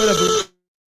gets better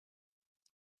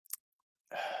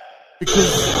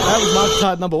because that was Mark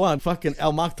Tard number 1. Fucking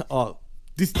El Mark Tard. Oh,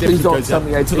 this definitely goes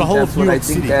out to the whole of New York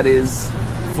City. That is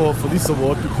for this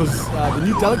award, because the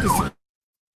new delicacy.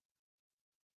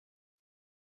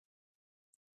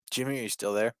 Jimmy, are you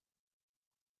still there?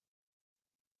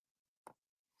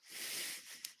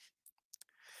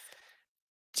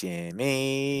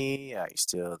 Jimmy, are you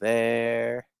still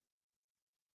there?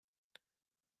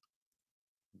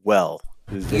 Well,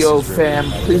 yo, fam,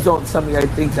 please don't tell me I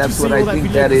think that's what I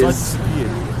think that is.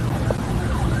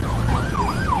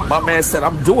 My man said,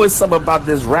 I'm doing something about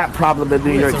this rap problem in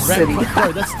New York City.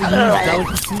 Bro, that's the new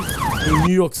delicacy in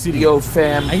New York City. Yo,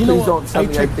 fam, please don't tell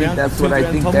me I think that's what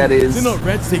I think that is. They're not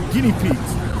rats, they're guinea pigs.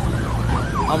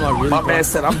 I'm not really. My man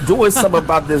said, I'm doing something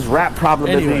about this rap problem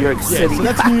in New York City. So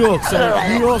that's New York. So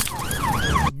New York.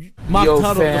 Mark yo,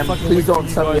 fam, please don't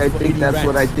tell me I think that's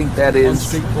what I think that is. On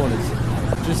street corners.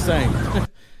 Just saying.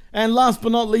 And last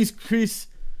but not least, Chris,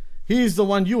 here's the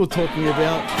one you were talking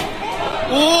about.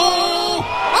 Oh!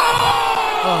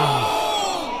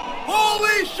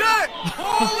 Holy shit!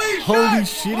 Holy shit! Holy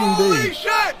shit indeed. Holy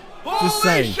shit! Just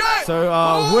saying. So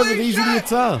whoever these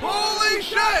idiots are, holy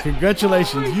shit!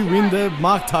 Congratulations, you win the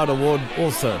Mark Tard Award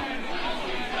also.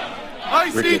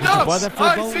 I see dub! I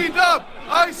see dub!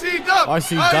 I see dub! I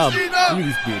see dub. Look at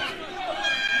this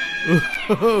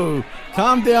bitch.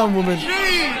 Calm down, woman.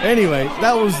 Jeez. Anyway,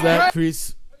 that was that,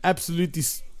 Chris. Absolutely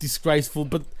disgraceful.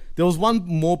 But there was one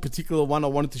more particular one I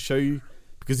wanted to show you,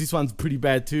 because this one's pretty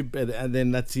bad too, and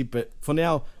then that's it. But for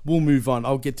now, we'll move on.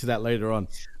 I'll get to that later on.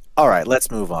 All right, let's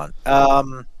move on.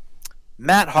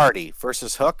 Matt Hardy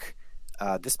versus Hook.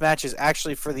 This match is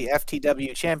actually for the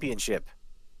FTW Championship.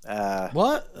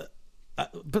 What?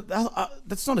 But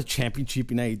that's not a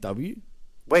championship in AEW.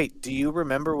 Wait, do you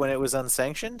remember when it was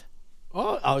unsanctioned?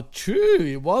 Oh, true.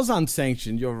 It was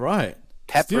unsanctioned. You're right.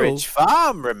 Pepperidge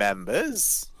Farm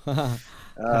remembers. The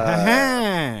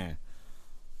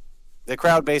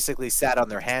crowd basically sat on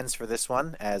their hands for this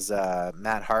one as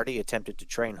Matt Hardy attempted to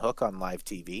train Hook on live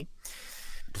TV.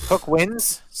 Hook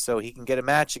wins, so he can get a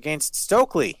match against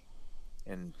Stokely.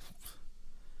 And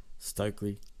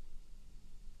Stokely?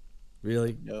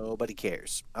 Really? Nobody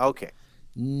cares. Okay.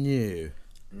 No.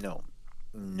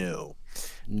 Definitely.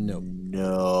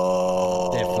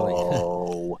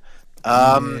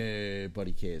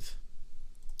 Nobody cares.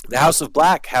 The House of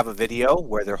Black have a video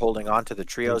where they're holding on to the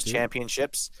Trios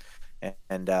Championships,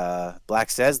 and Black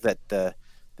says that the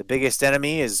biggest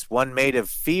enemy is one made of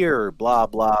fear, blah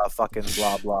blah fucking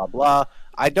blah blah blah.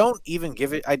 I don't even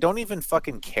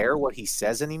fucking care what he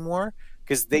says anymore,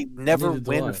 because they never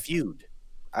win a feud.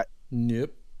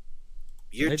 Nope.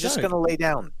 You're just gonna lay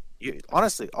down.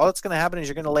 Honestly, all that's gonna happen is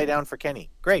you're gonna lay down for Kenny.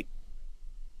 Great.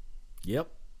 Yep.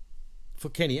 For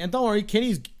Kenny, and don't worry,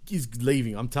 Kenny's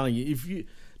leaving. I'm telling you, if you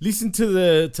listen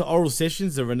to Oral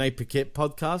Sessions, the Renee Paquette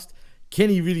podcast,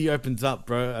 Kenny really opens up,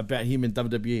 bro, about him in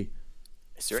WWE.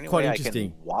 Is there any way I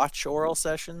can watch Oral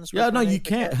Sessions? Yeah, no, you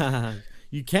can.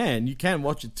 You can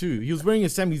watch it too. He was wearing a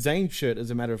Sami Zayn shirt, as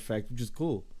a matter of fact, which is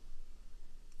cool.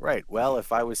 Right. Well,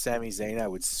 if I was Sami Zayn, I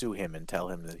would sue him and tell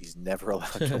him that he's never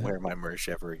allowed to wear my merch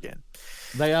ever again.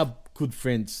 They are good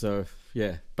friends, so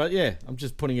yeah. But yeah, I'm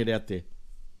just putting it out there.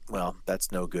 Well,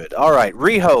 that's no good. All right,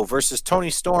 Riho versus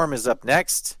Toni Storm is up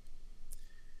next.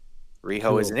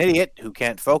 Riho is an idiot who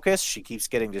can't focus. She keeps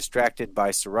getting distracted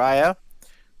by Saraya.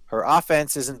 Her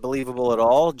offense isn't believable at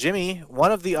all. Jimmy,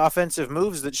 one of the offensive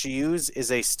moves that she uses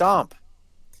is a stomp.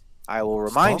 I will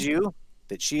remind you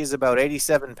that she is about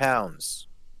 87 pounds.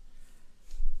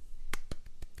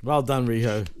 Well done,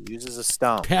 Riho. Uses a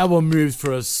stomp. Power moves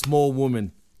for a small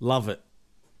woman. Love it.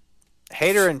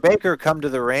 Hayter and Baker come to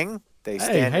the ring. They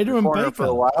stand in the corner for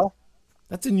a while.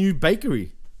 That's a new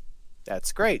bakery.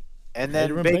 That's great. And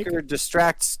then Baker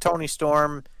distracts Toni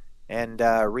Storm, and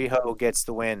Riho gets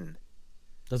the win.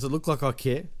 Does it look like I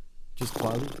care? Just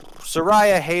quietly.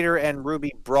 Soraya, Hayter, and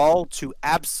Ruby brawl to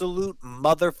absolute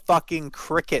motherfucking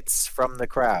crickets from the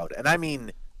crowd. And I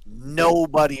mean,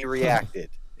 nobody reacted.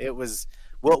 It was,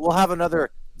 we'll have another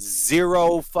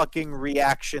zero fucking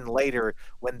reaction later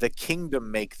when the Kingdom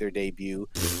make their debut.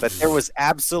 But there was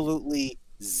absolutely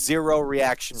zero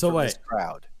reaction from this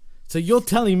crowd. So you're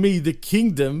telling me the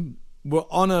Kingdom were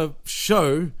on a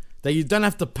show that you don't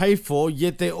have to pay for,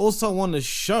 yet they're also on a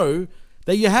show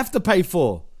that you have to pay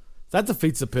for? That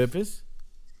defeats the purpose.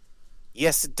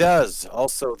 Yes, it does.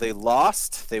 Also, they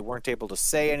lost. They weren't able to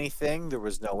say anything. There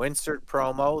was no insert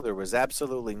promo. There was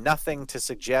absolutely nothing to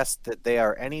suggest that they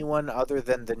are anyone other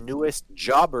than the newest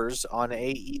jobbers on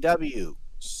AEW.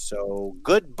 So,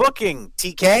 good booking,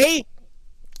 TK.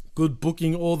 Good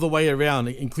booking all the way around,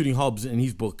 including Hobbs and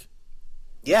his book.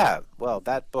 Yeah, well,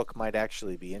 that book might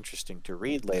actually be interesting to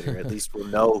read later. At least we'll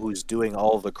know who's doing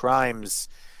all the crimes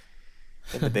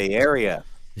in the Bay Area.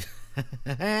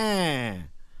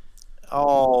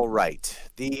 All right.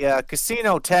 The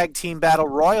Casino Tag Team Battle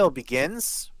Royal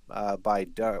begins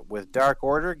with Dark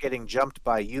Order getting jumped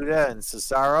by Yuta and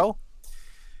Cesaro.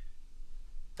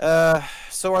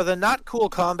 So are the Not Cool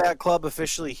Combat Club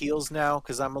officially heels now?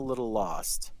 Because I'm a little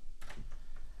lost.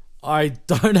 I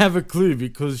don't have a clue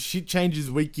because shit changes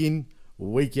week in,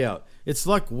 week out. It's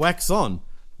like wax on,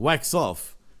 wax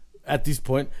off at this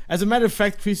point. As a matter of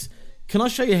fact, Chris, can I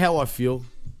show you how I feel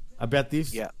about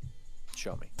this? Yeah,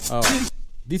 show me. Oh,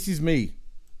 this is me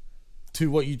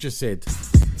to what you just said.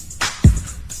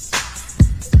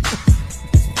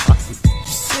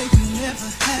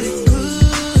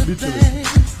 Literally.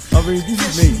 I mean,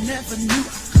 this is me.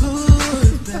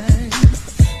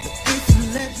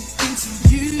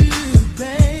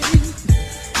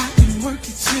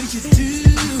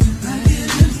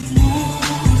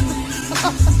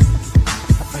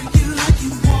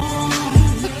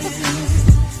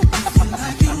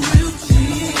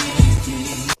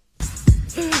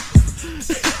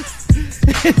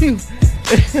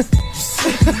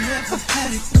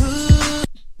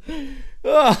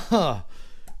 Oh,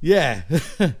 yeah.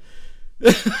 What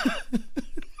the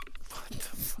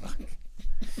fuck?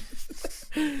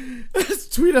 That's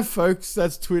Twitter, folks.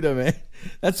 That's Twitter, man.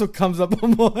 That's what comes up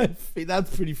on my feed.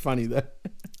 That's pretty funny, though.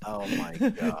 Oh, my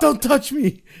God. Don't touch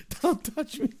me. Don't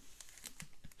touch me.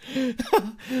 I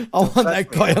want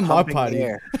that guy at my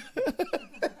party.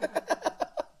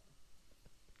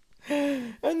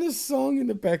 And the song in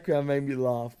the background made me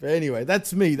laugh. But anyway,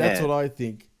 that's me. That's what I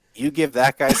think. You give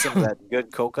that guy some of that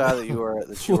good coca that you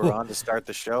were on to start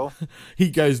the show. He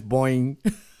goes boing.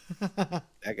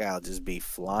 That guy'll just be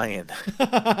flying.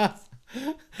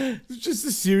 It's just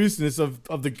the seriousness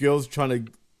of the girls trying to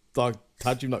like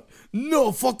touch him. Like,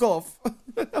 no, fuck off.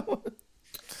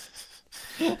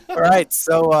 All right,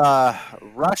 so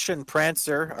Rush and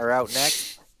Prancer are out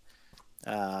next.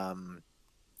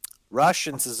 Rush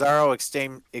and Cesaro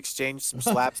exchange some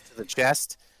slaps to the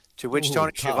chest, to which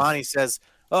Tony Schiavone says,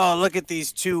 "Oh, look at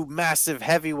these two massive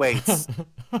heavyweights."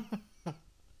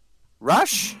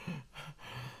 Rush?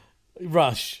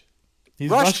 He's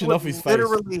Rush rushing off his face.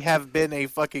 Literally have been a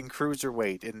fucking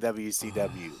cruiserweight in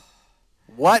WCW.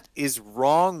 What is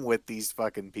wrong with these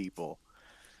fucking people?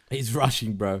 He's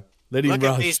rushing, bro. Let him rush.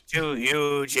 Look at these two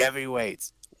huge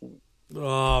heavyweights.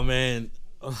 Oh, man.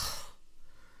 Ugh.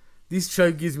 This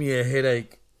show gives me a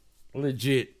headache.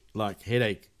 Legit, like,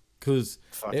 headache. Because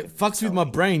it fucks with my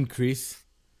brain, Chris.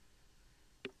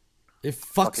 It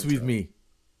fucks with me.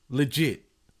 Legit.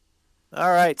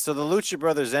 All right, so the Lucha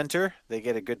Brothers enter. They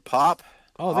get a good pop.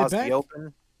 Oh, they're back?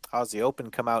 Aussie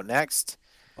Open come out next.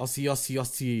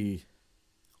 Aussie.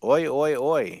 Oi, oi,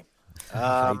 oi.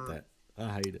 I hate that. I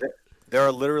hate it. There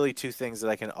are literally two things that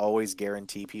I can always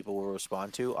guarantee people will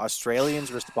respond to. Australians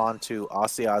respond to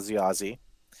Aussie.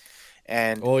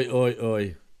 And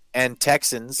oi. And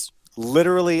Texans,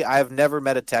 literally, I've never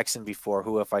met a Texan before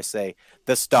who, if I say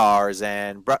the stars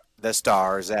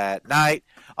at night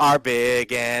are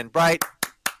big and bright,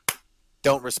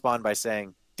 don't respond by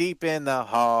saying deep in the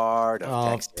heart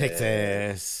of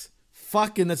Texas.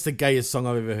 Fucking, that's the gayest song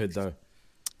I've ever heard, though.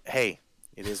 Hey,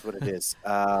 it is what it is.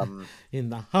 In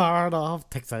the heart of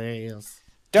Texas.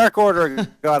 Dark Order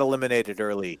got eliminated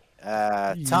early.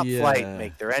 Top Flight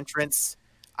make their entrance.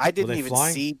 I didn't even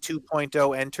see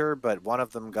 2.0 enter, but one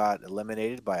of them got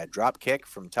eliminated by a drop kick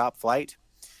from Top Flight.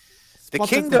 The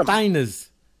Kingdom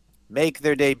make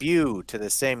their debut to the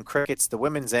same crickets the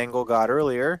women's angle got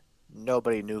earlier.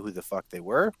 Nobody knew who the fuck they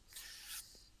were.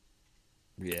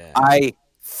 Yeah. I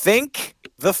think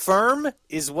the Firm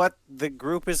is what the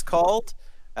group is called.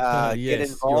 Yes, get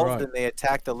involved and they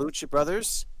attack the Lucha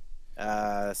Brothers.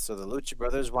 So the Lucha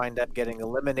Brothers wind up getting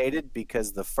eliminated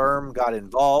because the Firm got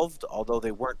involved. Although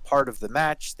they weren't part of the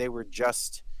match, they were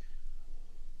just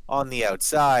on the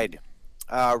outside.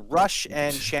 Rush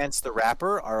and Chance the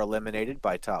Rapper are eliminated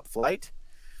by Top Flight.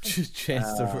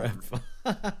 Chance the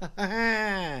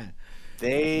Rapper.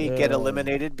 They get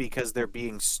eliminated because they're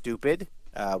being stupid.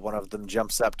 One of them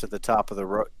jumps up to the top of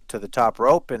the top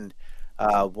rope, and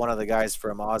one of the guys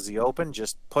from Aussie Open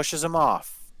just pushes him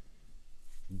off.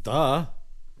 Duh.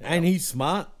 And he's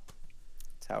smart.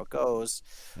 That's how it goes.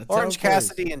 Orange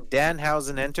Cassidy and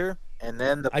Danhausen enter, and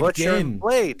then the Butcher and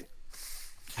Blade.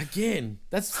 Again.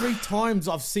 That's 3 times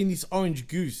I've seen this orange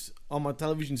goose on my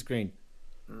television screen.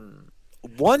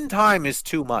 1 time is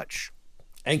too much.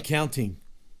 And counting.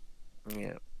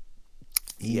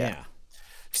 Yeah.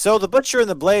 So the Butcher and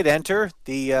the Blade enter.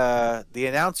 The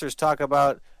announcers talk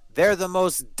about they're the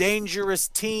most dangerous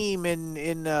team in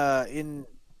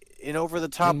over the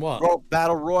top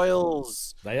battle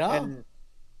royals. They are. And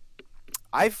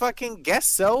I fucking guess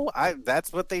so.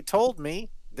 That's what they told me.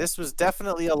 This was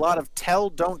definitely a lot of tell,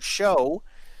 don't show.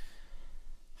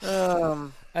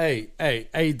 Hey,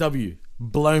 AEW,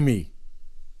 blow me.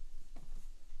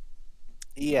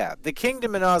 Yeah, the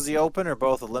Kingdom and Aussie Open are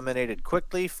both eliminated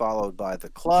quickly, followed by the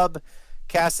Club.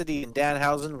 Cassidy and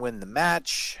Danhausen win the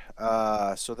match,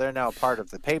 so they're now part of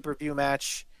the pay-per-view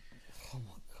match. Oh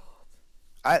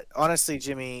my god! Honestly,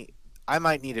 Jimmy, I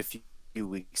might need a few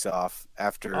weeks off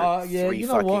after 3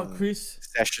 Chris?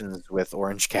 sessions with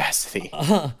Orange Cassidy.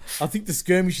 I think the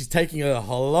Skirmish is taking a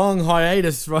long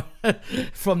hiatus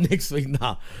from next week.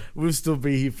 Nah, we'll still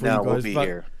be here for you guys. We'll be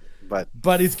here.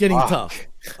 But it's getting tough.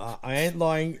 I ain't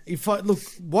lying.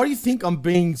 Why do you think I'm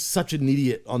being such an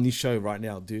idiot on this show right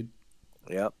now, dude?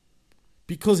 Yep.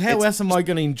 Because how else am I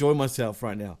going to enjoy myself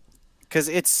right now? Because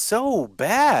it's so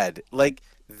bad. Like,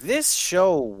 this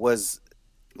show was,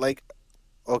 like,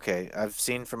 okay, I've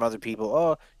seen from other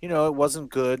people, it wasn't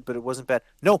good, but it wasn't bad.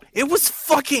 No, it was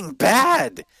fucking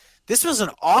bad. This was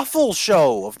an awful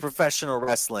show of professional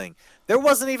wrestling. There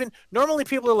wasn't even, normally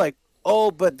people are like,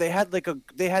 but they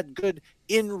had good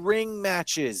in-ring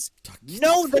matches.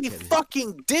 No, they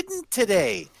fucking didn't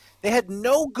today. They had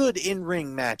no good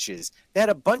in-ring matches. They had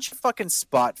a bunch of fucking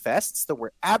spot fests that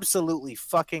were absolutely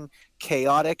fucking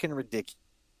chaotic and ridiculous.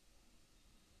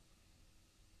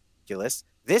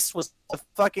 This was a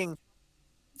fucking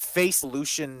face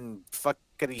solution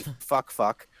fuckity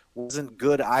fuck. Wasn't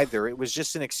good either. It was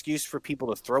just an excuse for people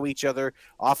to throw each other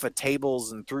off of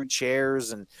tables and through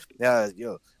chairs, and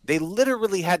they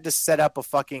literally had to set up a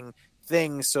fucking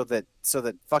thing so that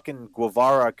fucking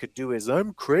Guevara could do his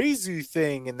 "I'm crazy"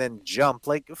 thing and then jump.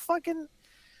 Like, fucking,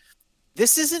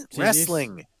 this isn't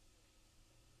wrestling.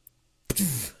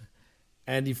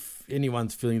 And if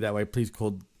anyone's feeling that way, please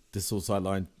call the Suicide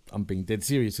Line. I'm being dead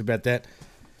serious about that.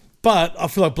 But I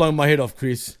feel like blowing my head off,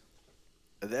 Chris.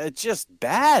 It's just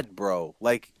bad, bro.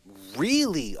 Like,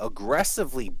 really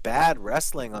aggressively bad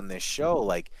wrestling on this show.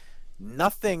 Like,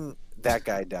 nothing. That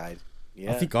guy died.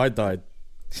 Yeah, I think I died.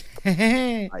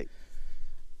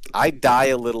 I die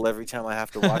a little every time I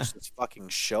have to watch this fucking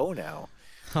show now.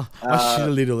 I shit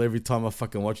a little every time I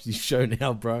fucking watch this show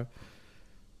now, bro.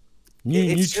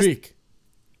 New trick.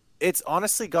 It's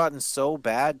honestly gotten so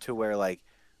bad to where, like,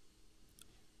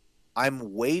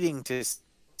 I'm waiting to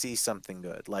see something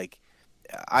good. Like,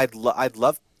 I'd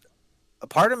love. A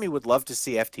part of me would love to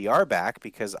see FTR back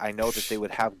because I know that they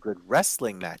would have good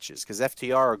wrestling matches because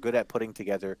FTR are good at putting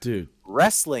together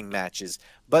wrestling matches.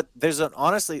 But there's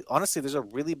honestly, there's a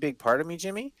really big part of me,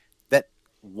 Jimmy, that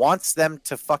wants them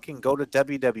to fucking go to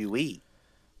WWE.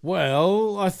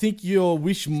 Well, I think your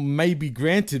wish may be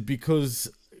granted because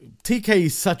TK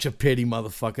is such a petty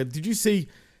motherfucker. Did you see,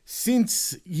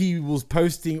 since he was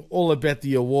posting all about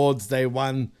the awards they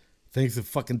won, thanks to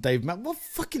fucking Dave Matt. What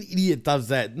fucking idiot does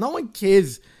that? No one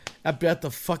cares about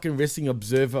the fucking Wrestling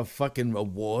Observer fucking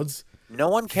awards. No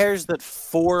one cares that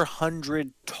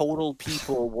 400 total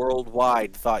people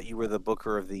worldwide thought you were the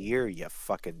Booker of the Year, you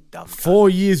fucking dumb guy. 4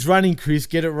 years running, Chris.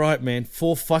 Get it right, man.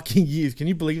 4 fucking years. Can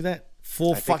you believe that?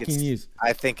 4 fucking years.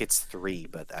 I think it's 3,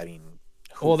 but I mean...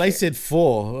 They said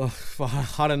 4.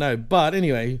 I don't know. But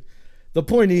anyway... The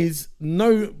point is,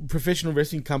 no professional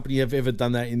wrestling company have ever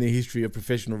done that in the history of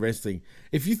professional wrestling.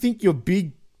 If you think you're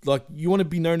big, like you want to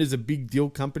be known as a big deal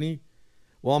company,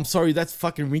 well, I'm sorry, that's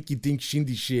fucking rinky-dink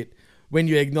shindy shit when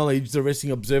you acknowledge the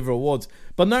Wrestling Observer Awards.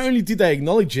 But not only did they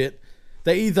acknowledge it,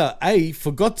 they either A,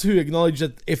 forgot to acknowledge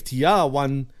that FTR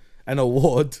won an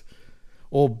award,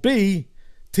 or B,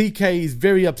 TK is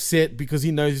very upset because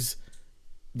he knows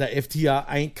that FTR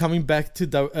ain't coming back to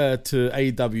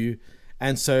AEW,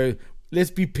 and so... let's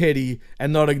be petty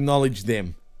and not acknowledge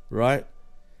them. right?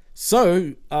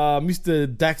 So,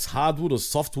 Mr. Dax Hardwood or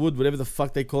Softwood, whatever the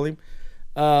fuck they call him,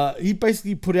 he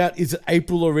basically put out, is it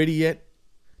April already yet?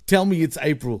 Tell me it's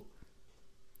April.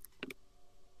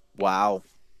 Wow.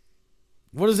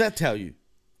 What does that tell you?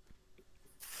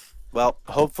 Well,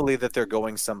 hopefully that they're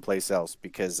going someplace else,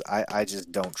 because I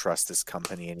just don't trust this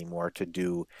company anymore to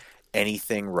do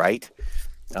anything right.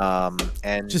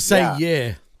 And just say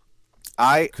yeah.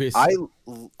 Chris.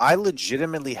 I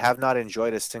legitimately have not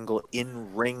enjoyed a single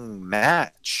in-ring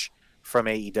match from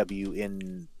AEW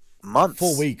in months.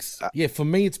 4 weeks. Yeah, for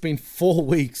me it's been 4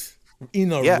 weeks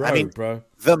in a row, bro.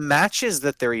 The matches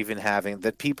that they're even having,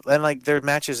 that people, and like their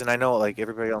matches, and I know like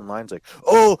everybody online's like,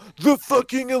 oh, the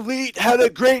fucking Elite had a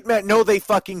great match. No, they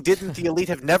fucking didn't. The Elite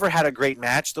have never had a great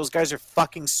match. Those guys are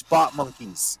fucking spot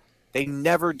monkeys. They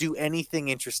never do anything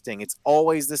interesting. It's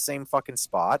always the same fucking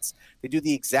spots. They do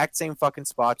the exact same fucking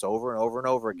spots over and over and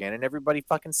over again, and everybody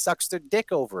fucking sucks their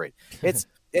dick over it.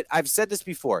 I've said this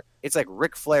before. It's like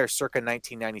Ric Flair circa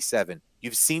 1997.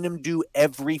 You've seen him do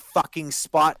every fucking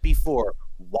spot before.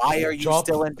 Why are you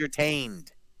still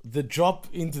entertained? The drop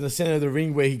into the center of the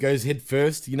ring where he goes head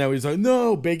first, you know, he's like,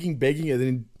 no, begging, and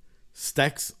then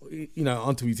stacks, you know,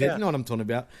 onto his head. You know what I'm talking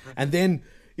about? And then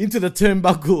into the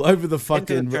turnbuckle over the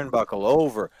fucking... Into the turnbuckle,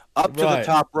 over. Up to the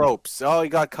top ropes. Oh, he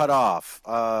got cut off.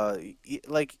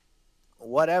 Like,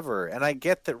 whatever. And I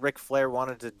get that Ric Flair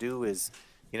wanted to do his...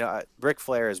 You know, Ric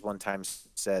Flair has one time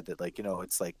said that, like, you know,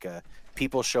 it's like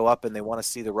people show up and they want to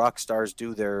see the rock stars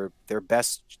do their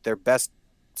best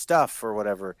stuff or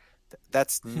whatever.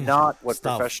 That's not what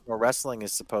professional wrestling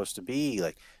is supposed to be.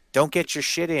 Like, don't get your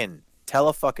shit in. Tell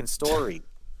a fucking story.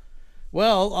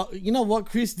 Well, you know what,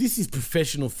 Chris? This is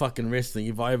professional fucking wrestling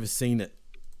if I ever seen it.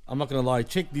 I'm not going to lie.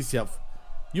 Check this out.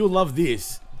 You'll love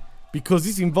this because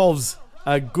this involves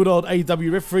a good old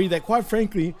AEW referee that, quite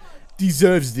frankly,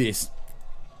 deserves this.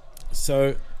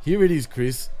 So here it is,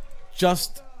 Chris,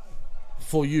 just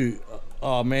for you.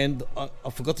 Oh man, I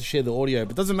forgot to share the audio,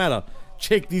 but doesn't matter.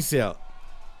 Check this out.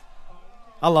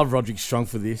 I love Roderick Strong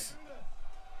for this.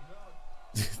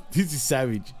 This is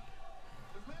savage.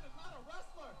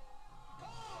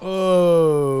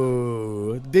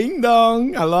 Oh, ding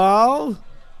dong, hello.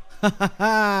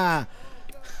 Well,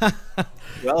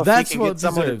 if That's we can what get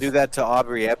someone deserves. to do that to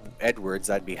Aubrey Edwards,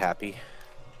 I'd be happy.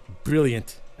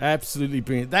 Brilliant. Absolutely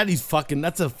brilliant.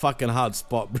 That's a fucking hard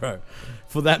spot, bro,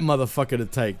 for that motherfucker to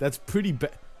take. That's pretty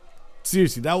bad.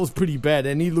 Seriously, that was pretty bad,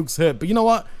 and he looks hurt. But you know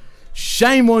what?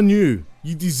 Shame on you.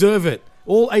 You deserve it.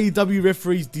 All AEW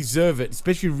referees deserve it,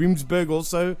 especially Rimsberg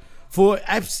also, for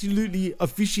absolutely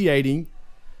officiating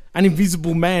an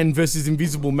Invisible Man versus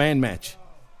Invisible Man match.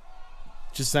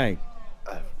 Just saying.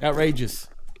 Outrageous.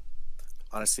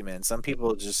 Honestly, man, some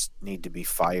people just need to be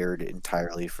fired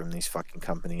entirely from these fucking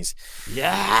companies.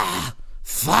 Yeah,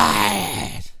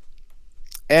 fired.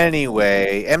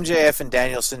 Anyway, MJF and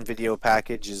Danielson video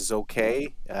package is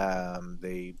okay.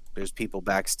 There's people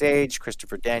backstage.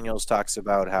 Christopher Daniels talks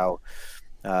about how,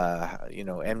 you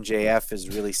know, MJF is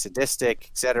really sadistic,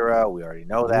 etc. We already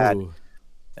know that.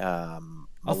 I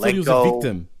thought he was a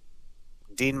victim.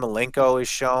 Dean Malenko is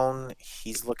shown.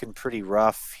 He's looking pretty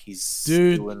rough. He's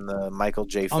doing the Michael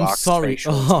J. Fox. I'm sorry.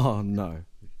 facials. Oh, no.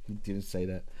 You didn't say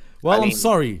that. Well, I'm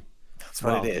sorry. That's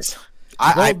what it is.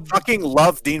 I fucking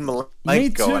love Dean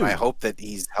Malenko, and I hope that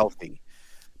he's healthy.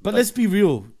 But let's be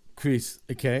real, Chris,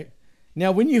 okay?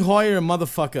 Now, when you hire a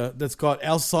motherfucker that's got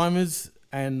Alzheimer's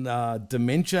and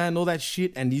dementia and all that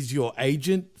shit, and he's your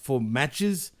agent for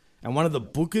matches and one of the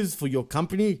bookers for your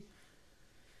company,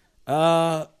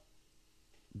 ding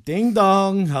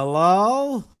dong,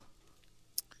 hello?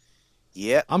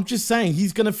 Yeah. I'm just saying,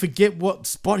 he's going to forget what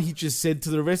spot he just said to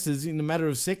the wrestlers in a matter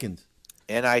of seconds.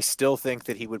 And I still think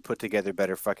that he would put together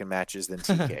better fucking matches than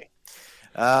TK.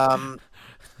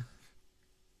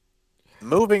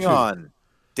 Moving on.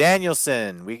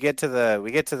 Danielson. We get to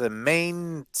the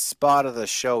main spot of the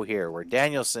show here, where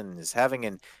Danielson is having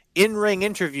an in-ring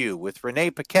interview with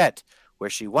Renee Paquette, where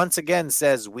she once again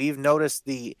says, "We've noticed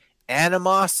the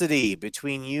animosity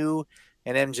between you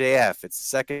and MJF. It's the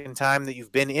second time that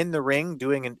you've been in the ring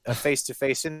doing a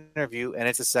face-to-face interview, and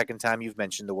it's the second time you've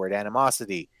mentioned the word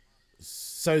animosity."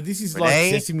 So this is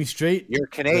Renee, like Sesame Street. You're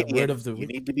Canadian. You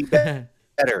need to be better.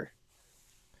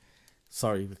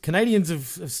 Sorry. Canadians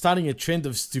are starting a trend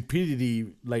of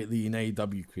stupidity lately in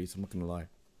AEW, Chris. I'm not going to lie.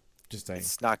 Just saying.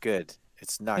 It's not good.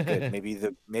 It's not good.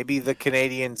 Maybe the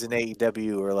Canadians in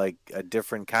AEW are like a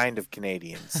different kind of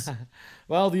Canadians.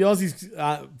 Well, the Aussies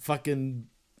are fucking...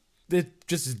 They're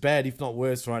just as bad, if not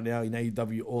worse, right now in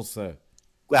AEW also.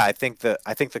 Well, I think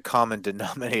the common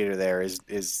denominator there is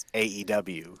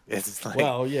AEW. It's like,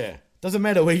 well, yeah. Doesn't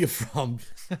matter where you're from.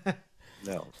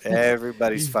 No,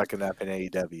 everybody's fucking up in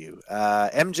AEW.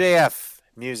 MJF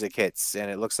music hits,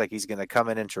 and it looks like he's going to come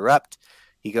and interrupt.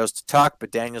 He goes to talk,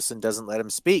 but Danielson doesn't let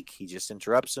him speak. He just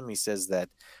interrupts him. He says that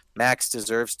Max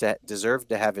deserved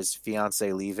to have his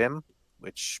fiance leave him,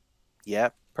 which, yeah,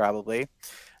 probably.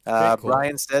 Cool.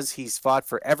 Brian says he's fought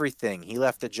for everything. He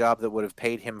left a job that would have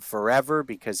paid him forever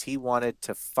because he wanted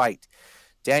to fight.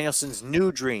 Danielson's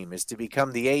new dream is to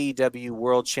become the AEW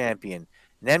World Champion.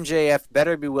 And MJF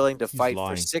better be willing to fight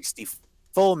for 60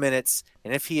 full minutes,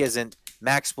 and if he isn't,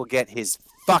 Max will get his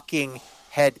fucking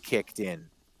head kicked in.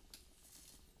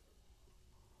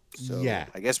 So yeah,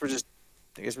 I guess we're just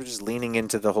leaning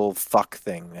into the whole fuck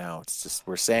thing now. It's just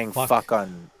we're saying fuck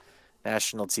on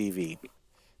national TV.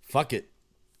 Fuck it.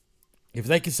 If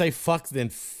they can say fuck, then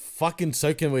fucking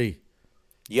so can we.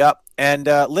 Yep. And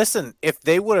listen, if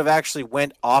they would have actually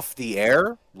went off the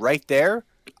air right there,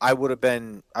 I would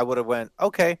have went,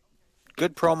 okay,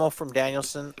 good promo from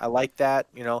Danielson. I like that.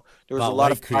 You know, there was a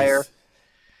lot of fire.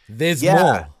 There's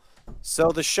more. So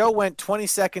the show went 20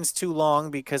 seconds too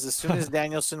long because as soon as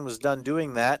Danielson was done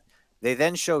doing that, they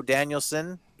then show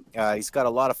Danielson. He's got a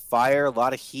lot of fire, a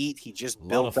lot of heat. He just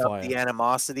built up the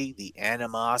animosity between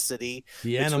him and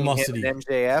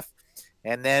MJF.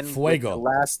 And then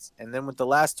with the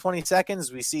last 20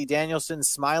 seconds, we see Danielson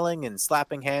smiling and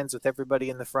slapping hands with everybody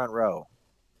in the front row.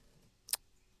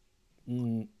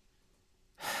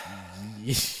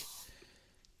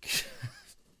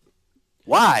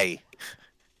 Why?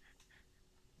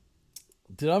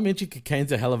 Did I mention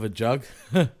cocaine's a hell of a drug?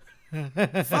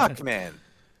 Fuck, man.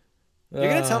 You're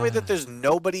going to tell me that there's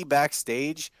nobody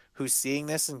backstage who's seeing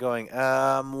this and going,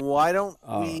 why don't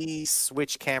we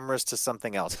switch cameras to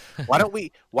something else? Why don't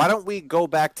we go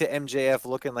back to MJF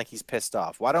looking like he's pissed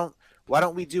off? Why don't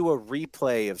we do a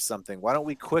replay of something? Why don't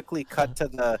we quickly cut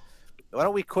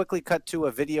to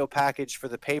a video package for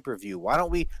the pay-per-view? Why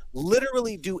don't we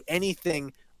literally do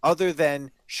anything other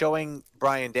than showing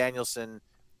Bryan Danielson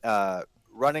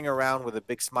running around with a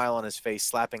big smile on his face,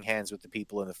 slapping hands with the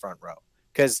people in the front row?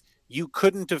 Because you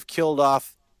couldn't have killed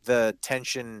off the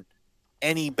tension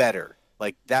any better.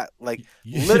 Like that,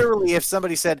 literally, if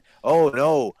somebody said, oh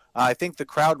no, I think the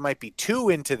crowd might be too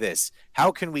into this.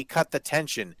 How can we cut the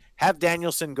tension? Have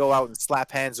Danielson go out and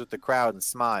slap hands with the crowd and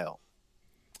smile.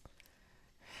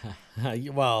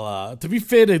 Well, to be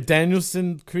fair to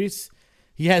Danielson, Chris,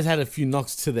 he has had a few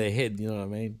knocks to their head. You know what I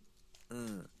mean?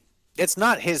 It's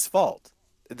not his fault.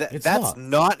 That's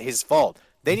not his fault.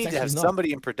 They need to have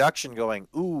somebody in production going,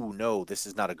 ooh, no, this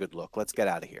is not a good look. Let's get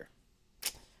out of here.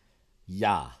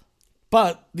 Yeah.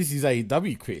 But this is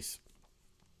AEW, Chris.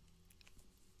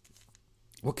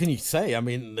 What can you say? I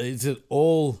mean, is it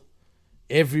all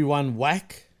everyone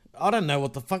whack? I don't know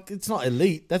what the fuck. It's not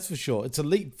elite, that's for sure. It's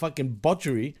elite fucking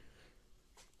botchery.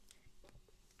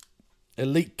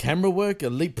 Elite camera work,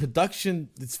 elite production.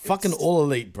 It's fucking all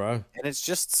elite, bro. And it's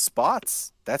just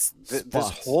spots. This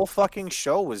whole fucking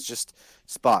show was just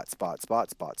spots.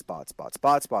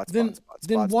 Then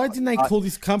why didn't they call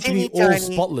this company All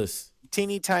Spotless?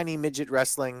 Teeny tiny midget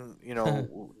wrestling. You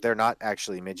know, they're not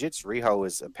actually midgets. Riho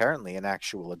is apparently an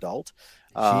actual adult.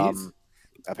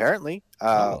 Apparently,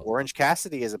 Orange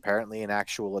Cassidy is apparently an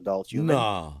actual adult human.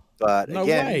 But no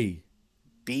again, way.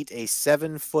 Beat a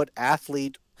 7-foot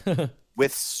athlete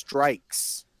with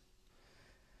strikes.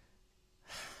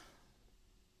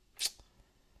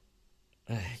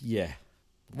 Yeah.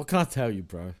 What can I tell you,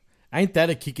 bro? Ain't that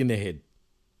a kick in the head?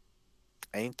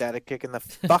 Ain't that a kick in the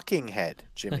fucking head,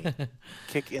 Jimmy?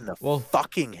 Kick in the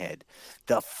fucking head.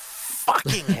 The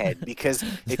fucking head. Because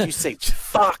if you say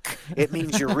fuck, it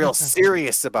means you're real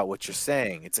serious about what you're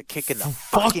saying. It's a kick in the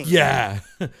fucking head.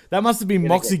 That must have been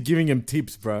Moxley giving him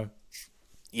tips, bro.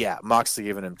 Yeah, Moxley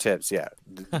giving him tips. Yeah,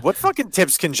 what fucking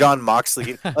tips can John Moxley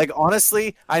give? Like,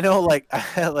 honestly, I know, like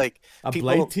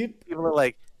blade tip.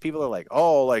 People are like,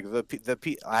 oh, like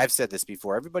I've said this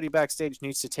before. Everybody backstage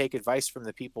needs to take advice from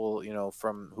the people, you know,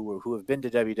 from who have been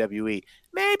to WWE.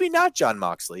 Maybe not John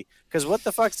Moxley, because what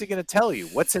the fuck's he gonna tell you?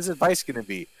 What's his advice gonna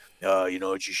be? You know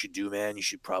what you should do, man? You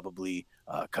should probably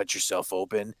cut yourself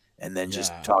open and then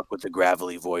just talk with a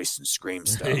gravelly voice and scream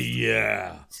stuff.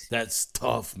 Yeah, that's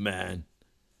tough, man.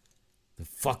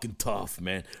 Fucking tough,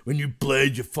 man. When you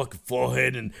blade your fucking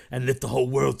forehead and let the whole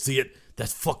world see it,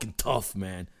 that's fucking tough,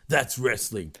 man. That's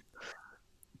wrestling.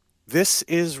 This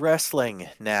is wrestling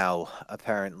now,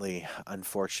 apparently,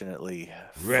 unfortunately.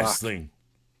 Wrestling. Fuck.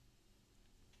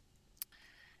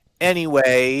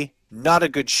 Anyway, not a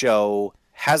good show.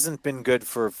 Hasn't been good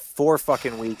for 4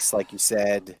 fucking weeks, like you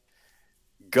said.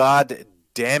 God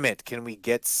damn it. Can we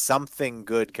get something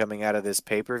good coming out of this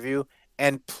pay-per-view?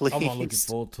 And please, I'm not looking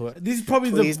forward to it. This is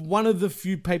probably one of the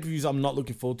few pay-per-views I'm not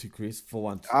looking forward to, Chris, for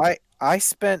once. I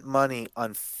spent money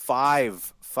on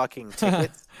 5 fucking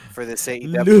tickets for this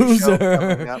AEW Loser.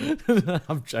 show coming up.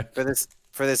 I'm joking.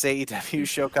 For this AEW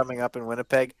show coming up in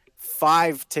Winnipeg.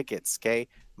 5 tickets, okay?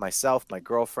 Myself, my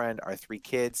girlfriend, our 3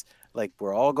 kids. Like,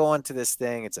 we're all going to this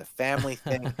thing. It's a family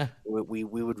thing. we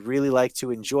would really like to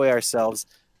enjoy ourselves.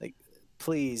 Like,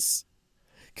 please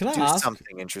Can I do ask,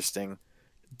 something interesting.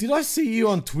 Did I see you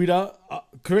on Twitter?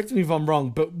 Correct me if I'm wrong,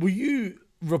 but were you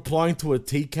replying to a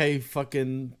TK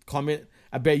fucking comment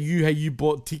about how you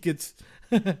bought tickets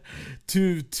to the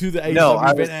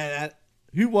AEW event?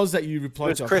 Who was that you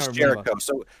replied to? It was Chris Jericho.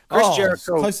 So Chris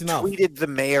Jericho tweeted the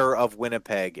mayor of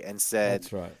Winnipeg and said,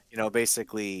 That's right. you know,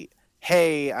 basically,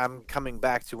 hey, I'm coming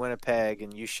back to Winnipeg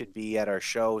and you should be at our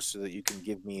show so that you can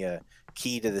give me a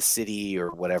key to the city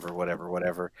or whatever.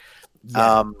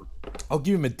 Yeah. I'll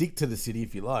give him a dick to the city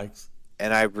if he likes.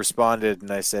 And I responded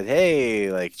and I said,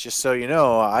 hey, like, just so you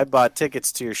know, I bought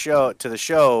tickets to the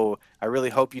show. I really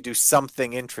hope you do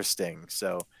something interesting.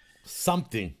 So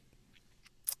something.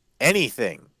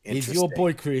 Anything interesting. He's your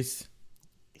boy, Chris.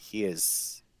 He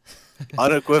is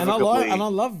unequivocally. and I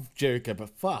love Jericho, but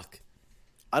fuck.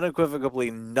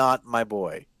 Unequivocally not my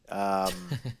boy.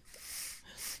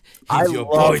 I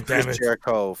love Chris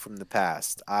Jericho from the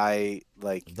past. The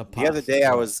other day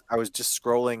I was just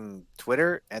scrolling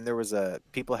Twitter and there was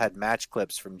people had match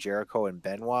clips from Jericho and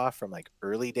Benoit from like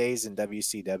early days in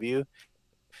WCW. And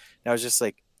I was just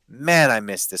like, man, I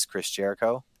miss this Chris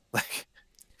Jericho. Like,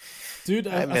 dude,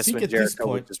 I miss think when at Jericho this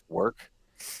point would just work.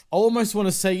 I almost want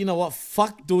to say, you know what?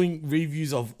 Fuck doing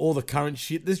reviews of all the current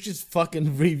shit. Let's just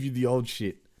fucking review the old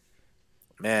shit.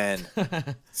 Man,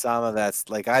 some of that's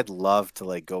like I'd love to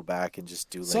like go back and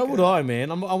just do. Like so would I,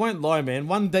 man. I won't lie, man.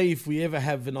 One day, if we ever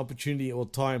have an opportunity or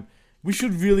time, we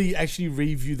should really actually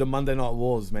review the Monday Night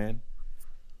Wars, man.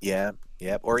 Yeah.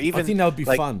 Or even I think that would be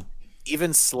fun.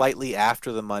 Even slightly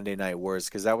after the Monday Night Wars,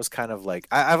 because that was kind of like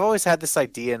I've always had this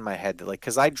idea in my head that like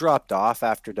because I dropped off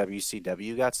after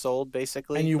WCW got sold,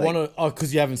 basically. And you like, want to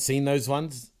because you haven't seen those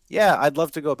ones. Yeah, I'd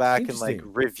love to go back and like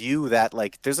review that.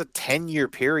 Like, there's a 10-year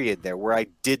period there where I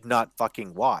did not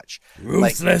fucking watch.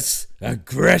 Ruthless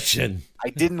aggression.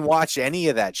 I didn't watch any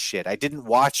of that shit. I didn't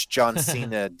watch John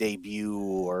Cena debut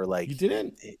or like. You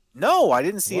didn't? No, I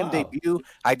didn't see him debut.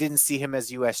 I didn't see him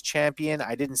as U.S. champion.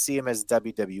 I didn't see him as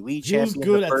WWE champion. He was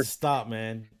good at the start,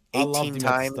 man. 18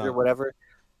 times or whatever.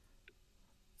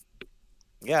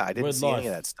 Yeah, I didn't see any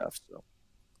of that stuff. So,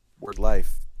 word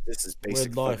life. This is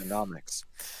basic thugonomics.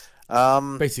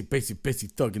 Basic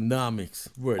thugonomics.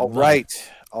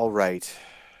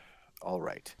 All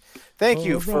right. Thank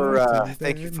you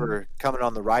for coming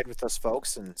on the ride with us,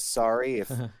 folks. And sorry if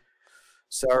the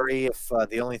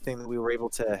only thing that we were able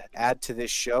to add to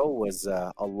this show was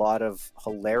a lot of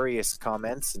hilarious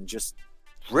comments and just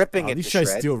ripping it. This to show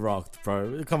shreds. still rocked,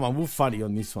 bro. Come on, we're funny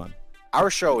on this one.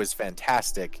 Our show is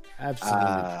fantastic.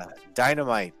 Absolutely.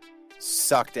 Dynamite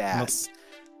sucked ass.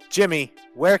 Jimmy,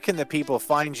 where can the people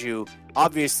find you?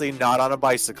 Obviously not on a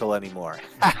bicycle anymore.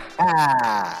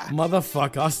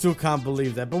 Motherfucker, I still can't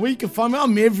believe that. But where you can find me,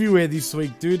 I'm everywhere this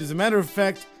week, dude. As a matter of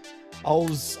fact,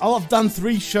 I've done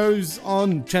 3 shows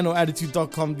on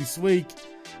channelattitude.com this week.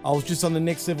 I was just on the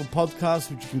Next Level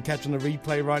podcast, which you can catch on the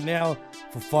replay right now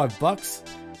for $5.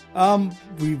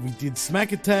 We did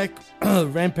Smack Attack,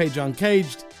 Rampage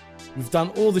Uncaged. We've done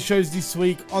all the shows this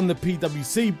week on the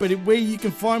PWC, but where you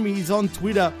can find me is on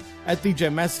Twitter at DJ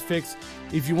MassFX.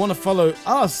 If you want to follow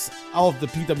us of the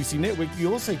PWC Network,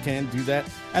 you also can do that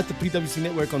at the PWC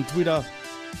Network on Twitter.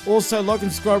 Also, like and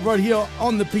subscribe right here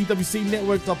on the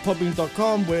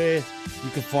PWCnetwork.podbean.com, where you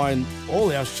can find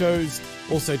all our shows.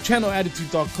 Also,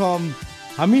 channelattitude.com,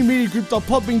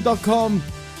 HaminMediaGroup.podbean.com.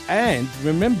 And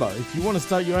remember, if you want to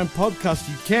start your own podcast,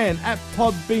 you can at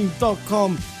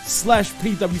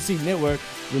podbean.com/PWC Network.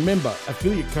 Remember,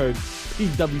 affiliate code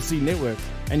PWC Network,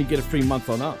 and you get a free month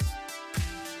on us.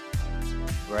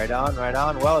 Right on.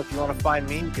 Well, if you want to find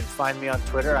me, you can find me on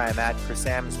Twitter. I am at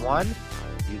ChrisAmbs1.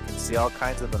 You can see all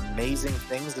kinds of amazing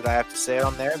things that I have to say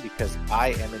on there because I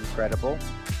am incredible.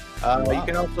 Wow. You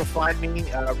can also find me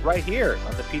right here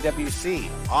on the PWC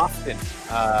often.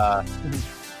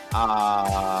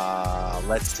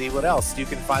 Let's see what else. You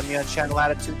can find me on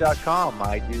channelattitude.com.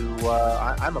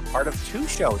 I'm a part of 2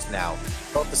 shows now,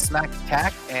 both the Smack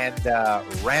Attack and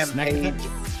Rampage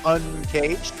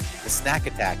Uncaged. The Snack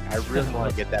Attack. I really want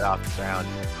to get that off the ground.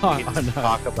 We can just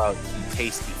talk about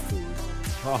tasty food.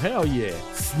 Oh hell yeah,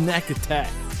 Snack Attack.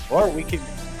 Or we could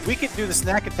do the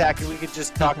Snack Attack and we could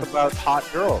just talk about hot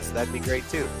girls. That'd be great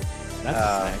too. That's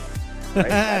a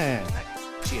snack. Right?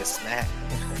 She a snack.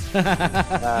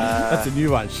 That's a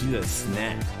new one. She's a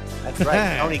snack. That's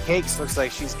right. Tony Cakes looks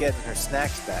like she's getting her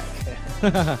snacks back.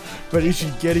 But is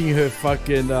she getting her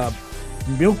fucking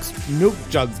milk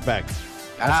jugs back?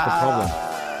 That's the problem.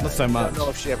 Not so much. I don't know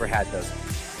if she ever had those.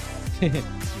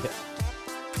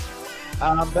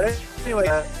 But anyway,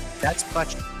 that's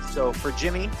much. So for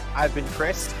Jimmy, I've been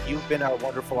Chris. You've been our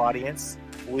wonderful audience.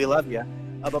 We love you.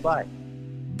 Bye-bye.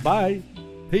 Bye.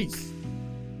 Peace.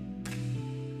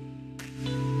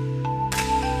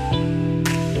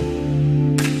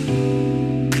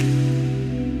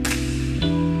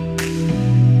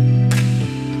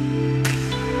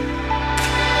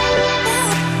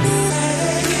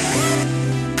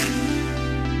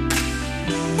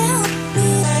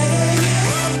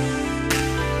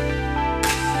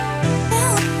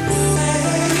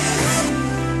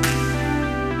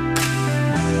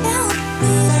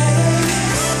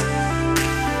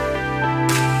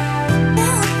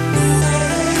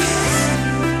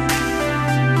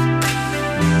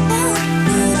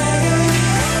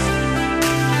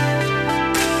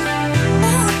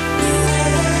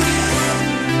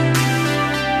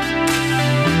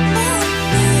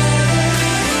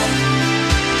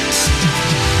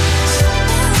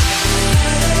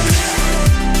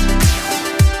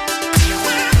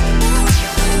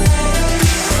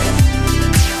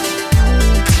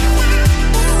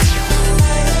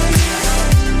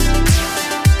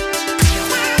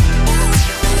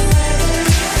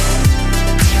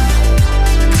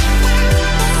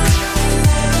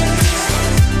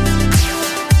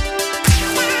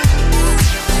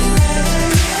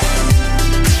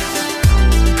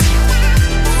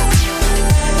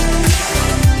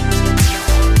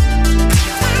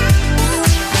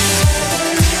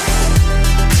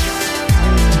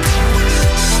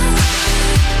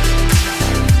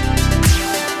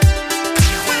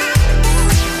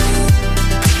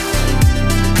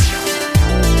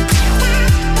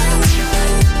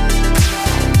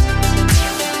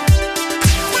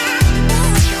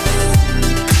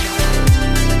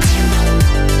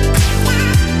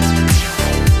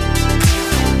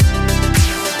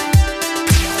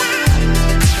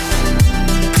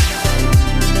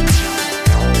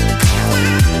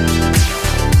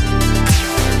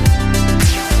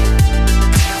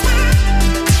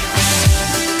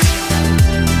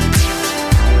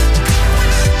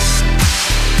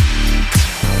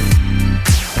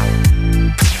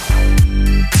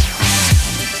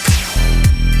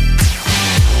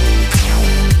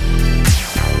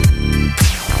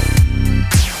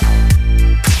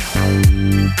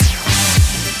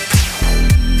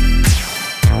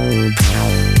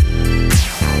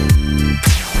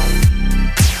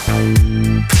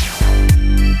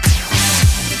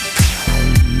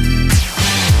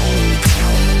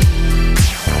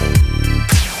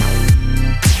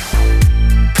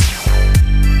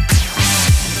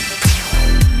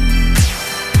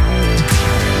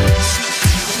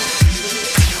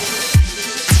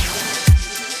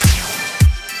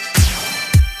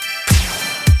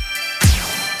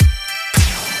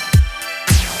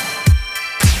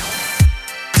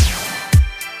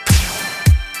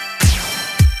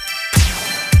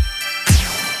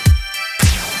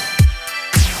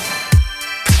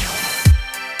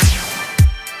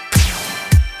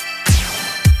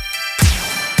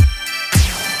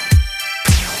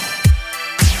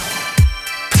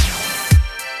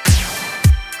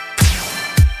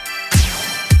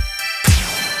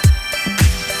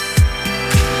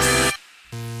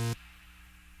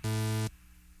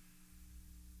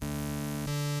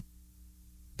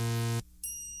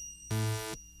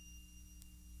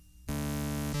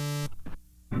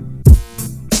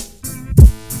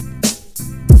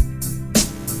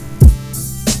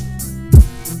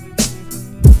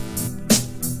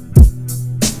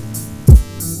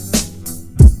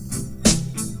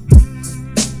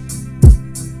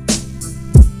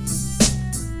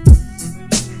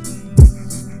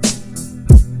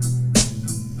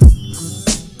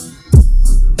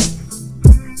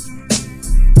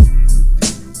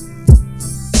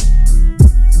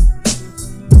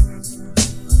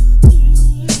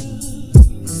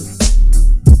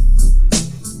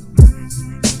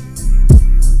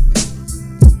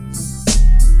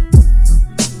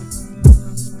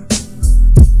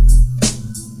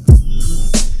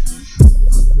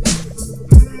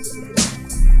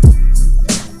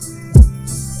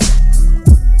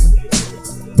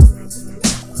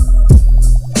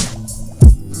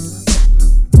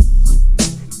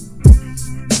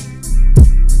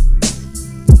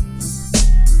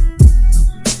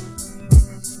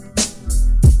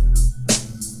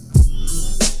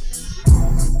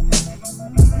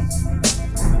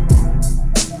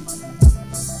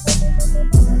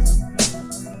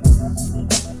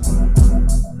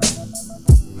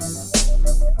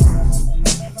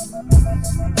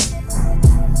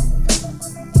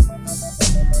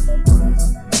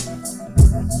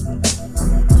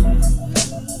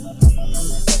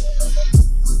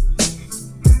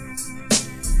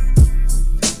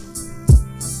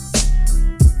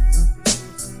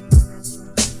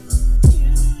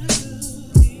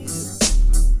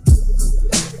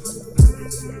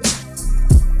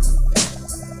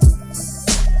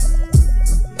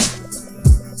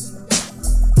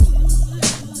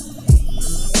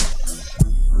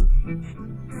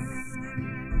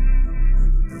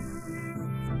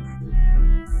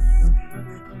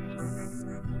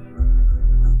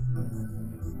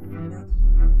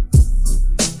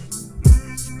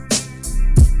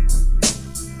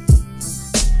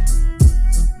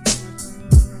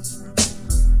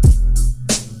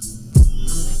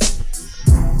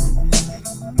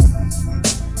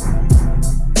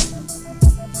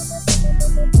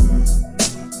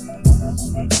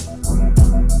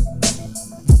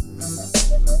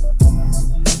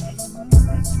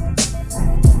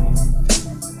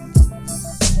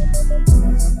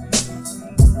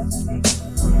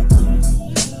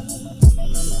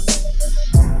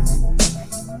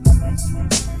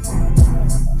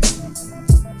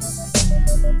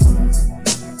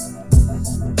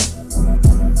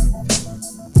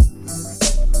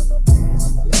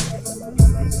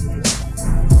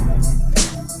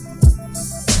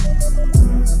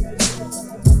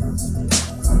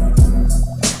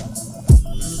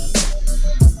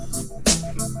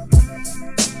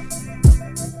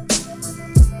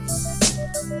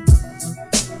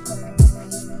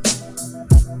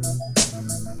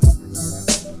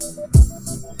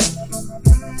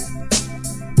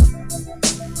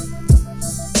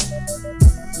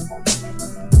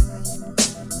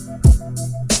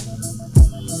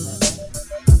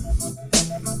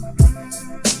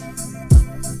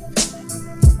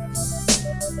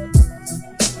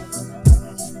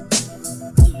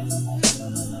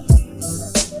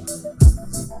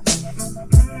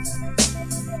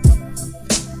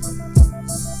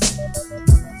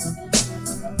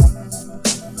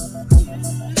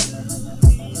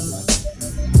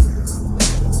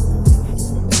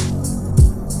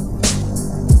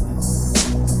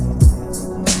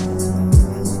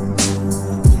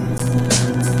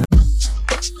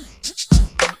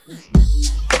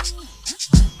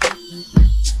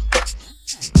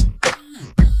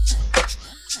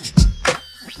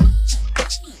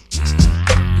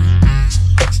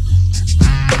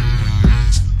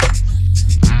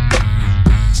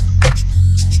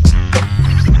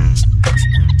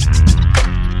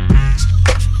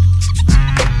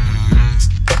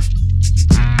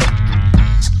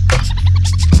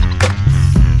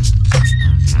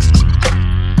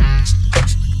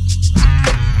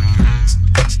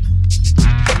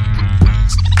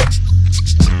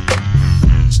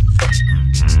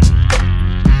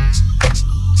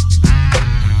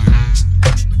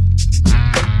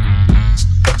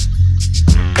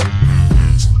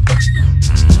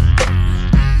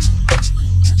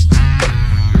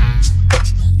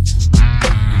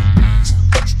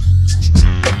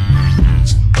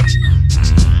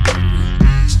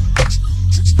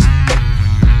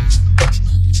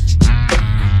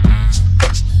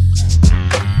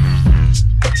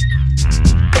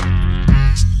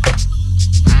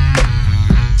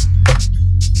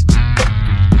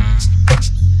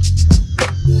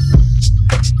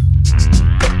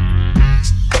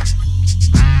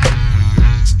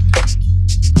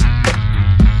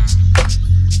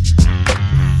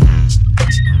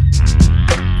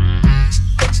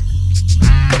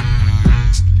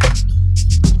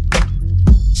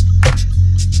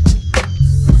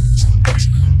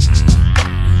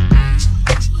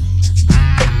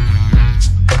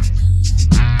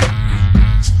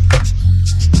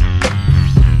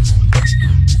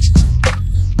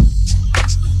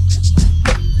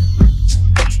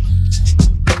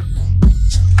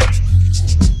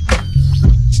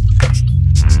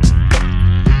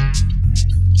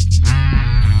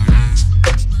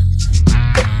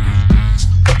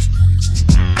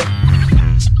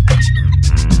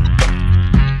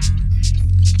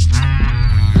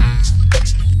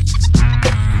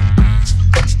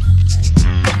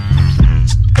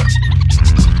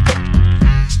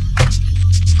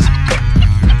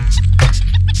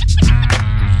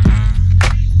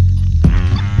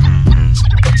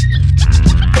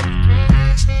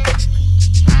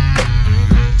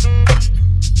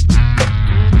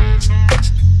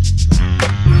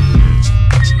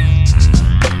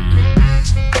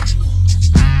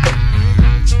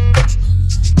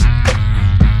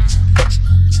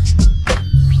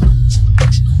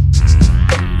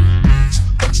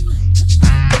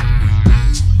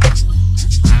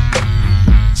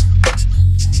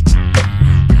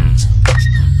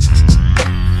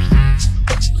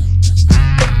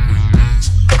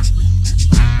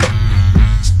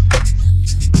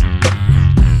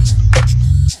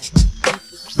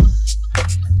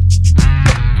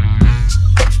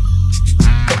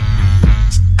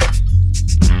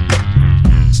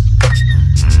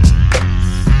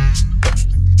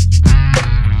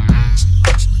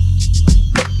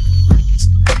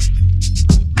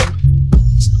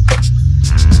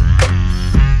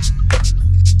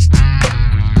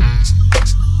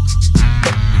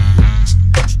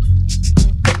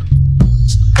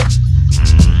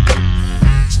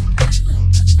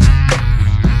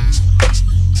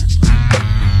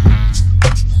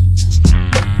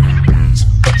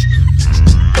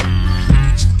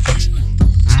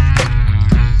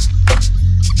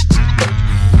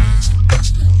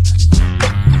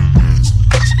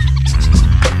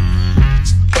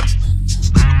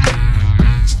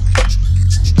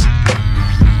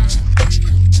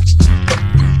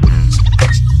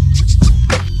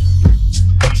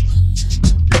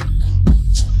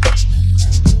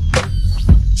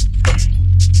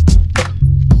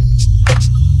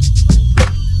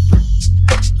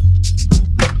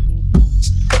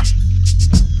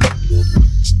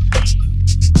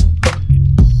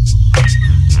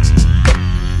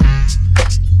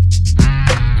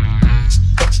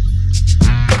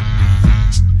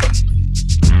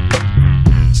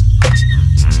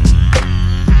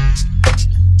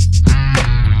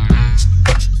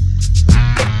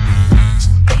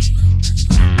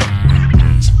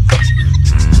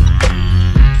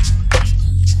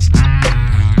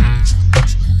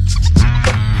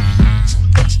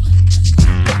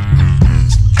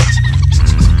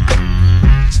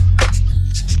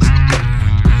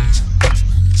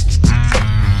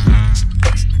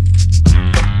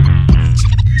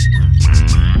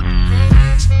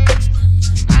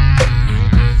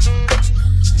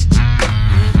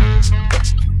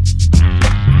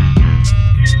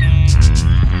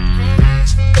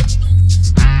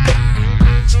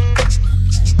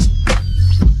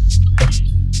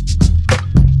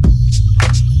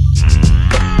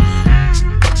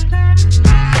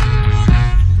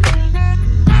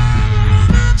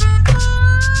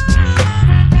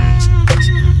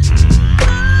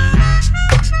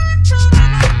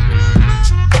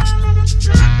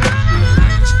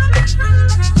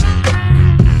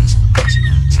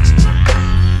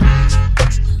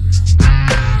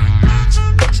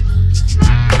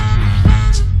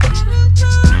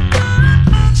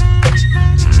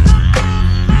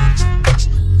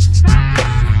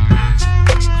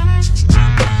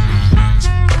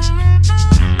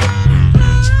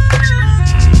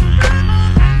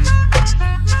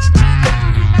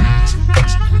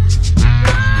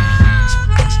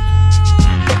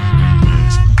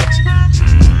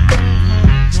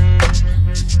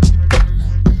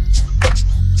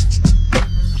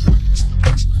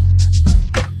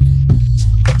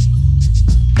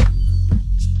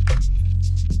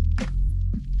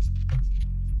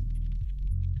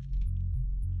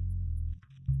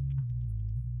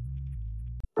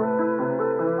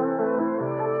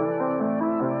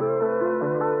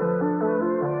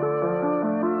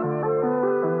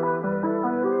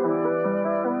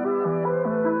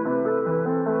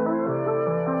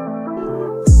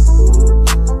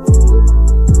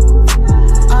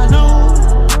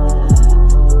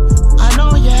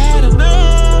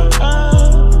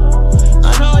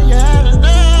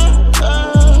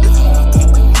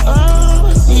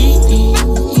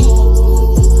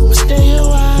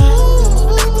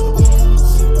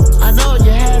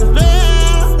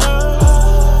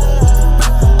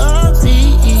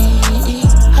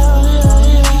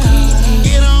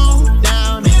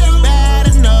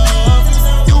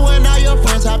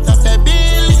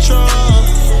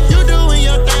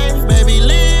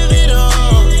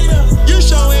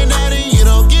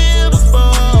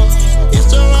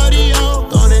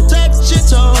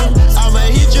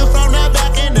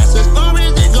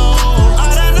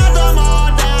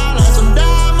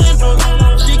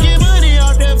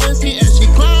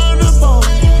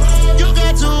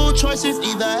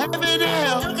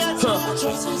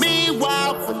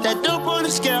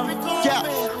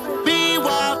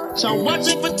 So I'm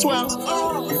watching for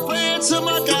 12. Praying to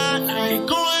my God, I ain't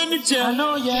going to jail. I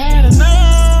know you had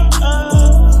enough.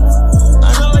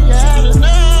 I know you had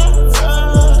enough.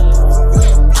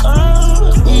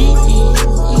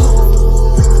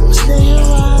 Stay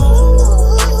around.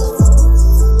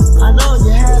 I know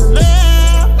you had enough.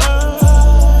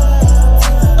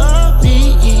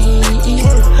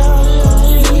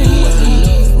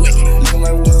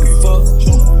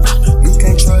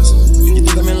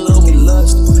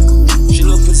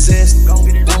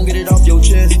 Don't get it off your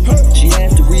chest. She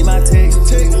asked to read my text.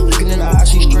 Looking in the eye,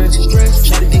 she stressed.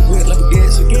 Try to get wet like a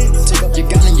guest. Take off your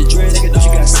gown and your dress. She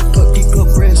got sick up, deep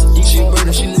up breast. She bird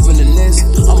and she live in the nest.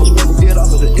 Almost never get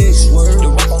off of the X. The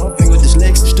rock on her finger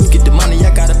dyslexia. Still get the money,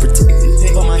 I gotta protect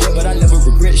it. On my head, but I never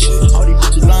regret shit. All these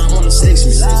bitches lying wanna sex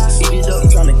me. Eat it up,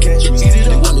 tryna catch me.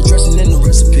 They want the dressing in the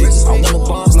recipe. I want the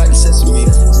bombs like the sesame.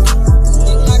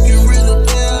 I can really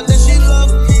tell that she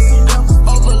love me.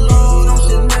 Overload on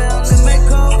Chanel and make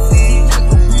coffee.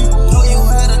 Know you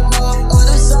had enough of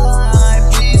the side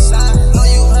piece. I know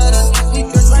you had enough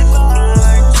because like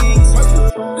Vikings.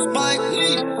 Spike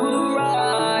Lee do the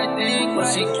right thing, but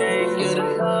she can't get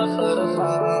enough of the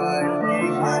Vikings.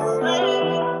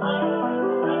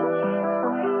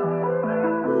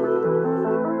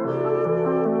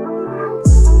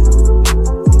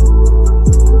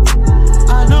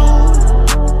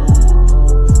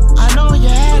 I know you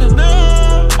had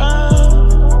enough.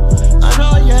 I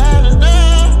know you had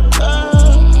enough.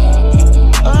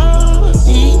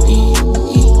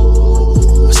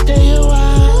 Stay a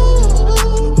while.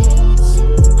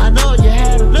 I know you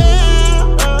had enough.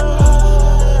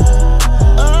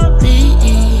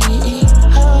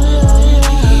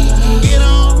 Get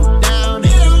on down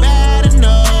if you bad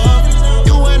enough.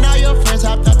 You and all your friends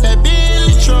hopped up that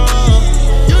Billy truck.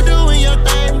 You doing your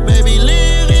thing, baby,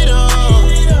 live it up.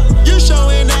 You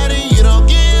showing that and you don't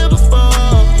give a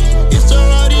fuck. It's a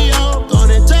rodeo,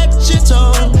 gonna touch your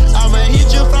toe. I'ma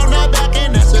hit you from the back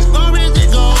and that's as far as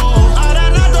it goes. All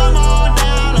that I come on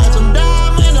down like some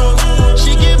dominoes.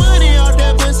 She get money off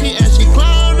that pussy and she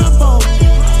climb the phone.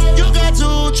 You got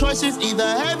two choices, either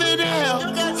heaven or hell.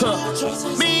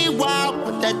 Meanwhile,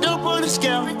 put that dope on the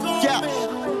scale. Yeah.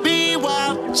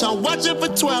 Meanwhile, so I'm watching for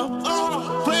 12.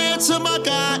 Praying to my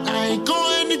God, I ain't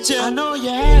going to jail. I know you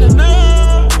had enough.